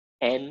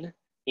n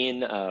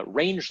in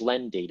range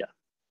len data.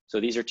 So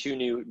these are two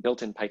new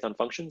built-in Python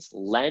functions.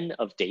 Len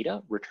of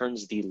data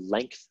returns the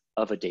length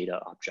of a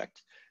data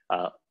object.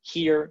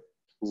 Here,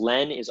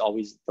 len is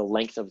always the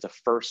length of the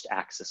first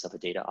axis of a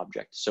data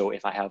object. So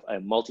if I have a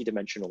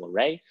multi-dimensional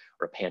array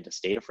or a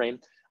pandas data frame,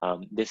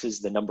 this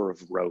is the number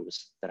of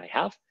rows that I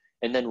have.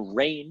 And then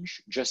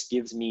range just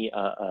gives me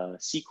a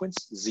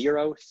sequence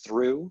 0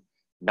 through,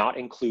 not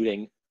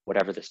including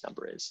whatever this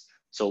number is.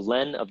 So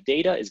len of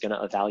data is going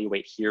to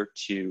evaluate here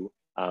to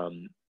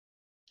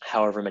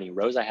however many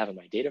rows I have in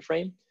my data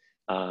frame.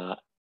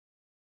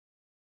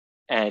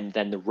 And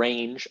then the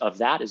range of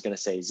that is going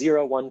to say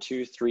 0, 1,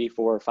 2, 3,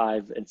 4,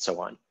 5, and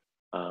so on.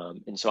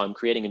 And so I'm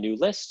creating a new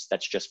list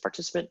that's just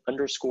participant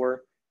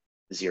underscore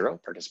 0,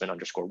 participant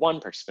underscore 1,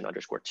 participant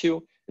underscore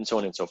 2, and so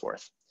on and so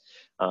forth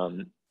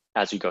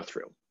as we go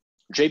through.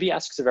 JB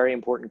asks a very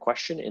important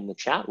question in the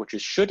chat, which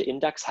is, should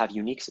index have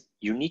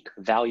unique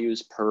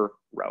values per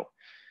row?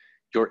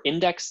 Your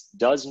index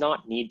does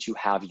not need to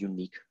have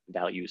unique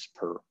values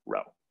per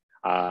row.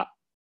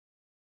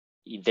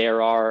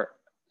 There are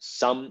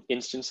some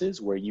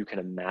instances where you can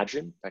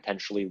imagine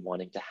potentially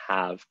wanting to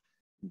have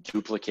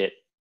duplicate,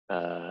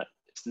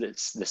 the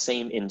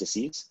same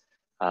indices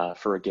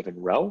for a given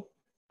row.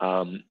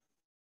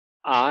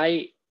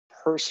 I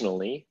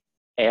personally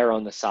err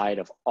on the side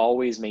of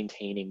always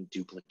maintaining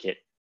duplicate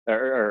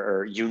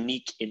or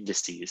unique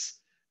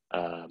indices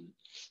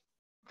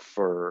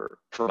for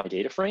my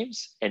data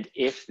frames. And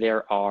if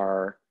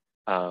there's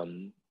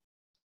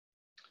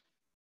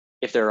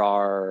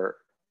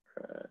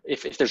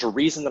a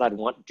reason that I'd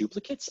want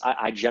duplicates,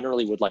 I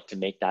generally would like to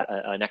make that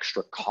an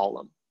extra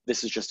column.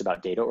 This is just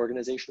about data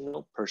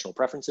organizational, personal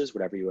preferences,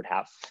 whatever you would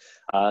have.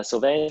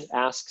 Sylvain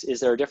asks, is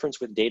there a difference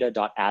with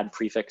data.add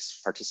prefix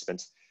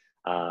participant?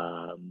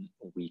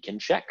 We can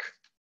check.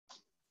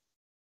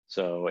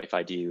 So if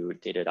I do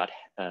data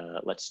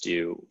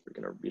we're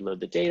gonna reload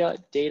the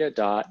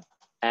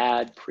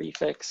data.add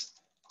prefix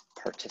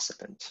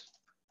participant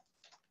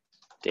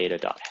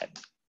data.head.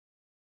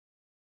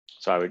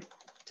 So I would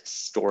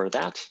store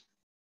that.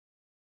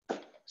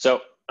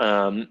 So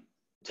to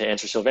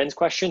answer Sylvain's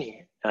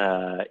question,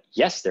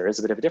 yes, there is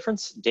a bit of a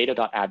difference.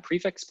 Data.add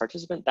prefix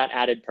participant, that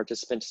added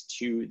participants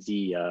to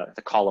the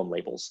column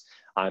labels.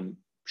 I'm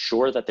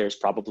sure that there's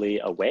probably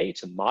a way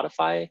to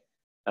modify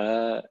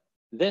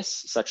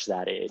this such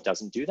that it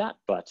doesn't do that,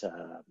 but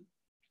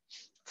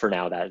for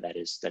now, that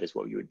is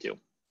what you would do.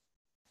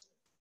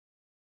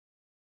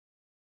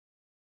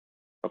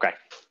 Okay,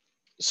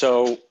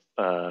 so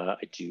I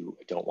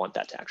don't want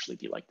that to actually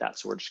be like that.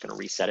 So we're just going to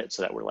reset it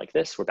so that we're like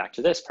this. We're back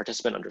to this,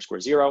 participant underscore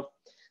 0.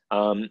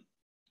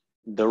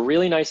 The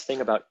really nice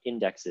thing about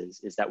indexes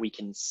is that we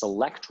can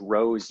select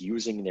rows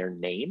using their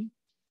name.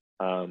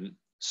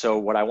 So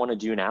what I want to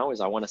do now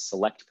is I want to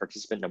select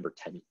participant number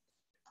 10.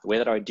 The way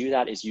that I would do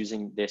that is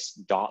using this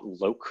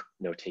 .loc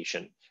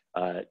notation.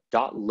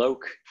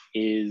 .loc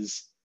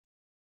is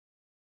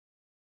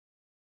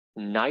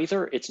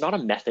it's not a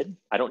method.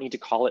 I don't need to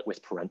call it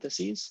with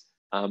parentheses.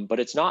 But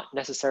it's not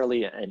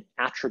necessarily an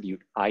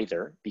attribute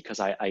either, because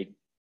I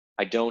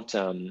don't,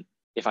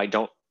 if I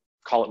don't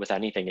call it with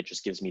anything, it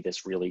just gives me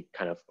this really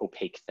kind of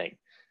opaque thing.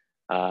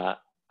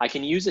 I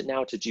can use it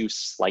now to do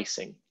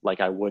slicing like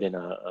I would in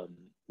a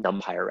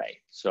NumPy array.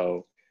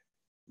 So,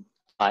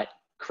 but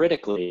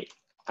critically,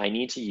 I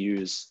need to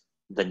use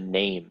the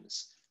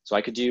names. So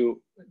I could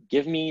do,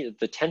 give me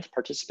the 10th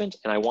participant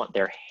and I want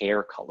their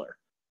hair color.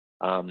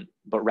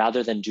 But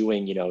rather than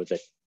doing, you know, the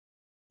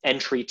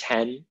entry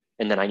 10,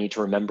 and then I need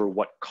to remember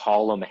what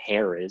column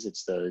hair is,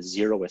 it's the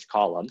 0th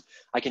column,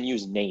 I can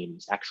use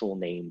names, actual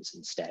names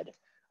instead.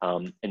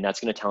 And that's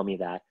gonna tell me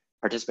that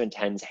participant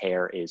 10's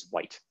hair is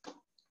white,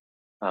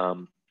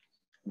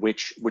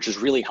 which is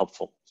really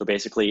helpful. So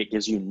basically it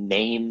gives you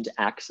named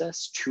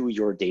access to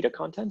your data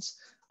contents,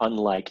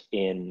 unlike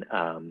in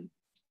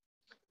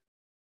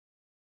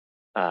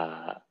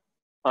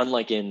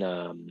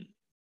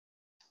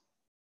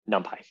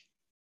NumPy.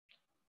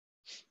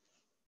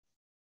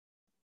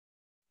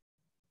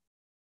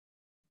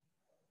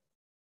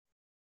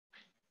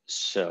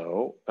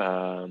 So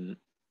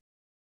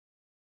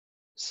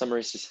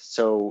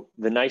so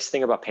the nice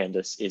thing about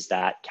Pandas is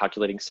that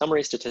calculating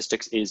summary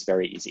statistics is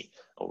very easy.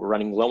 We're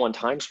running low on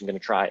time, so I'm going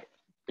to try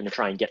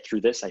and get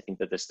through this. I think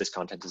that this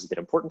content is a bit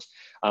important.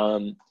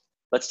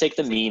 Let's take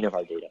the mean of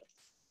our data.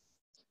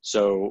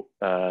 So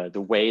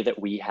the way that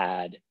we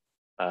had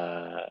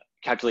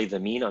calculated the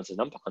mean on the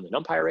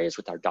NumPy arrays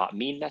with our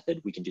 .mean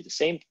method, we can do the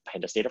same.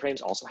 Pandas data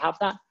frames also have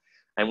that.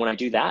 And when I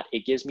do that,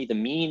 it gives me the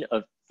mean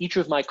of each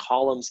of my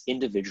columns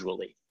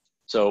individually.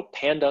 So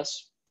Pandas,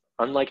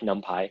 unlike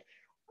NumPy,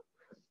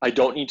 I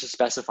don't need to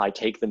specify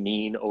take the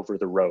mean over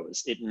the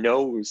rows. It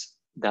knows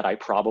that I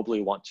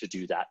probably want to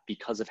do that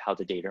because of how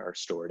the data are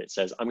stored. It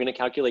says, I'm going to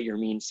calculate your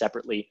mean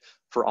separately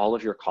for all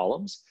of your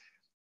columns.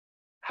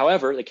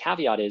 However, the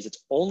caveat is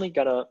it's only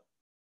going to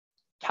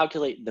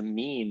calculate the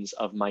means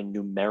of my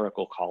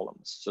numerical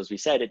columns. So as we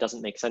said, it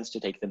doesn't make sense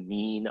to take the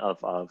mean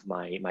of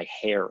my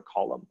hair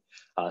column.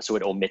 So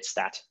it omits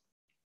that.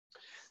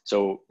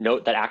 So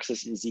note that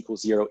axis is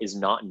equals 0 is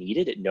not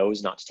needed. It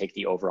knows not to take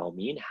the overall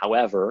mean.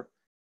 However,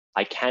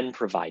 I can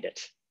provide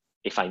it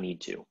if I need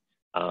to,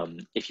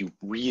 if you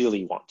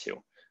really want to,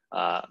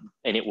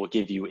 and it will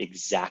give you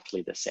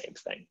exactly the same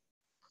thing.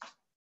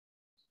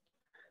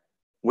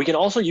 We can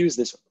also use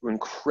this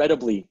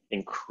incredibly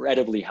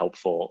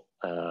helpful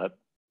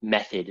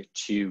method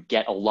to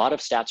get a lot of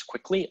stats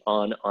quickly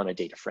on a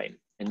data frame,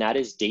 and that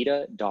is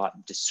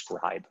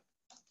data.describe.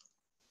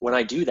 When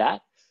I do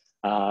that,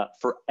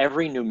 for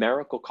every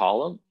numerical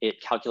column,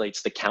 it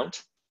calculates the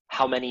count,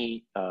 how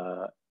many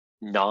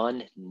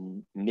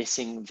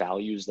non-missing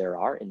values there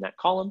are in that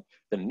column,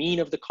 the mean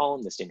of the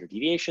column, the standard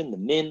deviation, the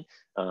min,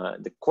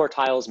 the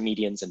quartiles,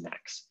 medians, and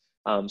max.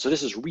 So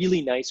this is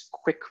really nice,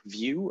 quick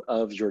view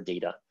of your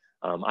data.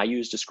 I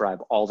use describe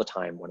all the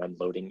time when I'm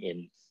loading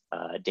in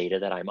data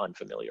that I'm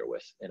unfamiliar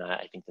with, and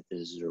I think that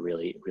this is a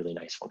really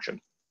nice function.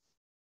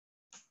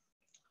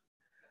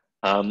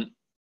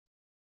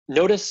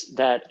 Notice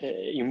that,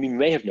 you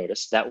may have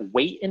noticed that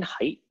weight and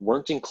height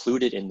weren't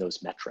included in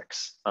those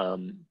metrics.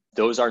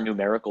 Those are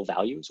numerical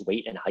values.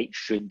 Weight and height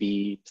should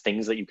be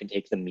things that you can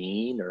take the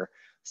mean or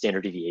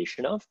standard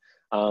deviation of.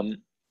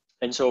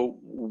 And so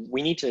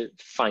we need to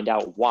find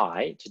out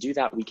why. To do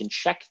that, we can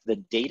check the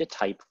data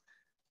type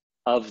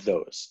of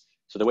those.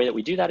 So the way that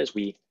we do that is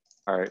we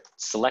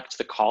select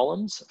the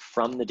columns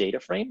from the data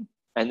frame,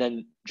 and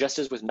then just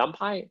as with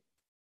NumPy,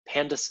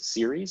 Pandas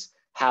series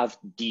have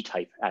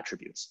D-type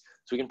attributes.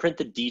 So we can print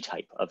the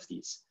D-type of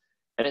these.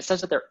 And it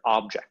says that they're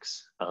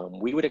objects.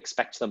 We would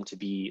expect them to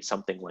be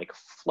something like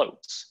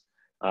floats.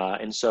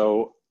 And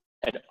so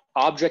an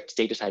object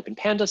data type in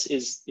Pandas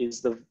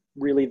is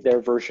really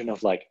their version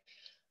of like,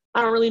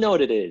 I don't really know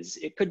what it is.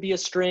 It could be a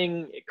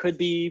string, it could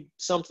be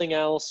something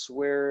else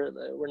where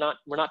we're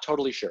not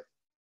totally sure.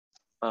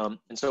 And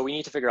so we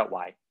need to figure out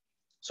why.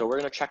 So we're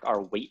gonna check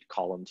our weight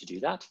column to do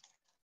that.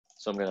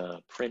 So I'm gonna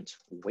print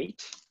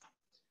weight.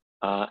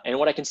 And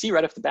what I can see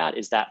right off the bat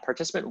is that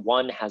participant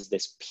 1 has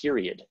this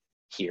period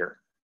here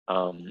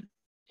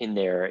in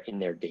their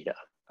data.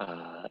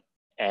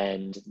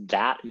 And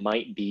that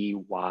might be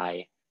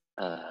why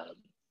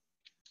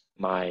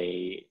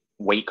my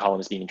weight column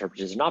is being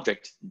interpreted as an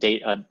object.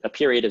 A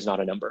period is not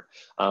a number.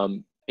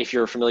 If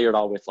you're familiar at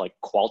all with like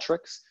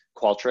Qualtrics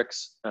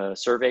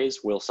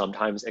surveys will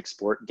sometimes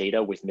export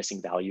data with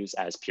missing values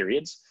as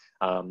periods.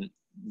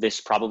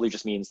 This probably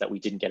just means that we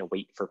didn't get a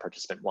weight for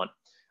participant 1,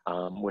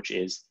 which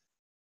is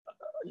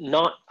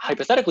not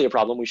hypothetically a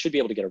problem. We should be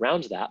able to get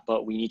around that,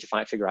 but we need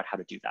to figure out how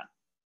to do that.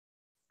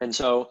 And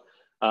so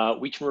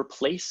we can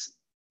replace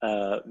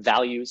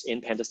values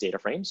in Pandas data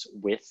frames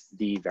with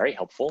the very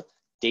helpful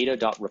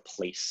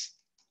data.replace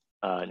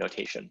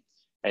notation.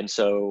 And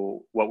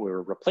so what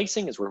we're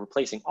replacing is we're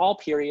replacing all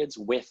periods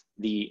with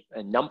the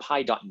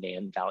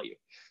numpy.nan value.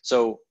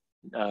 So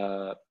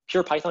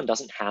pure Python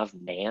doesn't have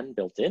nan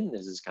built in.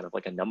 This is kind of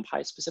like a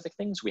NumPy specific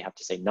thing. So we have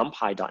to say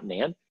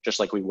numpy.nan, just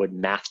like we would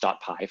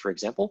math.py, for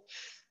example.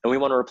 And we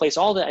want to replace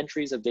all the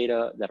entries of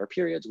data that are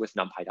periods with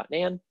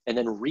numpy.nan, and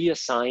then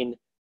reassign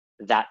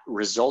that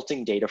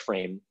resulting data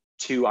frame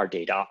to our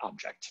data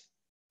object.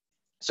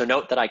 So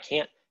note that I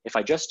can't if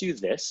I just do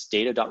this,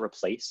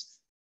 data.replace,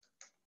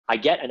 I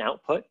get an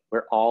output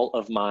where all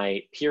of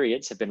my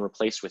periods have been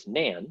replaced with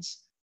nans,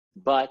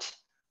 but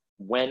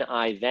when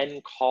I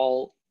then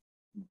call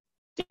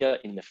data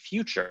in the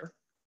future,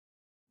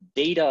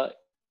 data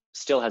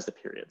still has the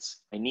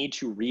periods. I need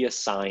to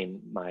reassign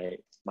my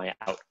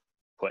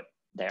output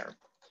there.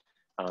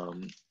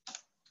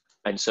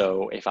 And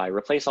so if I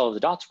replace all of the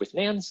dots with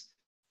nans,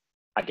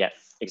 I get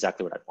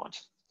exactly what I want.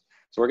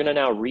 So we're gonna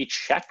now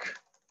recheck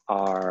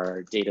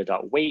our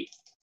data.weight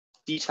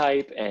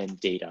dtype and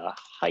data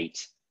height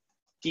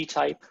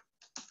dtype.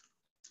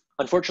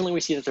 Unfortunately,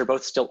 we see that they're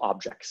both still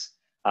objects,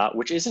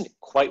 which isn't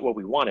quite what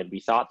we wanted.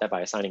 We thought that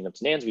by assigning them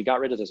to nans, we got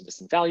rid of those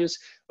missing values,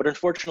 but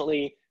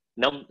unfortunately,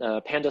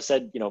 Panda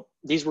said,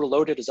 these were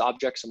loaded as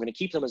objects. I'm going to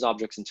keep them as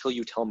objects until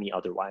you tell me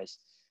otherwise.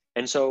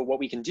 And so what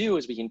we can do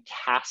is we can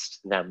cast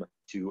them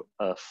to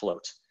a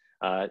float.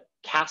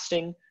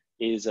 Casting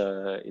is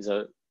a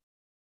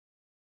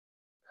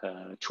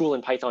tool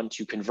in Python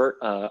to convert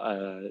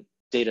a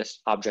data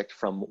object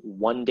from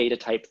one data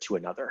type to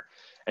another.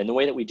 And the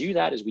way that we do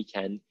that is we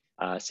can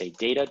say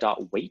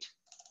data.weight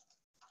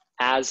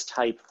as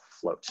type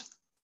float.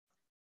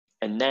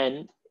 And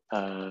then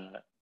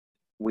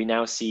we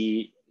now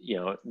see,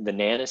 the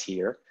nan is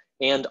here,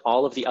 and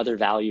all of the other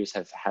values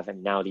have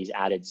now these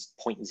added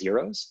point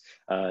zeros,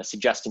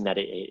 suggesting that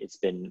it's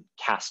been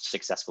cast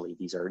successfully.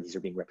 These are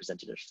being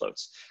represented as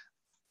floats.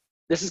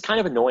 This is kind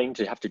of annoying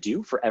to have to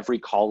do for every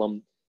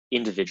column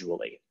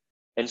individually.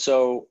 And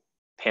so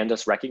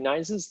Pandas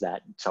recognizes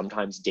that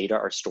sometimes data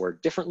are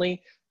stored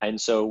differently. And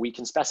so we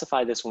can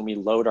specify this when we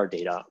load our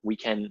data. We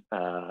can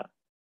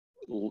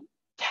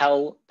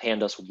tell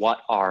Pandas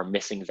what our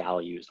missing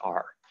values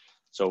are.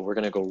 So we're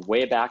going to go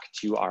way back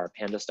to our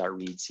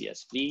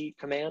pandas.readcsv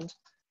command.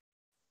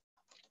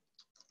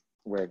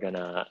 We're going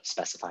to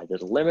specify the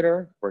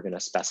delimiter. We're going to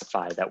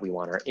specify that we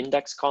want our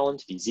index column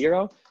to be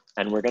 0.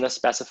 And we're going to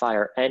specify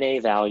our NA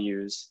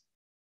values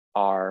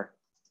are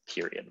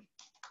period.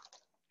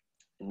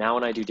 And now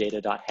when I do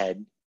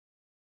data.head,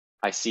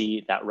 I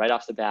see that right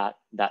off the bat,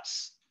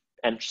 that's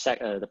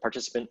the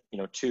participant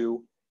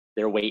 2,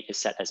 their weight is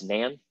set as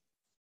nan.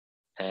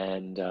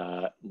 And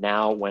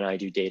now when I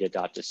do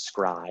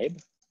data.describe,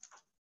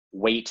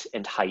 weight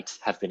and height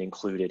have been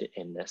included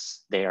in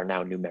this. They are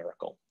now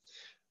numerical.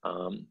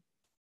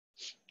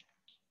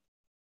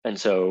 And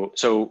so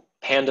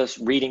Pandas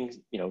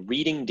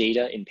reading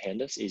data in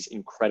Pandas is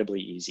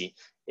incredibly easy.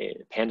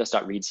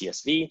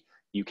 Pandas.readcsv,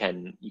 you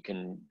can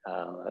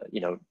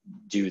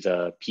do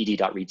the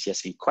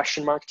pd.readcsv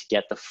question mark to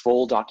get the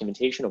full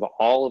documentation of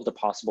all of the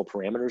possible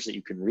parameters that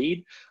you can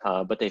read,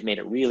 but they've made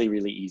it really,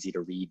 really easy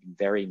to read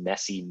very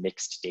messy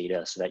mixed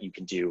data so that you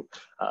can do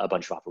a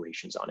bunch of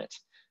operations on it.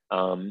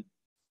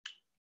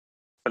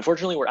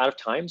 Unfortunately, we're out of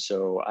time,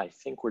 so I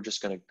think we're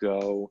just gonna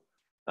go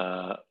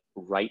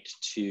right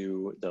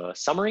to the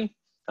summary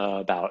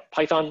about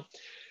Python.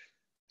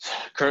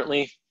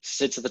 Currently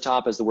sits at the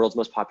top as the world's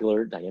most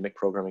popular dynamic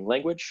programming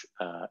language.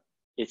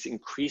 It's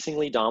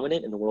increasingly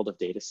dominant in the world of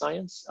data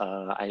science.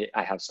 I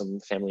have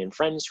some family and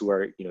friends who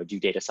are, do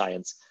data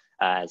science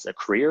as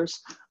careers,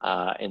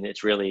 and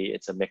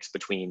it's a mix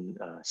between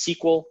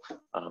SQL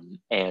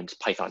and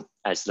Python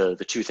as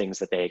the two things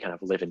that they kind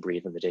of live and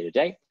breathe in the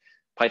day-to-day.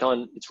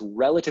 Python, it's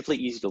relatively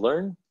easy to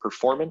learn,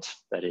 performant,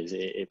 that is,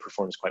 it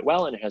performs quite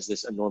well, and it has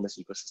this enormous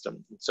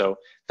ecosystem. So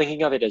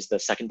thinking of it as the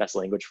second best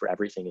language for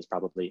everything is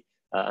probably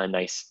a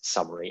nice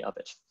summary of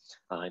it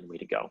and way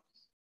to go.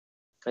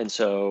 And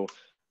so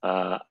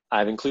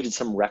I've included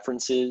some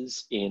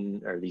references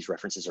these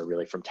references are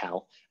really from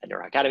Tal and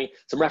Neuro Academy,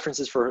 some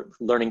references for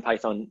learning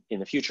Python in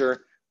the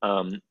future.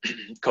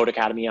 Code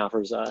Academy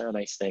offers a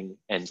nice thing,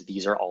 and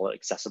these are all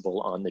accessible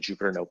on the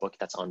Jupyter Notebook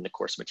that's on the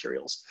course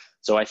materials.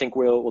 So I think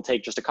we'll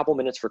take just a couple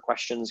minutes for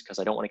questions because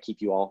I don't want to keep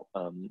you all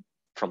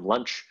from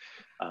lunch,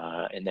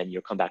 and then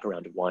you'll come back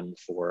around to 1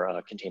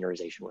 for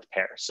containerization with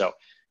pair. So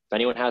if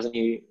anyone has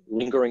any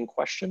lingering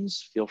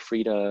questions, feel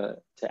free to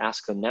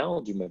ask them now.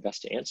 I'll do my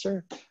best to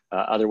answer.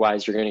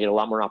 Otherwise, you're going to get a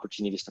lot more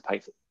opportunities to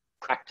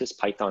practice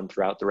Python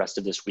throughout the rest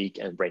of this week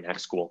and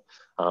BrainHack School.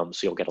 So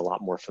you'll get a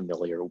lot more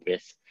familiar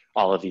with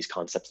all of these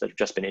concepts that have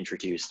just been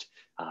introduced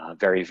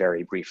very,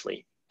 very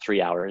briefly.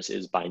 3 hours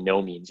is by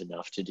no means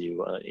enough to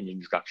do an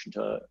introduction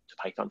to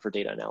Python for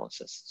data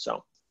analysis.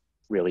 So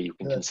really you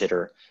can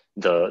consider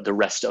the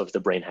rest of the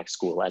BrainHack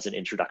School as an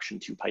introduction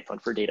to Python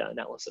for data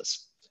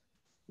analysis.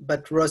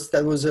 But Ross,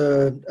 that was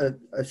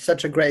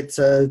such a great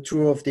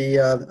tour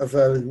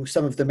of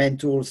some of the main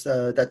tools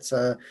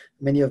that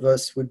many of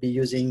us would be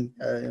using,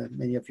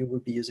 many of you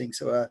would be using.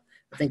 So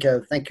I think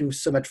thank you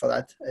so much for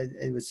that.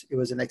 It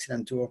was an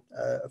excellent tour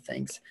of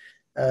things.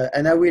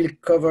 And I will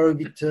cover a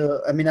bit.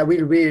 I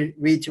will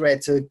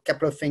reiterate a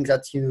couple of things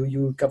that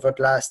you covered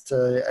last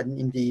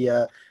in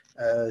the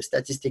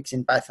statistics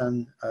in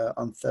Python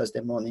on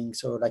Thursday morning.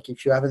 So like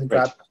if you haven't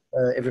grabbed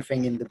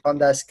everything in the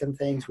Pandas and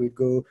things, we'll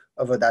go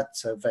over that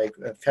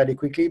fairly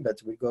quickly, but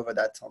we'll go over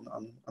that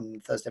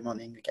on Thursday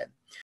morning again.